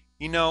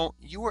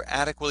 you were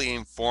adequately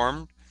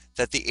informed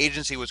that the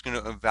agency was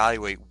going to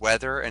evaluate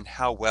whether and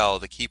how well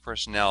the key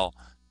personnel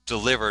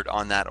delivered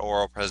on that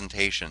oral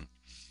presentation.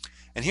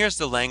 And here's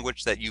the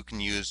language that you can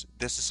use.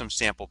 This is some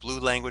sample blue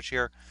language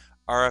here.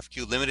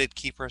 RFQ limited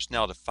key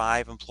personnel to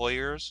 5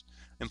 employees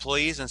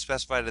and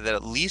specified that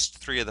at least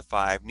 3 of the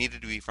 5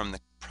 needed to be from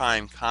the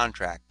prime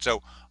contract.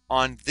 So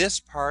on this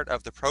part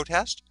of the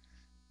protest,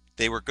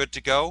 they were good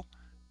to go.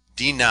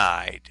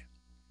 Denied.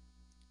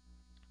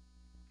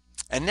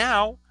 And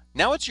now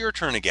it's your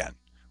turn again.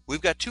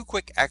 We've got 2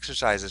 quick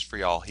exercises for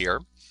y'all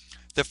here.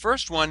 The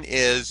first one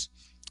is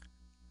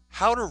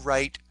how to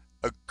write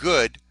a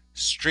good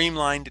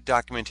streamlined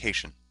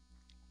documentation.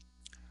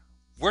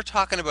 We're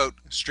talking about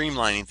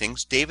streamlining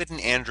things. David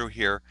and Andrew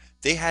here,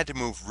 they had to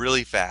move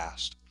really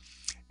fast.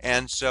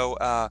 And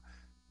so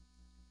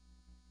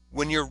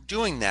when you're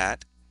doing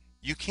that,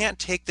 you can't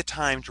take the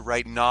time to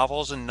write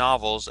novels and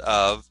novels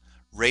of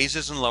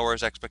raises and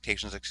lowers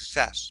expectations of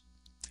success.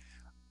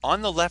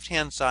 On the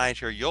left-hand side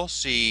here, you'll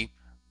see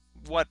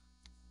what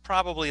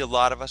probably a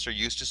lot of us are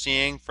used to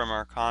seeing from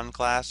our con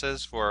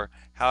classes for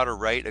how to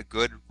write a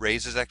good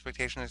raises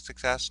expectation of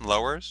success and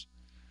lowers,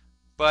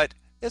 but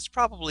it's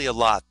probably a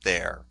lot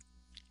there.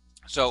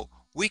 So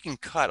we can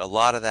cut a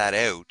lot of that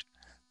out,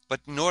 but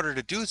in order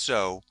to do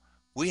so,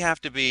 we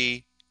have to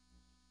be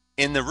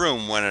in the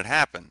room when it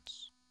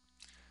happens.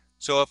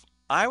 So if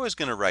I was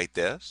going to write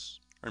this,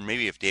 or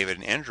maybe if David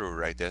and Andrew would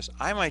write this,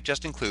 I might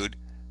just include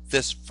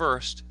this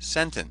first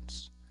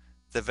sentence.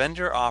 The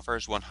vendor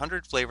offers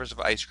 100 flavors of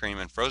ice cream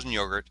and frozen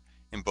yogurt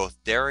in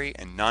both dairy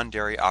and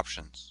non-dairy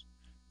options.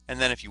 And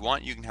then if you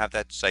want, you can have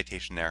that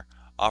citation there,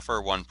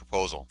 offer one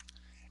proposal.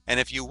 And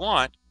if you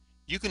want,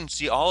 you can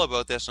see all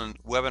about this on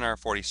webinar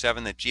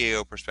 47, the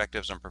GAO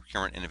Perspectives on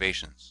Procurement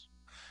Innovations.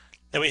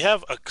 And we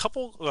have a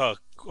couple,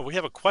 we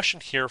have a question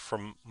here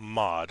from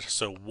Maud.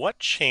 So what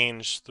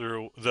changed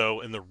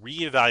though in the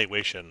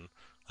reevaluation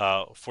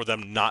for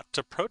them not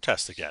to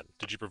protest again?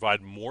 Did you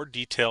provide more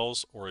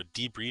details or a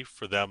debrief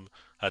for them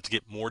to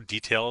get more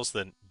details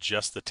than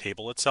just the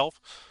table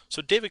itself?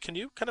 So David, can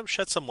you kind of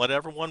shed some light on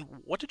everyone?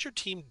 What did your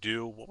team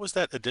do? What was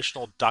that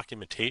additional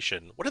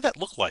documentation? What did that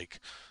look like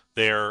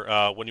there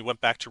when you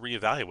went back to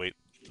reevaluate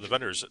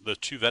the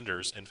two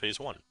vendors in phase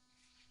one?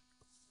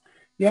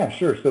 Yeah,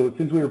 sure. So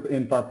since we were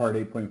in FAR Part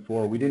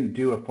 8.4, we didn't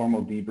do a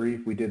formal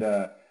debrief. We did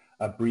a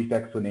brief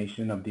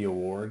explanation of the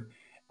award.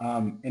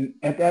 And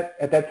at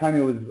that time,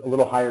 it was a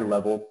little higher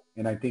level.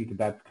 And I think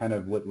that's kind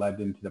of what led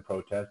into the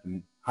protest.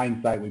 In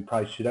hindsight, we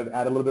probably should have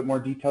added a little bit more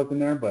details in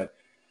there. But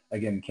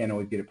again, can't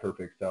always get it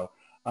perfect. So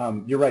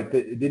you're right.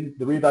 The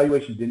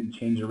reevaluation didn't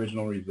change the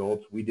original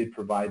results. We did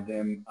provide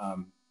them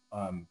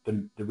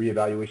the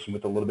reevaluation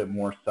with a little bit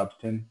more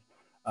substance.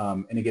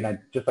 And again,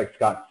 just like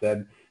Scott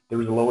said, there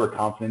was a lower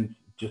confidence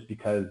just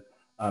because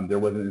there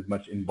wasn't as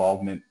much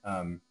involvement,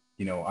 on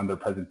their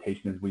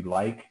presentation as we'd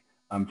like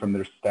from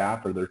their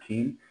staff or their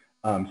team.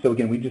 So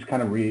again, we just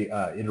kind of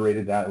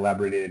reiterated that,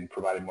 elaborated, and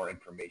provided more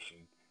information.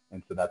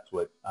 And so that's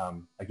what,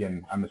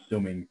 again, I'm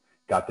assuming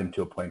got them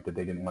to a point that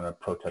they didn't want to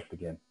protest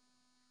again.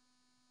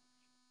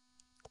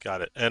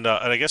 Got it. And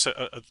I guess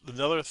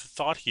another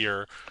thought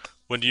here,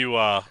 when you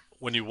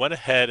went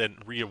ahead and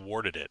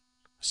reawarded it,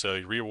 so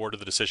you reawarded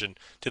the decision,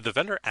 did the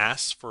vendor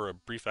ask for a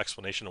brief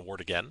explanation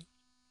award again?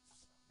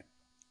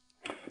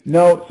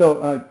 No,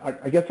 so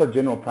I guess our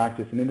general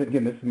practice, and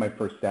again, this is my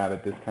first stab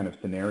at this kind of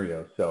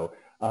scenario. So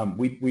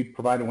we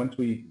provided, once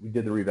we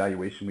did the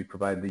reevaluation, we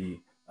provided the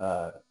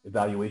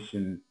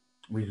evaluation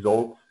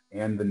results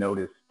and the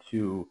notice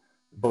to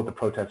both the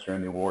protester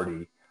and the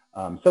awardee.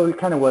 So it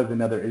kind of was it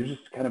was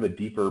just kind of a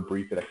deeper,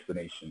 brief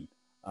explanation.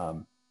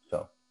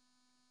 So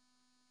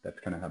that's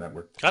kind of how that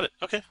worked. Got it.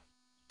 Okay.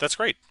 That's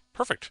great.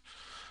 Perfect.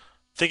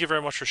 Thank you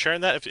very much for sharing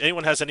that. If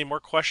anyone has any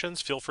more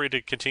questions, feel free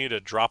to continue to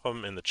drop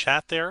them in the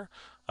chat there.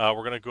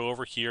 We're going to go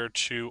over here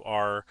to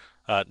our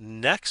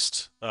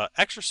next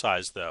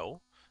exercise,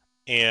 though,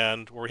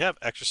 and where we have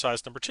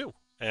exercise number 2.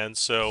 And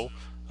so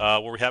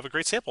where we have a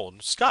great sample.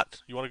 And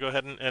Scott, you want to go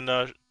ahead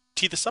and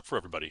tee this up for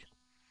everybody?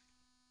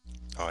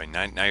 Oh,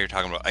 now you're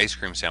talking about ice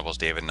cream samples,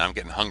 David, and I'm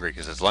getting hungry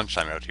because it's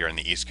lunchtime out here on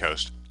the East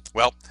Coast.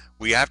 Well,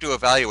 we have to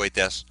evaluate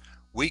this.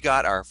 We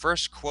got our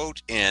first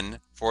quote in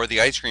for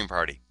the ice cream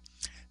party.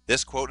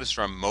 This quote is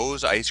from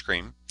Moe's Ice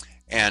Cream,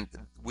 and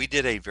we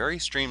did a very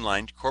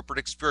streamlined corporate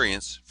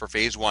experience for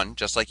phase 1,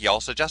 just like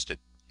y'all suggested.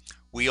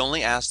 We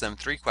only asked them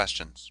 3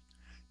 questions: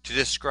 to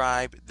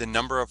describe the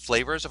number of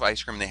flavors of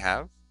ice cream they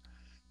have,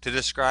 to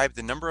describe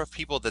the number of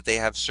people that they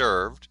have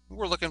served,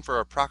 we're looking for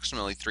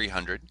approximately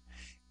 300,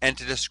 and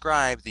to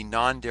describe the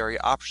non-dairy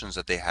options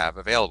that they have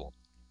available.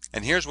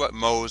 And here's what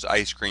Moe's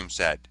Ice Cream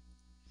said.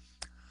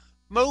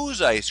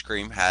 Moe's Ice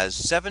Cream has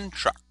 7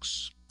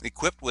 trucks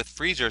equipped with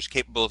freezers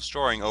capable of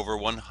storing over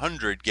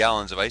 100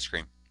 gallons of ice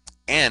cream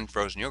and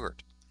frozen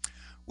yogurt.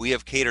 We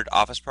have catered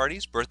office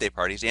parties, birthday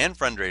parties, and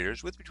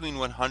fundraisers with between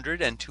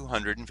 100 and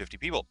 250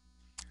 people.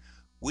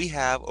 We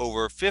have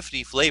over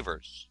 50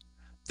 flavors.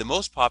 The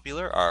most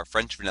popular are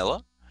French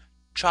vanilla,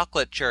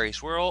 chocolate cherry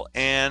swirl,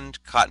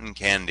 and cotton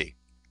candy.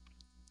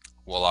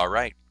 Well, all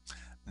right.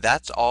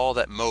 That's all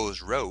that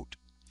Moe's wrote.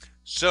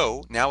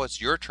 So now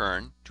it's your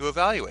turn to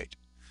evaluate.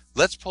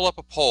 Let's pull up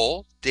a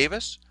poll.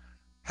 Davis,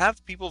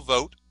 have people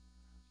vote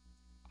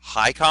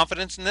high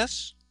confidence in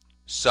this,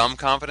 some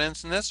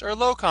confidence in this, or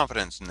low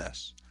confidence in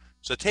this.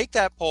 So take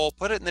that poll,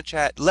 put it in the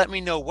chat, let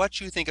me know what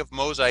you think of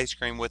Moe's Ice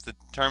Cream with the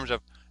terms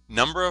of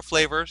number of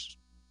flavors,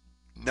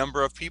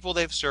 number of people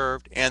they've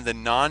served, and the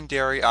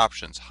non-dairy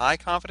options. High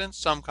confidence,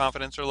 some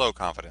confidence, or low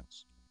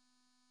confidence.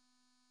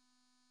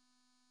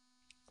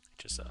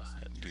 Just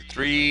do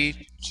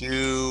 3,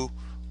 2,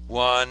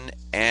 1,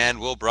 and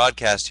we'll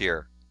broadcast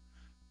here.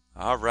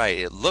 All right,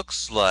 it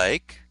looks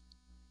like,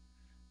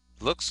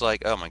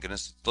 oh my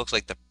goodness, it looks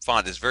like the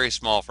font is very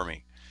small for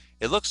me.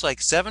 It looks like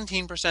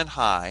 17%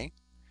 high,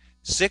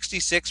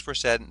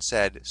 66%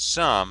 said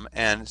some,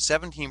 and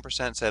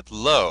 17% said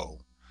low.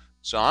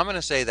 So I'm going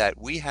to say that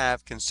we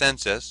have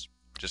consensus,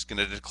 just going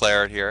to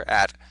declare it here,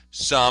 at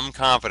some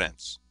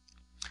confidence.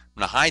 I'm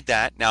going to hide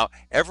that. Now,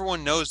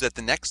 everyone knows that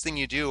the next thing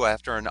you do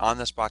after an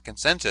on-the-spot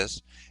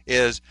consensus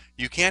is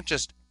you can't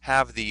just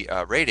have the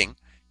rating,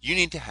 you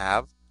need to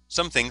have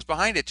some things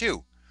behind it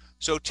too.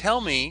 So tell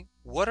me,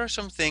 what are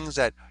some things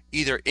that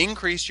either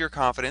increase your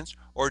confidence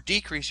or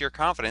decrease your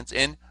confidence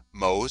in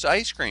Moe's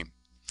Ice Cream?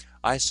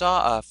 I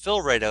saw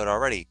Phil write out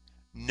already.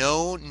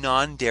 No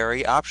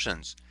non-dairy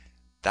options.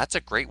 That's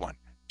a great one.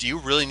 Do you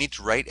really need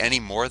to write any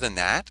more than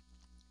that?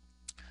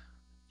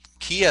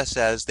 Kia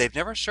says they've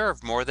never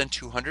served more than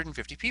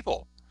 250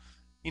 people.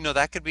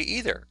 That could be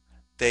either.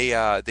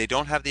 They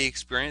don't have the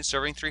experience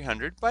serving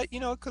 300, but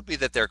it could be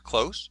that they're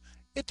close.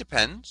 It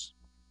depends.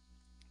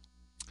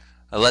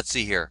 Let's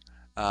see here.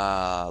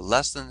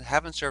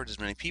 Haven't served as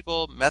many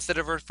people. Method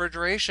of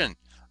refrigeration.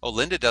 Oh,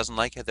 Linda doesn't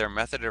like their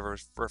method of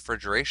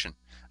refrigeration.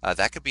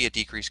 That could be a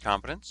decreased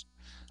competence.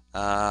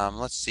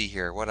 Let's see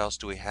here. What else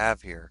do we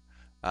have here?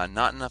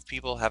 Not enough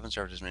people. Haven't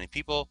served as many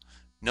people.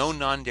 No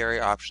non-dairy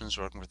options.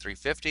 We're looking for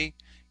 350.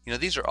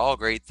 These are all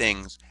great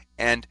things.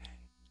 And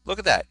look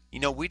at that.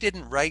 We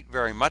didn't write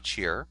very much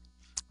here.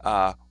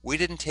 We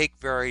didn't take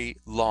very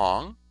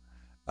long.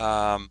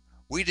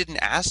 We didn't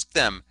ask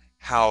them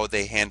how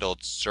they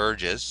handled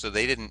surges, so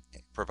they didn't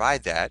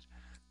provide that.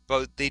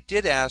 But they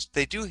did ask,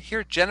 they do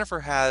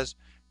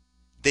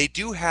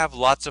have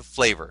lots of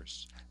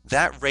flavors.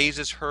 That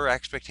raises her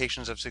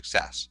expectations of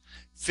success.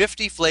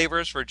 50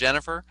 flavors for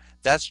Jennifer,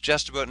 that's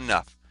just about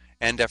enough.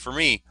 And for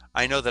me,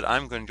 I know that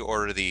I'm going to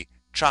order the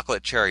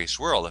chocolate cherry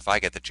swirl if I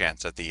get the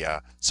chance at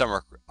the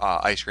summer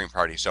ice cream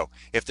party. So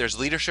if there's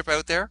leadership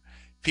out there,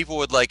 people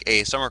would like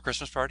a summer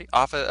Christmas party,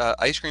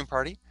 ice cream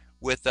party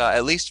with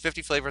at least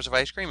 50 flavors of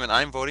ice cream, and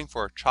I'm voting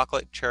for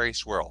chocolate cherry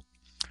swirl.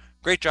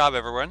 Great job,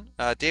 everyone.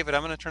 David,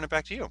 I'm going to turn it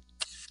back to you.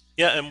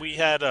 Yeah, and we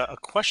had a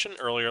question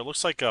earlier. It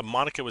looks like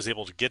Monica was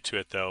able to get to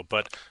it though.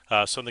 But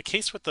so in the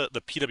case with the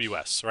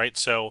PWS, right?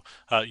 So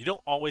you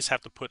don't always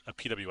have to put a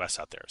PWS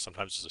out there.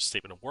 Sometimes there's a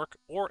statement of work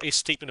or a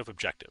statement of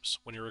objectives.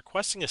 When you're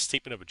requesting a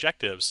statement of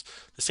objectives,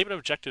 the statement of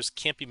objectives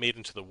can't be made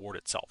into the award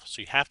itself.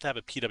 So you have to have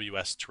a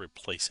PWS to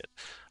replace it.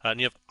 And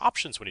you have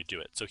options when you do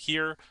it. So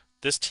here,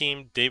 this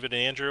team, David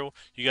and Andrew,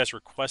 you guys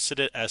requested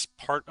it as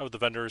part of the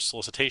vendor's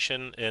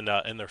solicitation in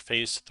their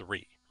phase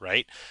 3,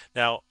 right?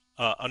 Now,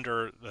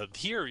 under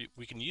here,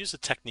 we can use a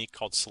technique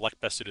called select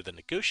best suited then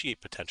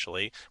negotiate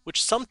potentially,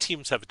 which some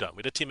teams have done. We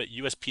had a team at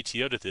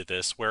USPTO that did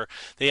this, where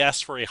they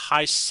asked for a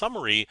high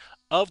summary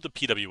of the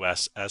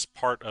PWS as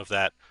part of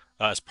that,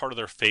 as part of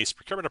their phase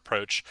procurement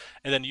approach,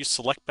 and then use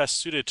select best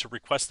suited to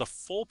request the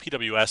full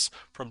PWS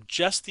from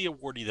just the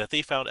awardee that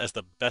they found as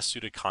the best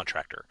suited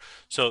contractor.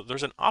 So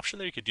there's an option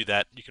there you could do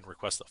that. You can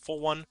request the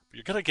full one, but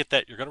you're going to get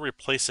that. You're going to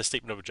replace the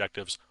statement of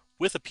objectives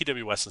with a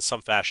PWS in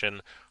some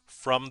fashion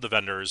from the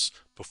vendors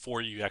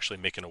before you actually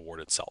make an award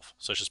itself.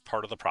 So it's just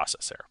part of the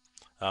process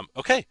there.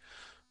 Okay,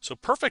 so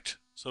perfect.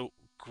 So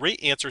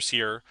great answers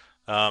here.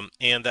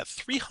 And that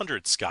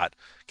 300, Scott,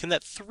 can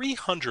that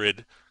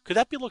 300, could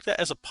that be looked at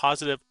as a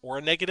positive or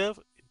a negative?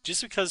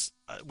 Just because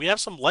we have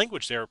some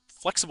language there,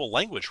 flexible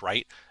language,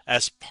 right,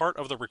 as part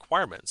of the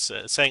requirements,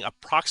 saying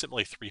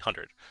approximately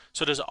 300.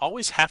 So does it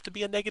always have to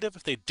be a negative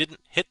if they didn't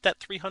hit that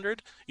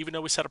 300, even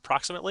though we said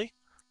approximately?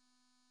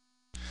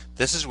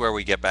 This is where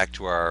we get back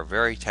to our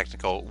very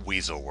technical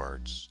weasel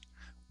words.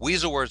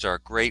 Weasel words are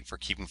great for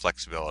keeping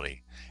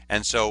flexibility.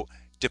 And so,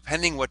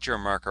 depending what your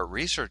market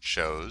research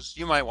shows,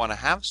 you might want to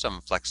have some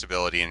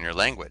flexibility in your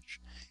language.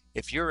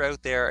 If you're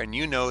out there and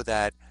you know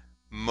that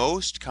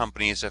most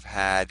companies have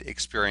had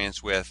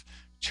experience with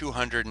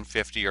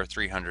 250 or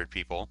 300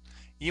 people,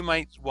 you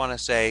might want to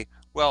say,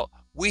 well,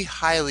 we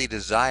highly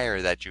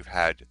desire that you've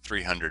had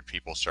 300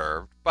 people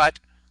served, but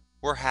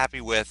we're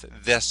happy with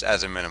this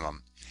as a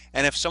minimum.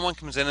 And if someone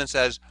comes in and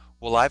says,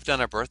 well, I've done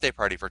a birthday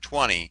party for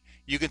 20,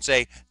 you can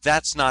say,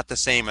 that's not the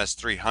same as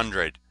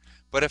 300.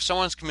 But if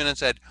someone's come in and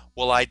said,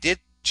 well, I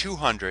did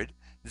 200,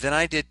 then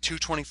I did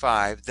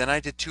 225, then I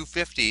did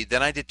 250,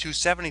 then I did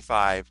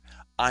 275,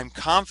 I'm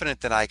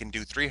confident that I can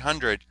do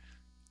 300,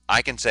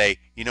 I can say,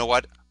 you know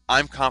what,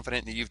 I'm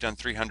confident that you've done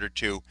 300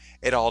 too.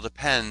 It all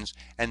depends,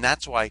 and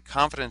that's why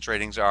confidence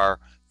ratings are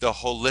the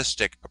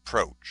holistic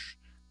approach.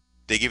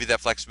 They give you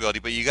that flexibility,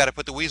 but you got to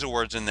put the weasel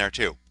words in there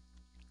too.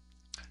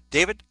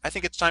 David, I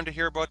think it's time to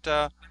hear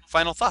about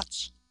final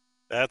thoughts.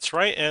 That's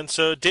right. And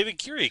so, David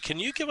Geary, can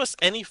you give us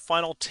any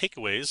final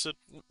takeaways, a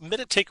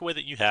minute takeaway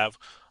that you have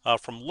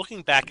from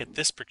looking back at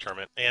this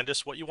procurement and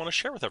just what you want to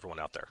share with everyone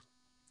out there?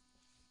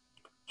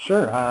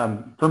 Sure.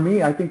 For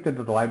me, I think that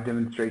the live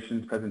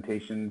demonstrations,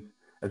 presentations,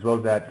 as well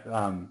as that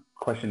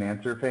question and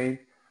answer phase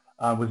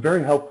was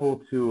very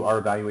helpful to our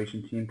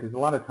evaluation team, because a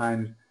lot of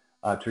times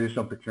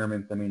traditional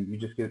procurements, I mean, you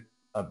just get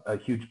a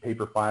huge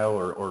paper file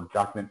or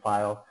document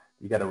file.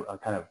 You got to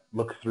kind of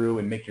look through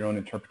and make your own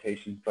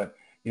interpretations. But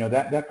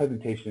that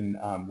presentation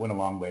went a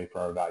long way for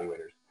our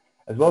evaluators,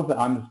 as well as the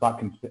on-the-spot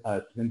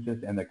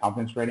consensus and the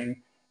confidence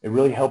rating. It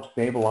really helped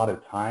save a lot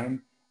of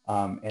time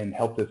and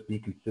helped us be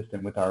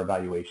consistent with our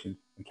evaluations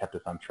and kept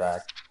us on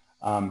track.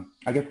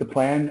 I guess the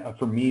plan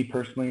for me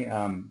personally,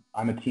 I'm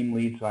a team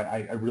lead, so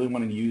I really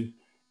want to use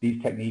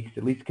these techniques,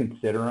 at least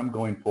consider them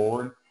going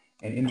forward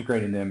and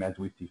integrating them as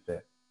we see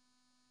fit.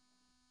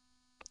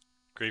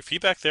 Great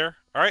feedback there.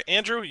 All right,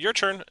 Andrew, your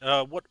turn.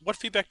 What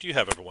feedback do you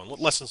have, everyone? What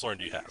lessons learned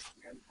do you have?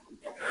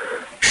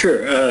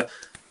 Sure.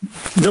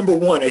 Number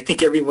one, I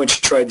think everyone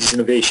should try these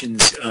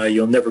innovations.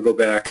 You'll never go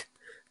back.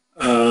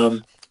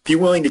 Be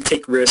willing to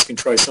take risk and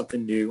try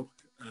something new.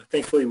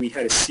 Thankfully, we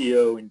had a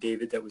CO in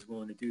David that was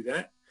willing to do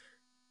that.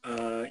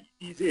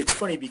 It's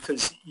funny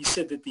because you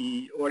said that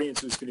the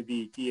audience was going to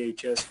be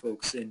DHS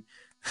folks, and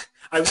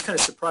I was kind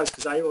of surprised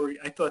because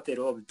I thought that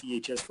all the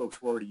DHS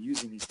folks were already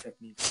using these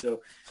techniques.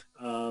 So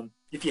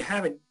if you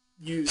haven't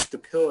used the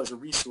PIL as a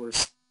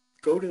resource,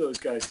 go to those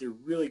guys. They're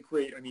really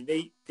great. I mean,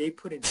 they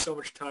put in so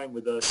much time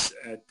with us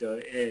at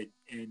Ed,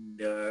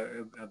 and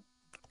I'm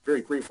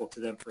very grateful to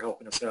them for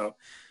helping us out.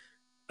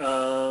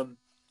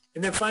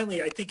 And then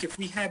finally, I think if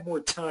we had more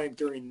time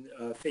during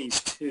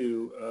phase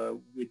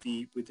 2 with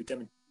the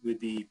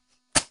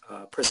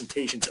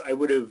presentations, I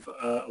would have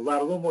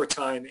allowed a little more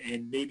time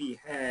and maybe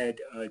had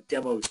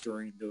demos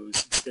during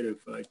those instead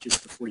of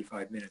just the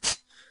 45 minutes.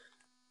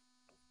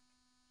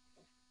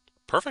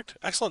 Perfect.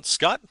 Excellent.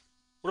 Scott,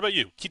 what about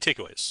you? Key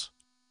takeaways?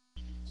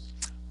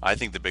 I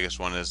think the biggest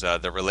one is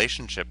the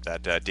relationship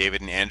that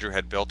David and Andrew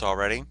had built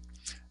already,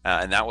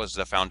 and that was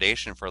the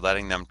foundation for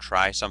letting them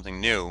try something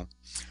new.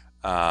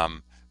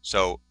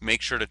 So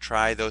make sure to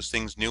try those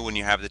things new when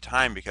you have the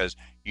time, because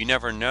you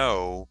never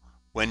know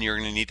when you're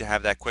going to need to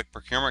have that quick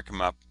procurement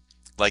come up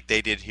like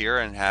they did here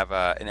and have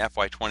an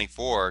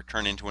FY24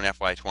 turn into an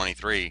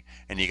FY23,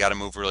 and you got to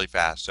move really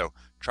fast. So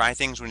try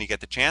things when you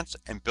get the chance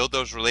and build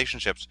those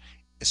relationships,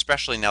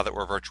 especially now that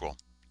we're virtual.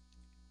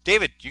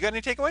 David, you got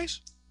any takeaways?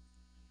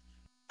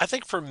 I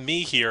think for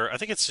me here, I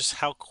think it's just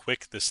how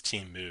quick this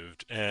team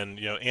moved. And,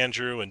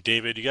 Andrew and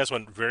David, you guys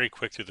went very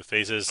quick through the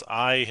phases.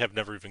 I have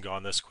never even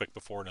gone this quick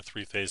before in a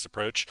 3-phase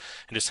approach,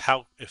 and just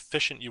how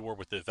efficient you were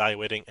with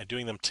evaluating and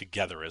doing them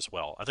together as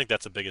well. I think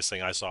that's the biggest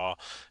thing I saw,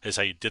 is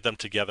how you did them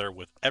together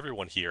with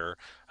everyone here,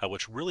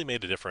 which really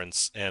made a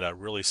difference and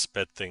really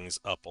sped things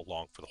up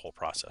along for the whole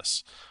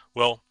process.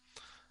 Well,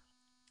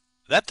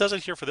 that does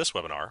it here for this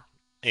webinar.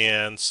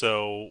 And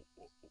so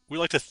we'd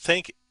like to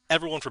thank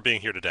everyone for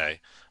being here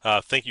today.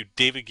 Thank you,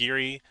 David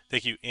Geary.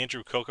 Thank you,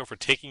 Andrew Coco, for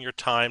taking your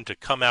time to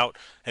come out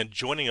and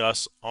joining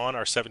us on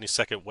our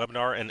 72nd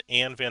webinar, and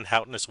Ann Van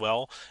Houten as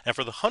well. And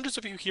for the hundreds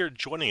of you here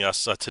joining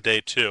us today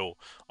too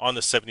on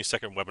the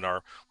 72nd webinar,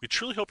 we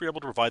truly hope you're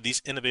able to provide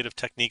these innovative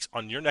techniques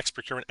on your next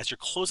procurement as you're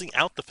closing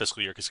out the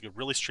fiscal year, because it can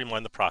really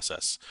streamline the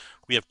process.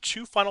 We have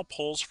 2 final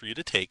polls for you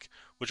to take,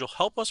 which will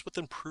help us with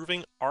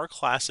improving our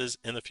classes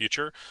in the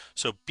future.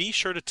 So be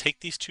sure to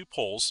take these 2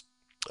 polls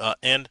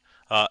and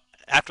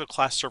after the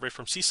class survey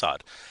from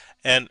CSOD.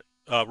 And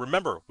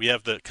remember, we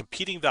have the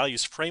Competing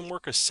Values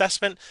Framework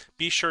Assessment.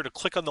 Be sure to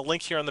click on the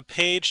link here on the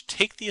page.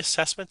 Take the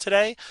assessment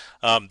today.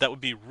 That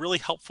would be really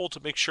helpful to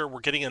make sure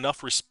we're getting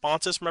enough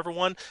responses from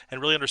everyone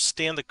and really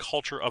understand the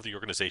culture of the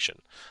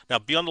organization. Now,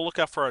 be on the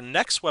lookout for our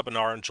next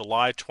webinar in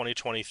July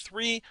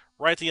 2023,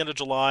 right at the end of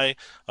July.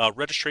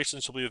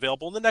 Registrations will be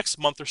available in the next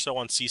month or so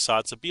on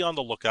CSOD, so be on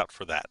the lookout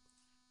for that.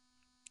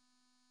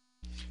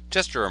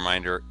 Just a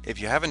reminder,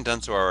 if you haven't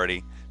done so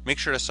already, make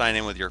sure to sign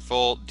in with your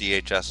full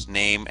DHS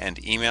name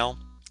and email.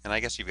 And I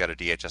guess you've got a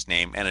DHS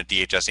name and a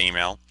DHS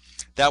email.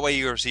 That way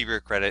you receive your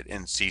credit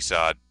in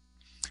CSOD.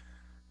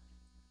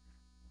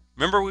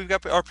 Remember, we've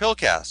got our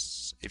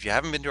PILcasts. If you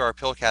haven't been to our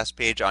PILcast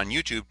page on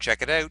YouTube,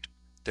 check it out.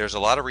 There's a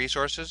lot of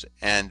resources,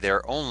 and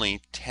they're only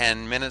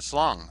 10 minutes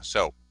long.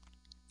 So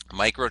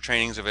micro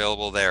trainings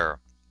available there.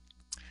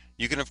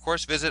 You can of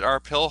course visit our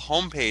PIL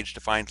homepage to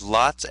find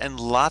lots and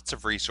lots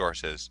of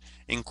resources,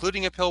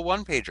 including a PIL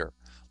one-pager.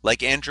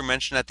 Like Andrew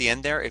mentioned at the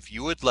end there, if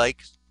you would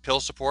like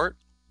PIL support,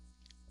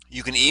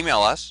 you can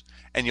email us,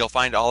 and you'll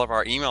find all of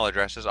our email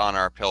addresses on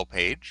our PIL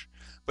page.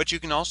 But you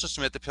can also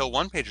submit the PIL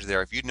one-pager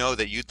there if you know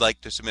that you'd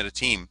like to submit a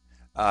team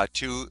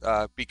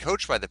to be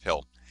coached by the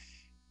PIL.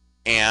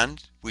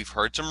 And we've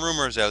heard some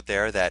rumors out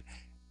there that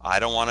I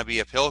don't want to be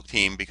a PIL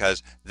team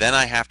because then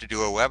I have to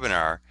do a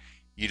webinar.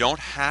 You don't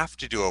have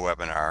to do a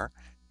webinar.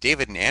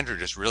 David and Andrew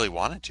just really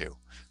wanted to.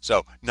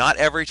 So not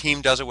every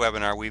team does a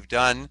webinar. We've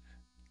done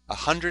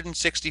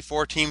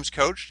 164 teams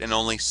coached and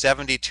only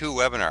 72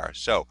 webinars.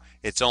 So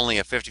it's only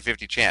a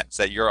 50-50 chance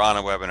that you're on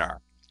a webinar.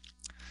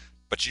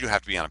 But you do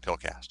have to be on a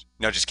PILcast.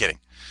 No, just kidding.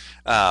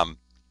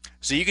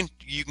 So you can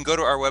go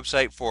to our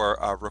website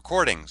for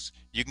recordings.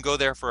 You can go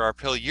there for our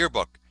PIL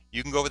yearbook.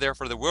 You can go over there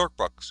for the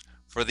workbooks,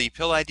 for the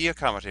PIL idea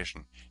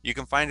competition. You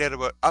can find out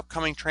about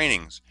upcoming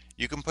trainings.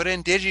 You can put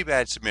in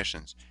DigiBadge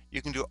submissions.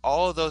 You can do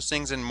all of those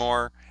things and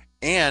more.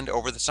 And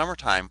over the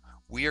summertime,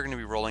 we are going to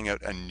be rolling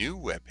out a new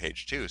web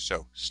page too,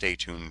 so stay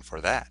tuned for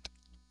that.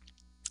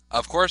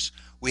 Of course,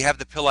 we have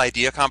the PIL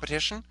idea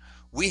competition.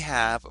 We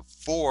have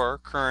 4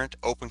 current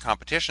open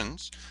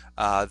competitions.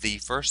 The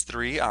first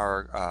 3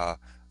 are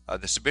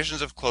the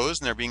submissions have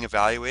closed and they're being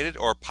evaluated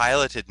or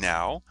piloted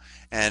now.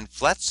 And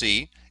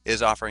FLETC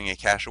is offering a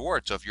cash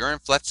award. So if you're in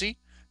FLETC,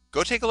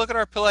 go take a look at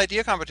our PIL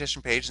idea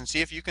competition page and see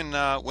if you can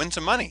win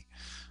some money.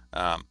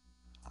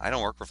 I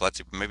don't work for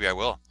FLETC, but maybe I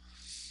will.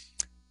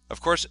 Of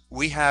course,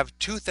 we have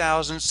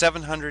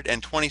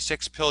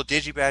 2,726 PIL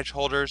DigiBadge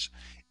holders.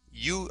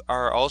 You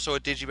are also a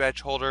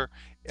DigiBadge holder.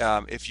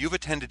 If you've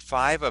attended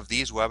 5 of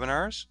these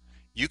webinars,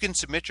 you can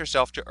submit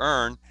yourself to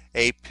earn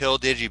a PIL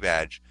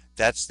DigiBadge.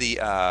 That's the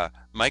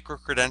micro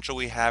credential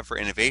we have for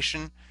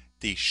innovation,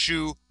 the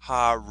Shu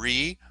Ha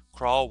Ri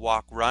crawl,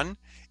 walk, run.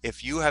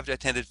 If you have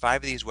attended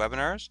 5 of these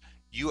webinars,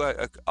 you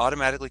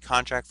automatically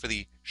contract for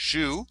the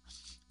SHU,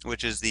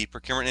 which is the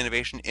Procurement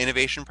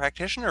Innovation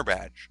Practitioner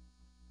badge.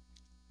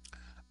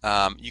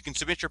 You can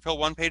submit your PIL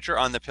one-pager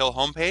on the PIL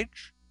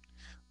homepage.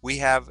 We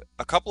have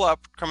a couple of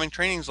upcoming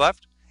trainings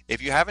left.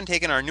 If you haven't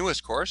taken our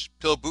newest course,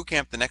 PIL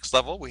Bootcamp The Next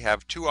Level, we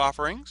have 2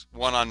 offerings,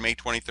 one on May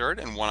 23rd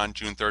and one on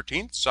June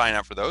 13th. Sign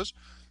up for those.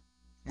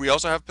 We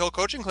also have PIL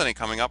Coaching Clinic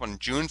coming up on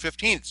June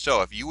 15th.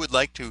 So if you would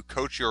like to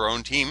coach your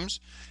own teams,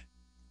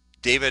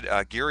 David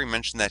Geary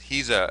mentioned that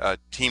he's a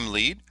team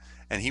lead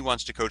and he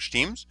wants to coach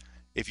teams.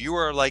 If you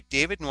are like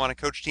David and want to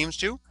coach teams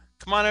too,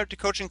 come on out to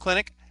Coaching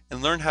Clinic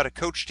and learn how to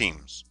coach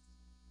teams.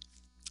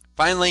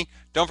 Finally,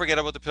 don't forget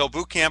about the PIL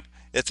Bootcamp.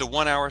 It's a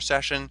 1-hour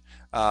session.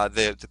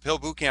 The PIL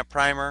Bootcamp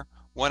Primer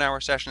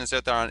 1-hour session is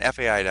out there on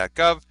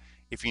FAI.gov.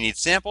 If you need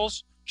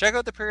samples, check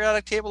out the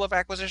periodic table of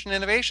acquisition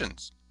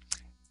innovations.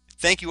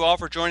 Thank you all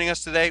for joining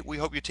us today. We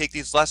hope you take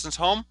these lessons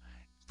home,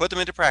 put them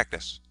into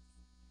practice.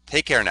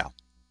 Take care now.